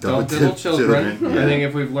 yeah, Don't don't diddle diddle children. children, I yeah. think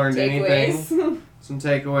if we've learned anything, Takeaways. some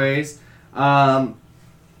takeaways.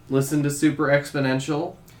 Listen to Super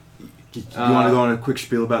Exponential. You want to go on a quick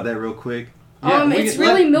spiel about that real quick? We It's can-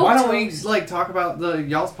 really Why don't we milquetoast. like talk about the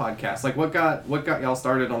y'all's podcast? Like, what got y'all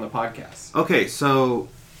started on the podcast? Okay, so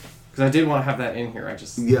Because I did want to have that in here. I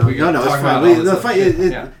just yeah, we gotta no, it's talk about fine. all The this other fun- shit.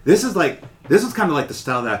 it- Yeah. This is kind of like the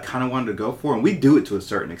style that I kind of wanted to go for, and we do it to a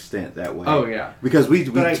certain extent that way. Oh yeah. Because we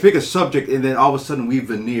But I- pick a subject and then all of a sudden we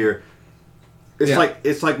veneer. It's Yeah.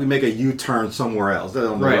 like we make a U-turn somewhere else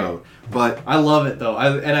on the Right. road. But I love it though,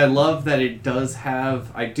 I love that it does have.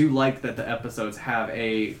 I do like that the episodes have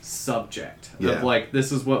a subject Yeah. of like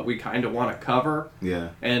this is what we kind of want to cover, yeah,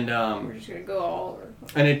 and We're just gonna go all over.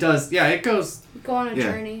 and it does. Yeah, it goes. Go on a yeah.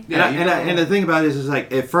 journey. Yeah, and the thing about it is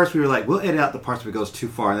like at first we were like we'll edit out the parts if it goes too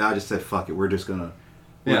far, and then I just said fuck it, we're just gonna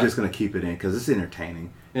keep it in because it's entertaining.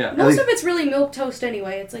 Yeah. Most of it's really milk toast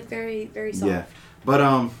anyway. It's like very, very soft. Yeah,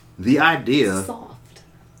 but the idea Soft.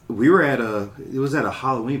 we were at a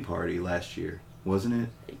Halloween party last year, wasn't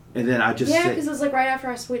it? And then I just Yeah, said, because it was like right after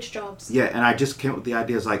I switched jobs. yeah, and I just came up with the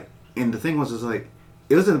ideas like, and the thing was like,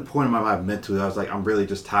 it was at a point in my life mentally I was like, I'm really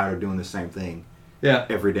just tired of doing the same thing Yeah.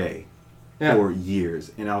 every day Yeah. for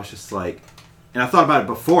years, and I was just like, and I thought about it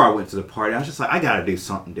before I went to the party. I was just like, I gotta do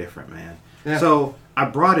something different, man. Yeah. So I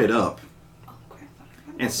brought it up, Oh, crap. I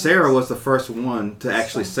forgot and about Sarah was the first one to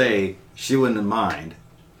actually say she wouldn't mind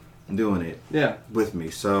doing it Yeah. with me.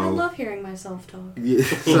 this. So I love hearing myself talk. yeah,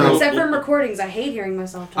 so Except from recordings, I hate hearing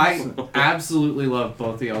myself talk. I absolutely love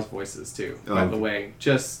both of y'all's voices too. By Oh. the way,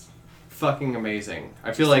 just fucking amazing.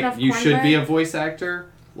 I feel Just like enough you should be a cornbread? voice actor.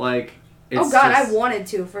 Like, it's Oh God, just, I wanted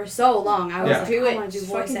to for so long. I was Yeah. like, Do I it. want to do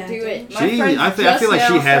Just voice fucking acting. do it. My She- friends I feel just like now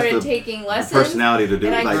she has started the taking lessons, personality to do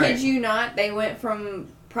and it. I Like, kid you not, they went from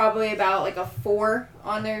probably about like a 4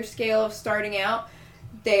 on their scale of starting out.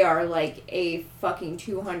 They are like a fucking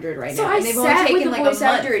 200 right So now. I And they've sat only with taken the like voice a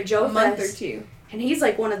month, actor at Joe a month or Fest. 2. And he's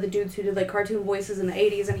like one of the dudes who did like cartoon voices in the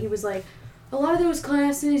 80s, and he was like, a lot of those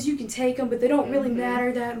classes, you can take them, but they don't really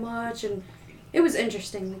matter that much. And it was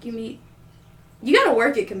interesting. Like, you gotta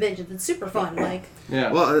work at conventions. It's super fun. Like,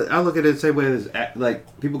 yeah. well, I look at it the same way as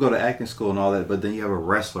like people go to acting school and all that, but then you have a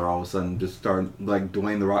wrestler all of a sudden just start like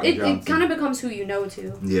Dwayne the Rock it Johnson. kind of becomes who you know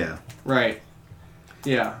to. Yeah. Right.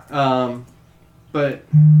 Yeah. But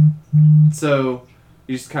so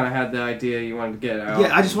you just kind of had the idea you wanted to get out.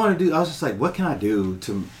 Yeah, I just wanted to do. I was just like, what can I do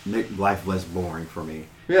to make life less boring for me?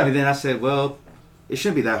 Yeah. And then I said, well, it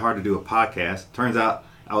shouldn't be that hard to do a podcast. Turns out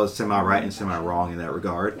I was semi-right and semi-wrong in that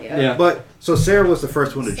regard. Yeah. But so Sarah was the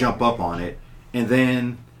first one to jump up on it, and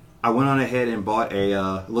then I went on ahead and bought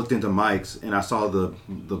looked into mics, and I saw the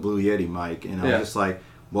Blue Yeti mic, and I Yeah. was just like,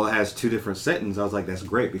 well, it has 2 different settings. I was like, that's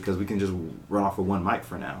great because we can just run off of one mic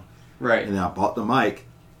for now. Right. And then I bought the mic.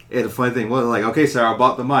 And the funny thing was, like, okay, Sarah, I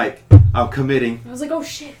bought the mic. I'm committing. I was like, oh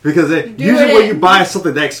shit. Because usually when you buy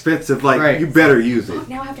something that expensive, like, Right. you better use it.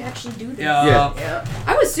 Now I have to actually do this. Yeah. Yeah.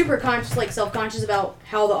 I was super conscious, like self-conscious about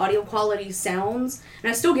how the audio quality sounds,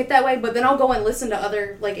 and I still get that way. But then I'll go and listen to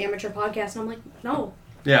other like amateur podcasts, and I'm like, no,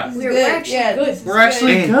 Yeah. we're good. actually Yeah, good. this is We're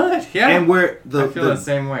actually And- good. Yeah. And we're I feel the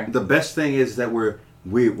same way. the best thing is that we're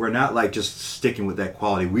we're not like just sticking with that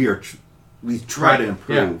quality. We try to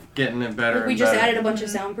improve. Yeah, getting it better. Like we and just better. added a bunch of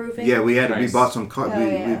soundproofing. Yeah, we Nice. bought some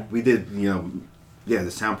yeah. we did, the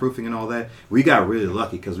soundproofing and all that. We got really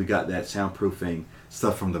lucky because we got that soundproofing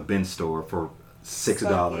stuff from the bin store for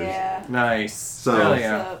 $6. Yeah. Nice. So- Hell What's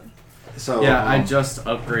yeah. up? So Yeah, I just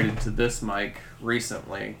upgraded to this mic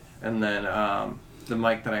recently, and then the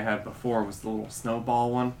mic that I had before was the little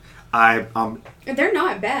snowball one. And they're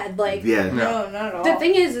not bad. Like, yeah. No, not at all. the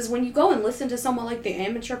thing is when you go and listen to someone like the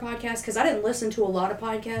Amateur Podcast, because I didn't listen to a lot of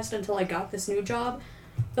podcasts until I got this new job,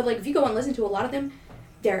 but like if you go and listen to a lot of them,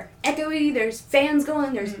 they're echoey, there's fans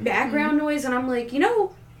going, there's background noise, and I'm like,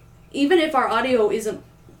 even if our audio isn't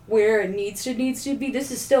where it needs to be,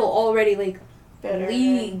 this is still already like Better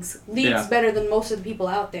leagues Yeah. better than most of the people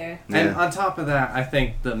out there. And Yeah. on top of that, I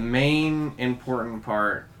think the main important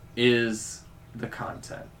part is the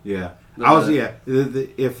content. Yeah. The-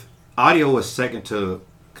 If audio was second to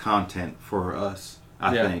content for us,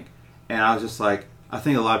 I Yeah. think. And I was just like, I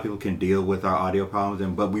think a lot of people can deal with our audio problems,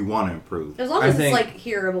 but we want to improve. As long I as think- it's like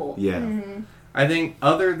hearable. Yeah. I think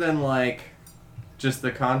other than like just the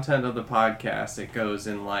content of the podcast, it goes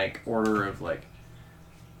in like order of like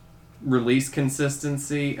release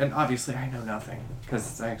consistency, and obviously I know nothing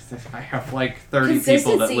because I have like 30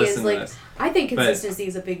 people that Consistency listen is to like this. I think But- consistency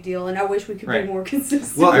is a big deal, and I wish we could Right. be more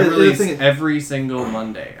consistent. Well, I the release thing is- every single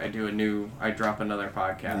Monday. I drop another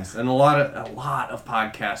podcast, and a lot of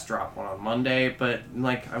podcasts drop one on Monday. But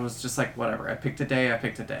like I was just like, whatever. I picked a day.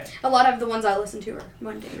 A lot of the ones I listen to are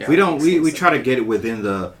Mondays. Yeah. We don't. We try to get it within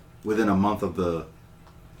a month of the.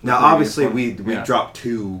 Now, previous obviously, one. we Yeah. dropped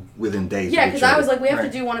 2 within days. Yeah, of each because I other. was like, we have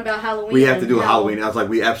Right. to do one about Halloween. we have to do a and Halloween. I was like,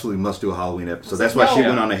 we absolutely must do a Halloween episode. That's like, why she no,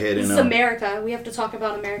 went on ahead This and. is America. We have to talk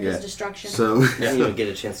about America's Yeah. destruction. So. I didn't even get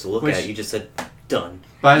a chance to look Which- at it. You just said, done.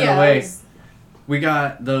 By Yeah, the way, it was- we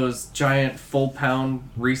got those giant full pound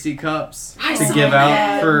Reese cups I to saw give out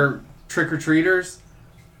that. for trick or treaters.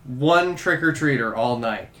 One trick or treater all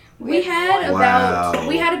night. we had Wow.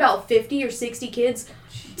 about 50 or 60 kids,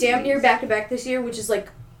 damn near back to back this year, which is like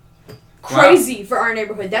crazy for our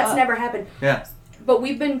neighborhood. That's Wow. never happened. Yeah, But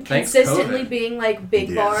we've been Thanks, consistently COVID. being like big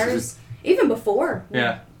Yes. bars, even before.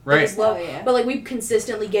 yeah, It right. was low. Oh, yeah. But like we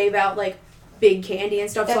consistently gave out like big candy and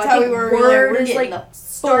stuff. That's so I how think we were. word We're is getting like the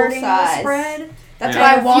starting to size. spread. That's Yeah. what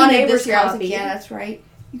I A few wanted neighbors this year. I was copied. like, yeah, that's right.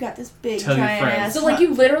 You got this big Tell your giant friends. ass. So like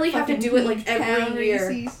you literally have to fucking do it like huge pound every year.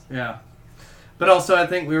 Reese's. Yeah. But also, I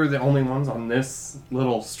think we were the only ones on this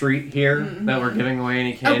little street here that were giving away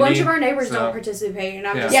any candy. A bunch of our neighbors so, don't participate, and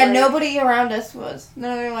I'm Yeah. just Yeah, like, nobody around us was.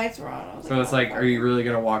 None of their lights were on. I was So it's oh, like, are you really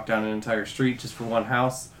going to walk down an entire street just for one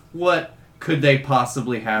house? What could they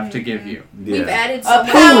possibly have to give you? We've Yeah. added A so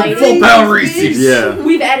much pound lighting. full pound Reese's. Yeah.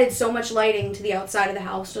 We've added so much lighting to the outside of the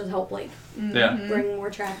house to help like Yeah. bring more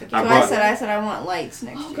traffic. I in. So brought- I said I want lights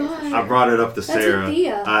next Oh, year. God. I brought it up to That's Sarah.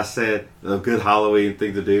 Thea. I said a good Halloween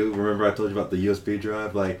thing to do. Remember I told you about the USB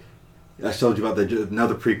drive? Like I showed you about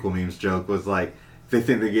another prequel memes joke was like they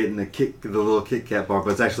think they're getting the little Kit Kat bar,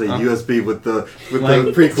 but it's actually a USB with the Like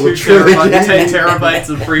prequel 10 trilogy. terabytes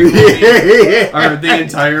of prequel movies. Or the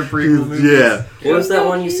entire prequel movies. Yeah. What was that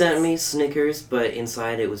one you sent me? Snickers, but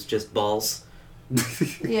inside it was just balls.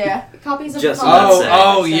 Yeah. Copies of Just the nutsack.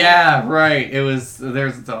 Oh, yeah, right. It was,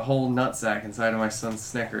 there's a whole nutsack inside of my son's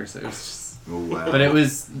Snickers. It was just, Oh, wow. but it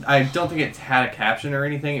was, I don't think it had a caption or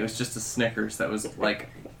anything. It was just a Snickers that was like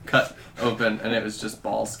cut open and it was just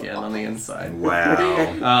ball skin on the inside. Wow.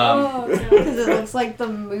 Oh, no. Because it looks like the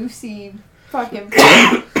moosey fucking.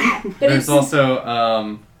 But There's it's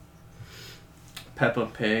also Peppa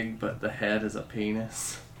Pig, but the head is a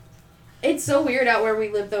penis. it's so weird out where we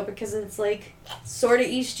live though because it's like sort of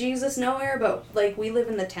East Jesus nowhere, but like we live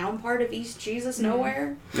in the town part of East Jesus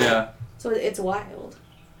nowhere, Yeah, so it's wild.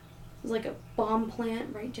 There's like a bomb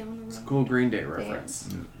plant right down the road. cool Green Day reference.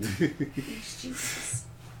 East Jesus.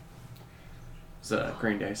 It's a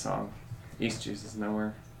Green Day song. East Jesus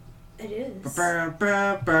Nowhere. It is. Bow,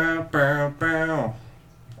 bow, bow, bow,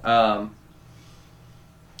 bow.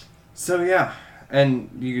 So yeah, and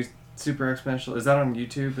you Super Exponential, is that on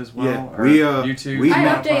YouTube as well? Yeah, Or we, YouTube. we- I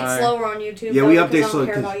Spotify? update slower on YouTube. Yeah, though, we because update I don't slow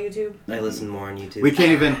care 'cause- about YouTube. I listen more on YouTube. We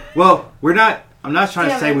can't even. Well, we're not. I'm not trying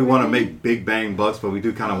to Yeah, say we but want to really- make big bang bucks, but we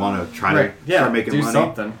do kind of want to try Right. to Yeah, start making do money.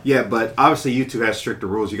 something. Yeah, but obviously YouTube has stricter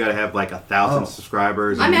rules. You got to have like 1,000 Oh.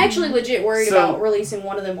 subscribers. I'm and- actually legit worried So- about releasing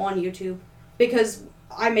one of them on YouTube because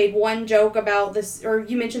I made one joke about this, or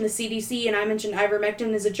you mentioned the CDC, and I mentioned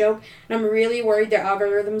ivermectin as a joke, and I'm really worried their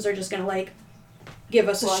algorithms are just gonna like give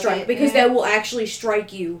us a Plug strike it, because yeah. they will actually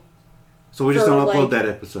strike you So we just For, don't upload like- that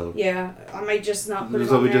episode. Yeah, I might just not put it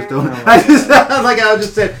So on we there. just don't. I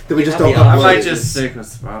just said that we just don't Yeah, I upload might it. just stick with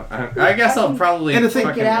Spotify. I guess I'll probably And the thing-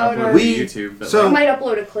 fucking Get out upload or- it We- to YouTube. But so- I might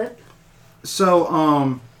upload a clip.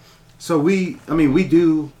 So we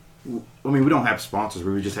do. I mean, we don't have sponsors.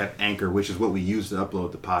 We just have Anchor, which is what we use to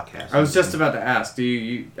upload the podcast. I was just about to ask, do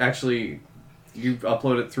you actually you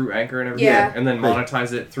upload it through Anchor and everything, Yeah. and then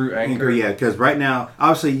monetize it through Anchor? Yeah, because right now,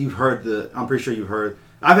 obviously, you've heard I'm pretty sure you've heard.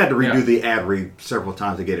 I've had to redo Yeah. the ad read several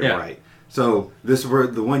times to get it Yeah. right. So this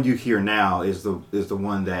the one you hear now is the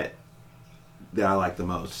one that I like the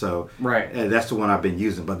most. So Right. that's the one I've been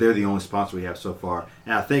using. But they're the only sponsor we have so far,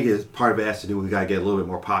 and I think part of it has to do with we gotta get a little bit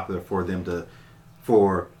more popular for them to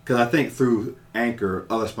because I think through Anchor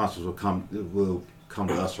other sponsors will come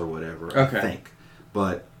to us or whatever. Okay. I think,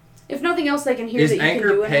 but If nothing else, they can hear Is that you can Anchor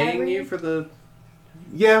do an ad paying read. you for the?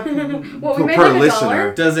 yeah, Well, we made per like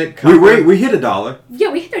listener. $1. Does it cover? We hit $1.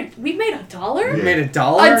 Yeah, we made $1. You made $1.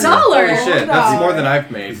 $1? Holy shit, that's $1. more than I've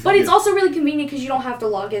made. But it's also really convenient because you don't have to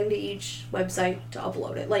log into each website to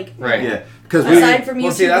upload it. Like, Right. Yeah, because aside from YouTube,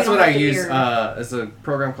 Well, see, that's we what don't I have to use. mirror. As a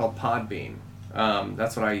program called Podbean.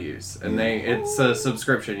 That's what I use, and it's a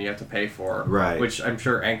subscription you have to pay for. Right. Which I'm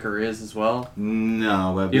sure Anchor is as well.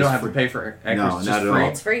 No, but You it's don't have free. to pay for Anchor. No, it's not just at free. all.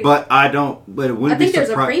 It's free. But I don't. But it I wouldn't think be there's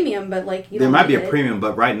a surprised. premium, but like you There don't might be need a it. premium,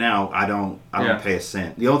 but right now I don't Yeah. pay a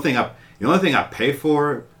cent. The only thing I pay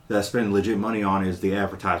for that I spend legit money on is the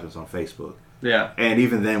advertisements on Facebook. Yeah. And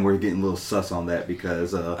even then, we're getting a little sus on that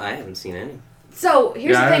because I haven't seen any. So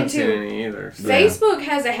here's I the thing haven't seen too. any either. So. Facebook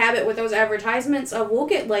has a habit with those advertisements of we'll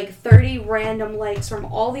get like 30 random likes from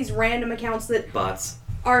all these random accounts that Bots.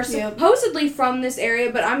 are Yep. supposedly from this area,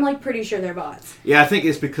 but I'm like pretty sure they're bots. yeah, I think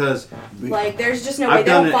it's because Like there's just no way I've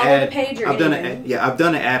they done don't an follow ad. the page or I've done anything. I've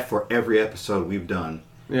done an ad for every episode we've done.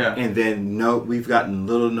 Yeah. And then we've gotten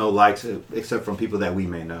no likes except from people that we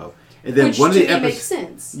may know. And then Which one of to the me episodes, makes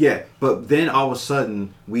sense. yeah. But then all of a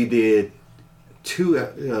sudden we did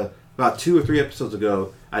about 2 or 3 episodes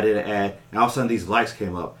ago. I did an ad, and all of a sudden these likes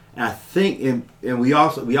came up. And I think, and we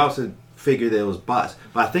also figured that it was bots.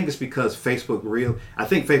 But I think it's because Facebook I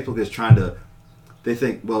think Facebook is trying to. They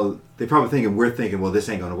think, well, they probably thinking we're thinking, well, this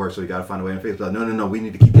ain't gonna work, so we gotta find a way on Facebook. No, we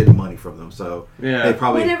need to keep getting money from them. So Yeah. they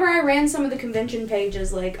probably. Whenever I ran some of the convention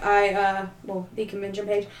pages, like the convention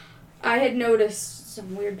page, I had noticed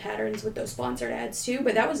some weird patterns with those sponsored ads too,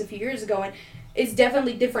 but that was a few years ago, and it's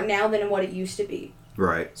definitely different now than what it used to be.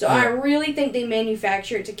 Right. So I really think they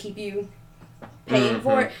manufacture it to keep you paying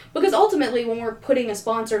for it, because ultimately when we're putting a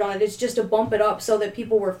sponsored on it, it's just to bump it up so that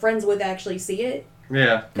people we're friends with actually see it.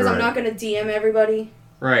 Yeah. Because I'm Right. not going to DM everybody.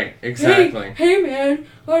 Right. Exactly. Hey man,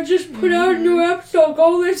 I just put out a new episode.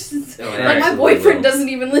 Go listen. Oh, Like yeah, my absolutely boyfriend will. doesn't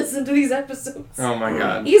even listen to these episodes. Oh my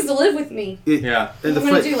god. He used to live with me. Yeah. And I'm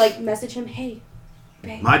gonna do like message him, hey,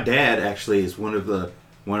 babe. my dad actually is one of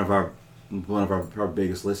our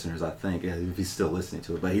biggest listeners, I think, if he's still listening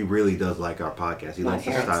to it. But he really does like our podcast. He My likes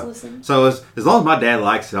the parents style. listen. So as long as my dad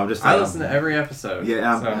likes it, I'm just. I listen to every episode.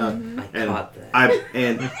 Yeah, so. I caught that.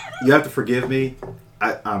 and you have to forgive me.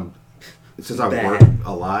 I'm since I Bad. work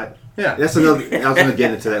a lot. Yeah. That's another. I was going to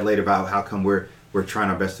get into that later about how come we're trying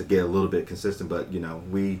our best to get a little bit consistent, but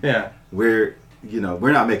we're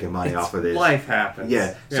not making money off of this. Life happens.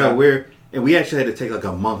 Yeah. So we actually had to take like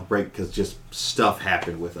a month break because just stuff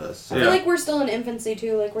happened with us. So. I feel like we're still in infancy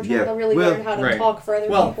too. Like we're trying Yeah, to really well, learn how to right. talk for other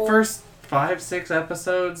Well, people. first 5-6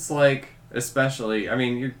 episodes, like especially. I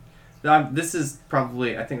mean, this is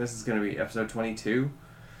probably. I think this is going to be episode 22.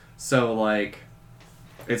 So like,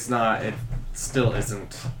 it's not. It still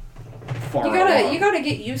isn't far. you gotta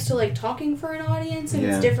get used to like talking for an audience, and Yeah.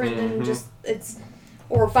 it's different than just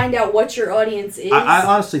or find out what your audience is. I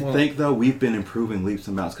honestly think though we've been improving leaps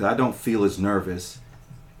and bounds because I don't feel as nervous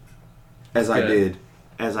as I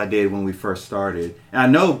did when we first started. And I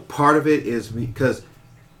know part of it is because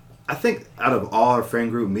I think out of all our friend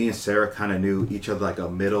group, me and Sarah kind of knew each other like a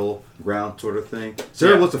middle ground sort of thing.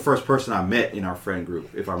 Sarah was the first person I met in our friend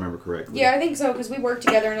group, if I remember correctly. Yeah, I think so, because we worked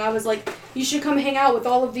together, and I was like, you should come hang out with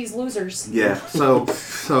all of these losers. Yeah.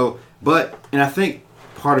 And I think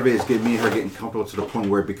part of it is getting me and her getting comfortable to the point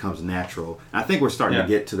where it becomes natural. And I think we're starting to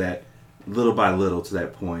get to that little by little to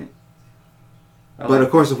that point. But of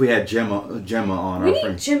course, if we had Gemma on, We our need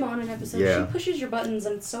friend. Jim on an episode. Yeah. She pushes your buttons,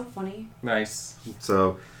 and it's so funny. Nice.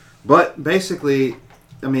 So, but basically,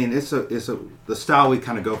 I mean, it's the style we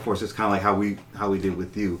kind of go for is just kind of like how we did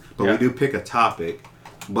with you. But we do pick a topic,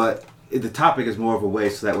 but the topic is more of a way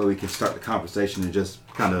so that way we can start the conversation and just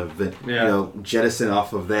kind of jettison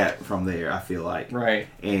off of that from there. I feel like Right.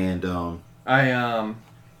 And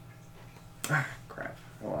crap,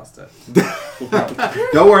 I lost it.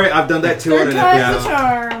 don't worry, I've done that 200 Third time's episodes. the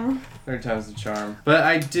charm. Third time's the charm. But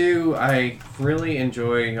I really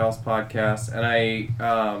enjoy y'all's podcast, and I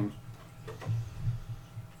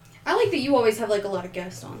like that you always have like a lot of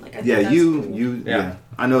guests on. Like, I think Yeah, that's cool. yeah.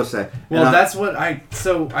 I noticed that. well, And that's what I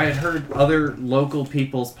had heard other local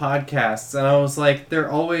people's podcasts, and I was like, they're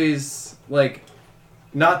always like,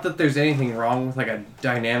 not that there's anything wrong with like a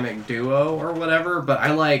dynamic duo or whatever, but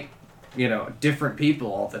I like, different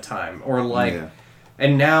people all the time, or like, Yeah.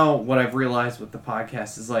 and now what I've realized with the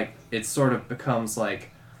podcast is like, it sort of becomes like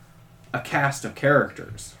a cast of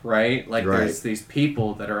characters, right? Like Right. there's these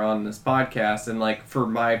people that are on this podcast, and like for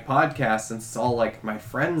my podcast, since it's all like my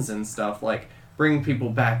friends and stuff, like bringing people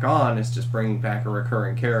back on is just bringing back a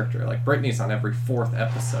recurring character. Like Brittany's on every 4th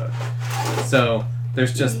episode, so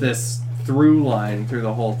there's just this through line through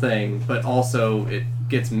the whole thing, but also it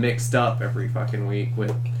gets mixed up every fucking week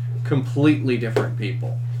with completely different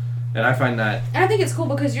people, and I find that. And I think it's cool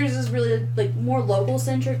because yours is really like more local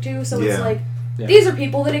centric too. So it's Yeah. like Yeah. these are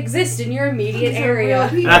people that exist in your immediate area.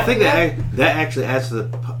 And I think that actually adds to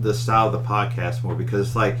the style of the podcast more, because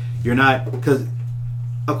it's like you're not, because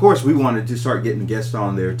of course we wanted to start getting guests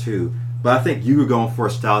on there too, but I think you were going for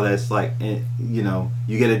a style that's like, you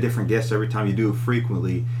get a different guest every time you do it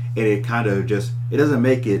frequently, and it kind of just, it doesn't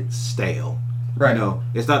make it stale. Right.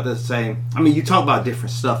 It's not the same. I mean, you talk about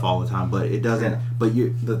different stuff all the time, but it doesn't. Yeah.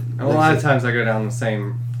 But A lot of times I go down the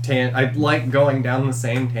same I like going down the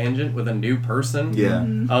same tangent with a new person. Yeah.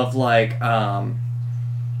 Of like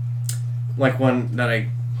one that I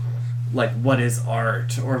like, what is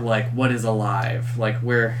art, or like what is alive? Like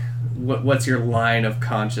what's your line of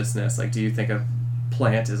consciousness? Like, do you think a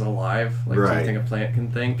plant is alive? Like, do Right. you think a plant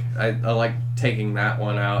can think? I like taking that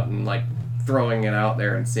one out and like throwing it out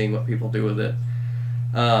there and seeing what people do with it.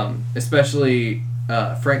 Especially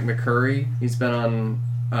Frank McCurry. He's been on.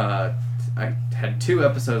 I had 2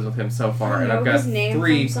 episodes with him so far, I and I've know got his name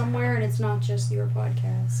 3. from somewhere, and it's not just your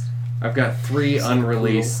podcast. I've got 3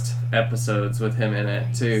 unreleased episodes with him in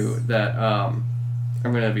it too. That I'm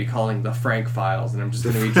going to be calling the Frank Files, and I'm just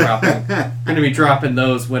going to be dropping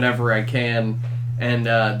those whenever I can. And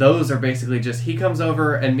those are basically just, he comes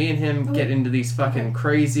over and me and him get into these fucking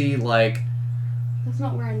crazy, like, That's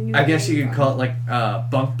not where I knew. I guess it you came could from. call it like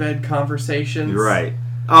bunk bed conversations. Right.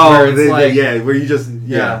 Where Oh, it's like- where you just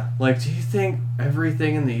Like, do you think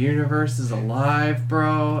everything in the universe is alive,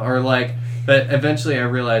 bro? Or like, but eventually I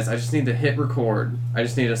realized I just need to hit record. I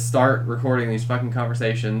just need to start recording these fucking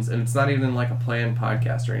conversations, and it's not even like a planned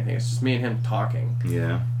podcast or anything. It's just me and him talking.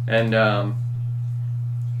 Yeah. And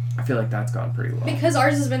I feel like that's gone pretty well. Because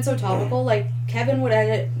ours has been so topical, like, Kevin would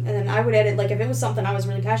edit, and then I would edit, like, if it was something I was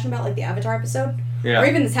really passionate about, like the Avatar episode, Yeah. or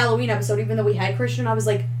even this Halloween episode, even though we had Christian, I was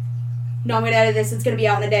like, no, I'm going to edit this, it's going to be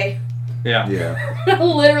out in a day. Yeah. Yeah. I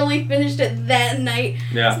literally finished it that night.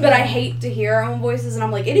 Yeah. But I hate to hear our own voices, and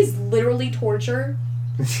I'm like, it is literally torture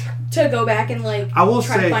to go back and, like, I will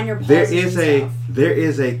try say to find your there pauses is and stuff.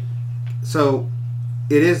 so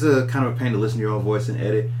it is a kind of a pain to listen to your own voice and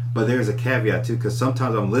edit, but there's a caveat too, because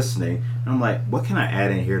sometimes I'm listening and I'm like, what can I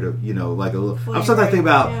add in here to, like a little, I'm sometimes thinking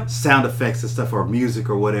about sound effects and stuff, or music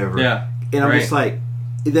or whatever. Yeah. And I'm Right. just like,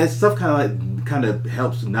 that stuff kind of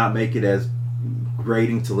helps not make it as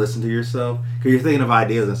grating to listen to yourself, because you're thinking of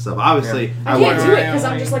ideas and stuff. Obviously, I can't do it because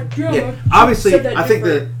I'm just like, yeah. Obviously, said that I think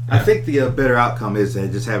different. the better outcome is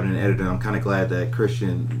that just having an editor. I'm kind of glad that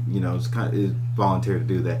Christian, is volunteered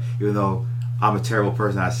to do that. Even though I'm a terrible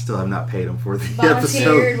person, I still have not paid him for the Volunteered,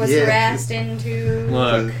 episode. was Yeah. harassed into.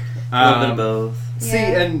 Look. A little bit of both. See,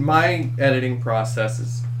 Yeah. and my editing process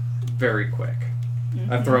is very quick.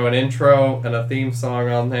 Mm-hmm. I throw an intro and a theme song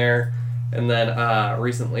on there, and then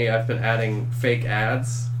recently I've been adding fake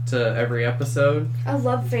ads to every episode. I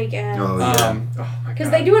love fake ads. Oh, yeah. Oh my Because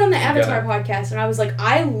God. they do it on the You Avatar gotta- podcast, and I was like,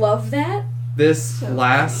 I love that. This So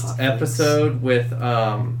last funny. episode with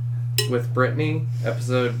Brittany,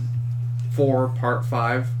 episode 4, part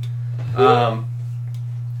 5, I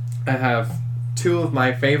have 2 of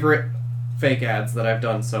my favorite fake ads that I've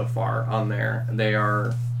done so far on there. They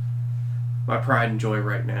are my pride and joy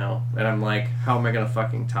right now, and I'm like, how am I gonna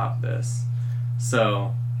fucking top this?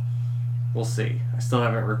 So we'll see. I still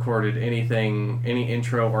haven't recorded any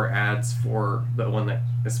intro or ads for the one that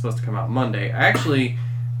is supposed to come out Monday. I actually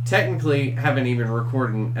technically haven't even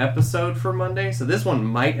recorded an episode for Monday, so this one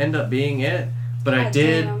might end up being it, but I God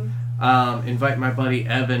did damn. invite my buddy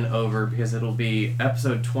Evan over, because it'll be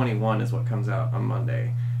episode 21 is what comes out on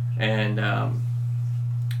Monday. And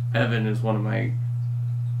Evan is one of my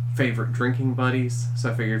favorite drinking buddies. So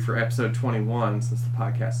I figured for episode 21, since the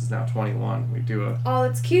podcast is now 21, we do a Oh,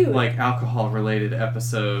 that's cute. like alcohol-related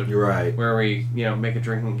episode. You're right. Where we, make a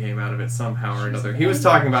drinking game out of it somehow or another. He was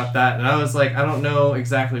talking about that, and I was like, I don't know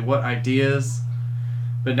exactly what ideas,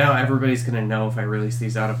 but now everybody's going to know if I release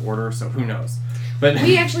these out of order, so who knows. But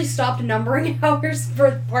we actually stopped numbering ours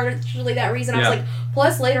for partially that reason. I was like,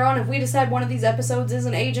 plus later on, if we decide one of these episodes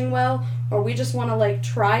isn't aging well, or we just want to like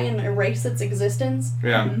try and erase its existence,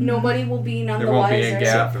 nobody will be none the wiser. There won't be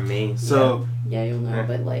a gap for me. So yeah, you'll know,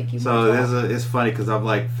 but like you. So it's funny because I'm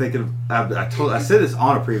like thinking. I said this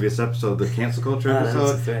on a previous episode, the cancel culture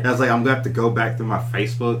episode. And I was like, I'm gonna have to go back through my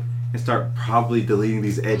Facebook and start probably deleting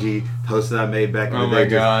these edgy posts that I made back in the day. Oh my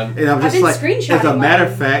god! And I'm just like, as a matter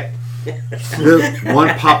of fact. One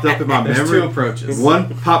popped up in my memory. There's two approaches.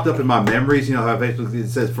 One popped up in my memories. You know how Facebook it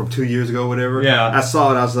says from 2 years ago, or whatever. Yeah. I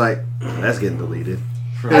saw it. I was like, that's getting deleted.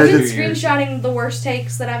 I've been screenshotting the worst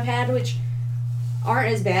takes that I've had, which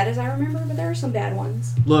aren't as bad as I remember, but there are some bad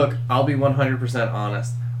ones. Look, I'll be 100%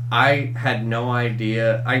 honest. I had no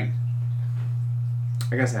idea. I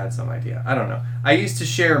guess I had some idea. I don't know. I used to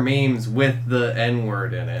share memes with the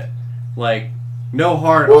N-word in it, like. No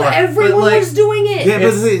hard well, R. Everyone was doing it. Yeah,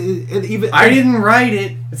 but even I didn't write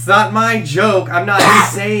it. It's not my joke. I'm not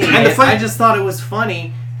saying it. I just thought it was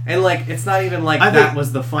funny. And, like, it's not even like that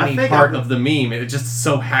was the funny part of the meme. It just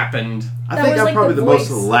so happened. I think I'm probably the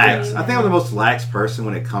most lax. I think I'm the most lax person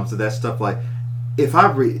when it comes to that stuff. Like, if I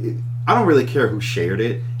don't really care who shared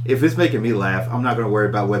it. If it's making me laugh, I'm not going to worry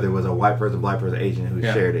about whether it was a white person, black person, Asian who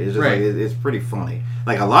shared it. It's just like it's pretty funny.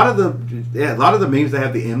 Like a lot of the memes that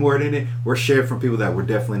have the N-word in it were shared from people that were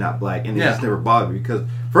definitely not black, and it just never bothered me because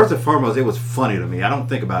first and foremost, it was funny to me. I don't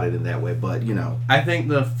think about it in that way, but you know. I think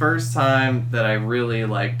the first time that I really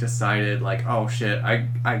decided oh shit, I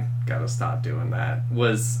gotta stop doing that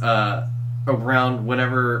was around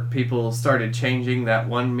whenever people started changing that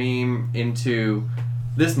one meme into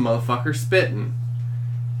this motherfucker spitting.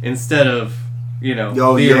 Instead of, the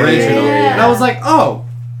original. Yeah. And I was like, oh,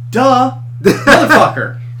 duh,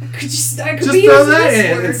 motherfucker. I could just throw that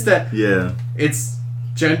in instead. Yeah. It's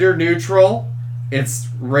gender neutral. It's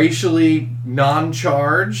racially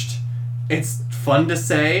non-charged. It's fun to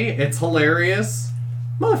say. It's hilarious.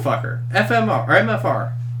 Motherfucker. FMR. Or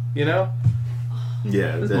MFR. You know?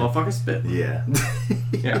 Yeah. This motherfucker spit. Yeah.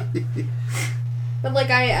 Yeah. But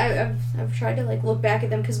I've tried to look back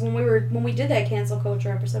at them because when we did that cancel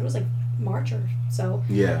culture episode, it was March or so.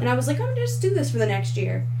 Yeah. And I was like, I'm gonna just do this for the next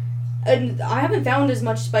year, and I haven't found as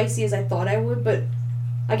much spicy as I thought I would, but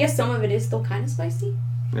I guess some of it is still kind of spicy.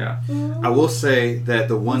 Yeah. I will say that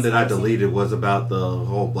the one that I deleted was about the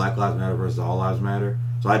whole Black Lives Matter versus All Lives Matter.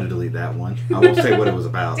 So I had to delete that one. I won't say what it was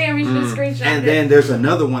about. Damn, you should have screenshotted And then there's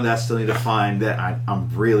another one that I still need to find that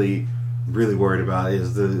I'm really, really worried about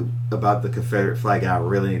is about the Confederate flag. I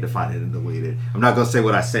really need to find it and delete it. I'm not going to say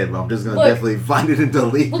what I said, but I'm just going to definitely find it and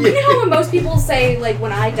delete it. Well, you know how when most people say,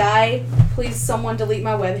 when I die, please someone delete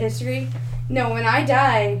my web history? No, when I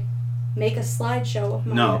die, make a slideshow of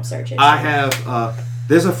my web search history. I have,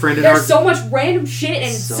 there's a friend in There's so much random shit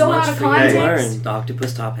and so out of context.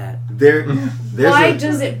 Octopus top hat. Why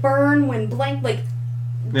does it burn when blank?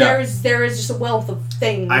 There is just a wealth of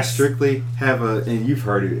things. I strictly have and you've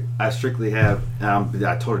heard it. I strictly have, and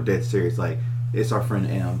I told her dead serious. It's our friend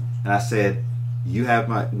M, and I said, you have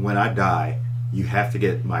when I die, you have to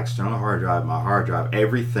get my external hard drive, my hard drive,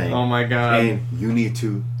 everything. Oh my god! And you need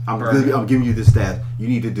to. I'm giving you this task. You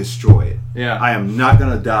need to destroy it. Yeah. I am not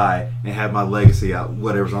gonna die and have my legacy out.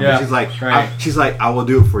 Whatever's on. Yeah. She's like, I will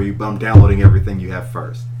do it for you, but I'm downloading everything you have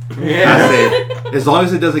first. Yeah. I said, as long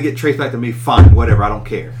as it doesn't get traced back to me, fine, whatever. I don't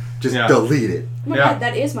care. Just delete it. Oh my god,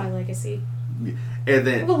 that is my legacy. And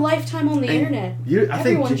then I have a lifetime on the internet.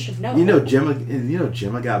 Everyone should know.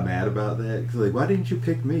 Gemma got mad about that. Why didn't you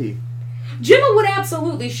pick me? Gemma would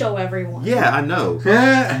absolutely show everyone. Yeah, I know.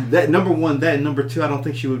 That number one, that and number two, I don't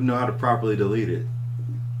think she would know how to properly delete it.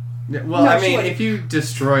 Yeah, well, no, if you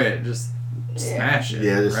destroy it, just smash it.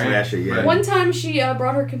 Yeah, just smash it. Yeah. One time she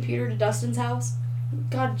brought her computer to Dustin's house.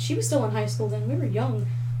 God, she was still in high school then. We were young,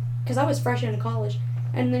 because I was fresh into college.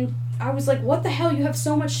 And then I was like, "What the hell? You have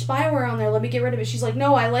so much spyware on there. Let me get rid of it." She's like,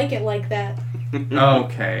 "No, I like it like that."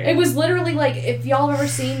 Okay. It was literally if y'all have ever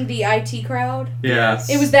seen the IT Crowd. Yes.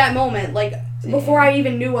 It was that moment. Before I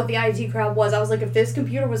even knew what the IT Crowd was, I was like, if this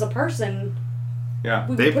computer was a person, we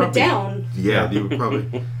would put it down. Yeah, they would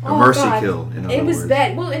probably a mercy kill. In other it was words.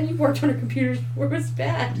 bad. Well, and you worked on a computer where it was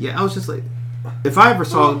bad. Yeah, I was just like, if I ever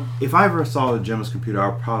saw Gemma's computer,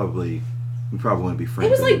 we probably wouldn't be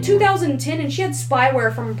friends. It was 2010, and she had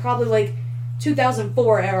spyware from probably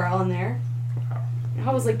 2004 era on there.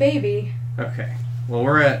 I was like, baby. Okay. Well,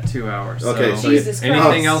 we're at 2 hours. Okay, So Jesus anything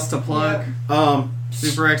Christ. else to plug?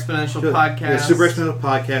 Super Exponential Podcast. Yeah, Super Exponential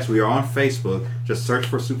Podcast. We are on Facebook. Just search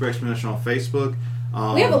for Super Exponential on Facebook.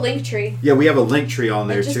 We have a link tree. Yeah, we have a link tree on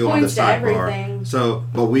there It just too on the points to sidebar. everything. So,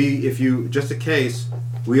 but if you just in case,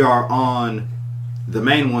 we are on the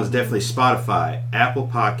main ones definitely Spotify, Apple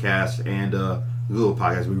Podcasts, and Google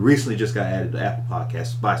Podcasts. We recently just got added to Apple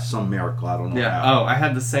Podcasts by some miracle. I don't know Yeah. how. Oh, I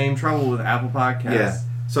had the same trouble with Apple Podcasts. Yeah.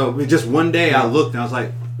 So just one day I looked and I was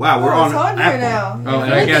like, wow, we're it's on here Apple. now. Oh, and feel I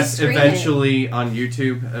like they guess screen eventually on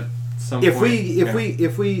YouTube at some If point. we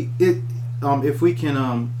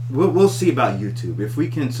can we'll see about YouTube. If we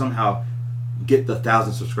can somehow get the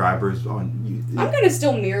 1,000 subscribers on YouTube. I'm gonna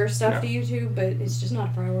still mirror stuff to YouTube, but it's just not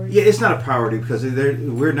a priority. Yeah, it's not a priority because we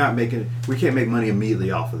can't make money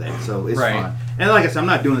immediately off of that, so it's Right. fine. And like I said, I'm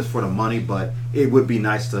not doing this for the money, but it would be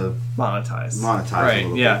nice to monetize. a Right,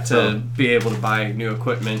 little yeah, bit. to So, be able to buy new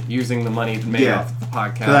equipment using the money made Yeah. off the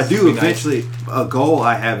podcast. because I do would be nice. eventually, a goal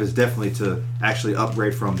I have is definitely to actually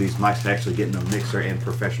upgrade from these mics to actually getting a mixer and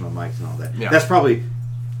professional mics and all that. Yeah. That's probably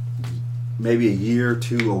maybe a year or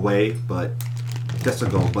two away, but that's a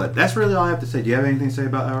goal. But that's really all I have to say. Do you have anything to say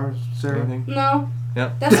about ours, Sarah? Anything? No.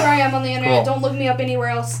 Yeah. That's where I am on the internet. Cool. Don't look me up anywhere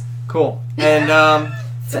else. Cool. And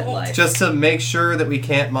FetLife. just to make sure that we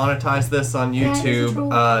can't monetize this on Yeah, it's a YouTube,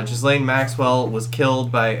 troll. Ghislaine Maxwell was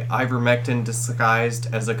killed by ivermectin disguised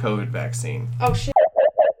as a COVID vaccine. Oh shit.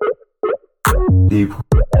 Deep.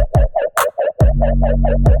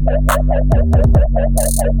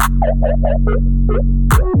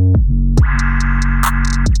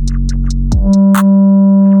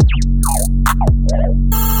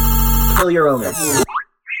 Kill your owner.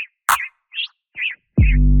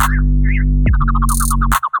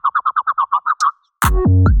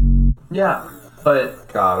 Yeah,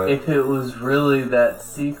 but Got it. if it was really that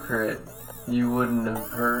secret, you wouldn't have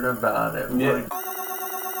heard about it, would you?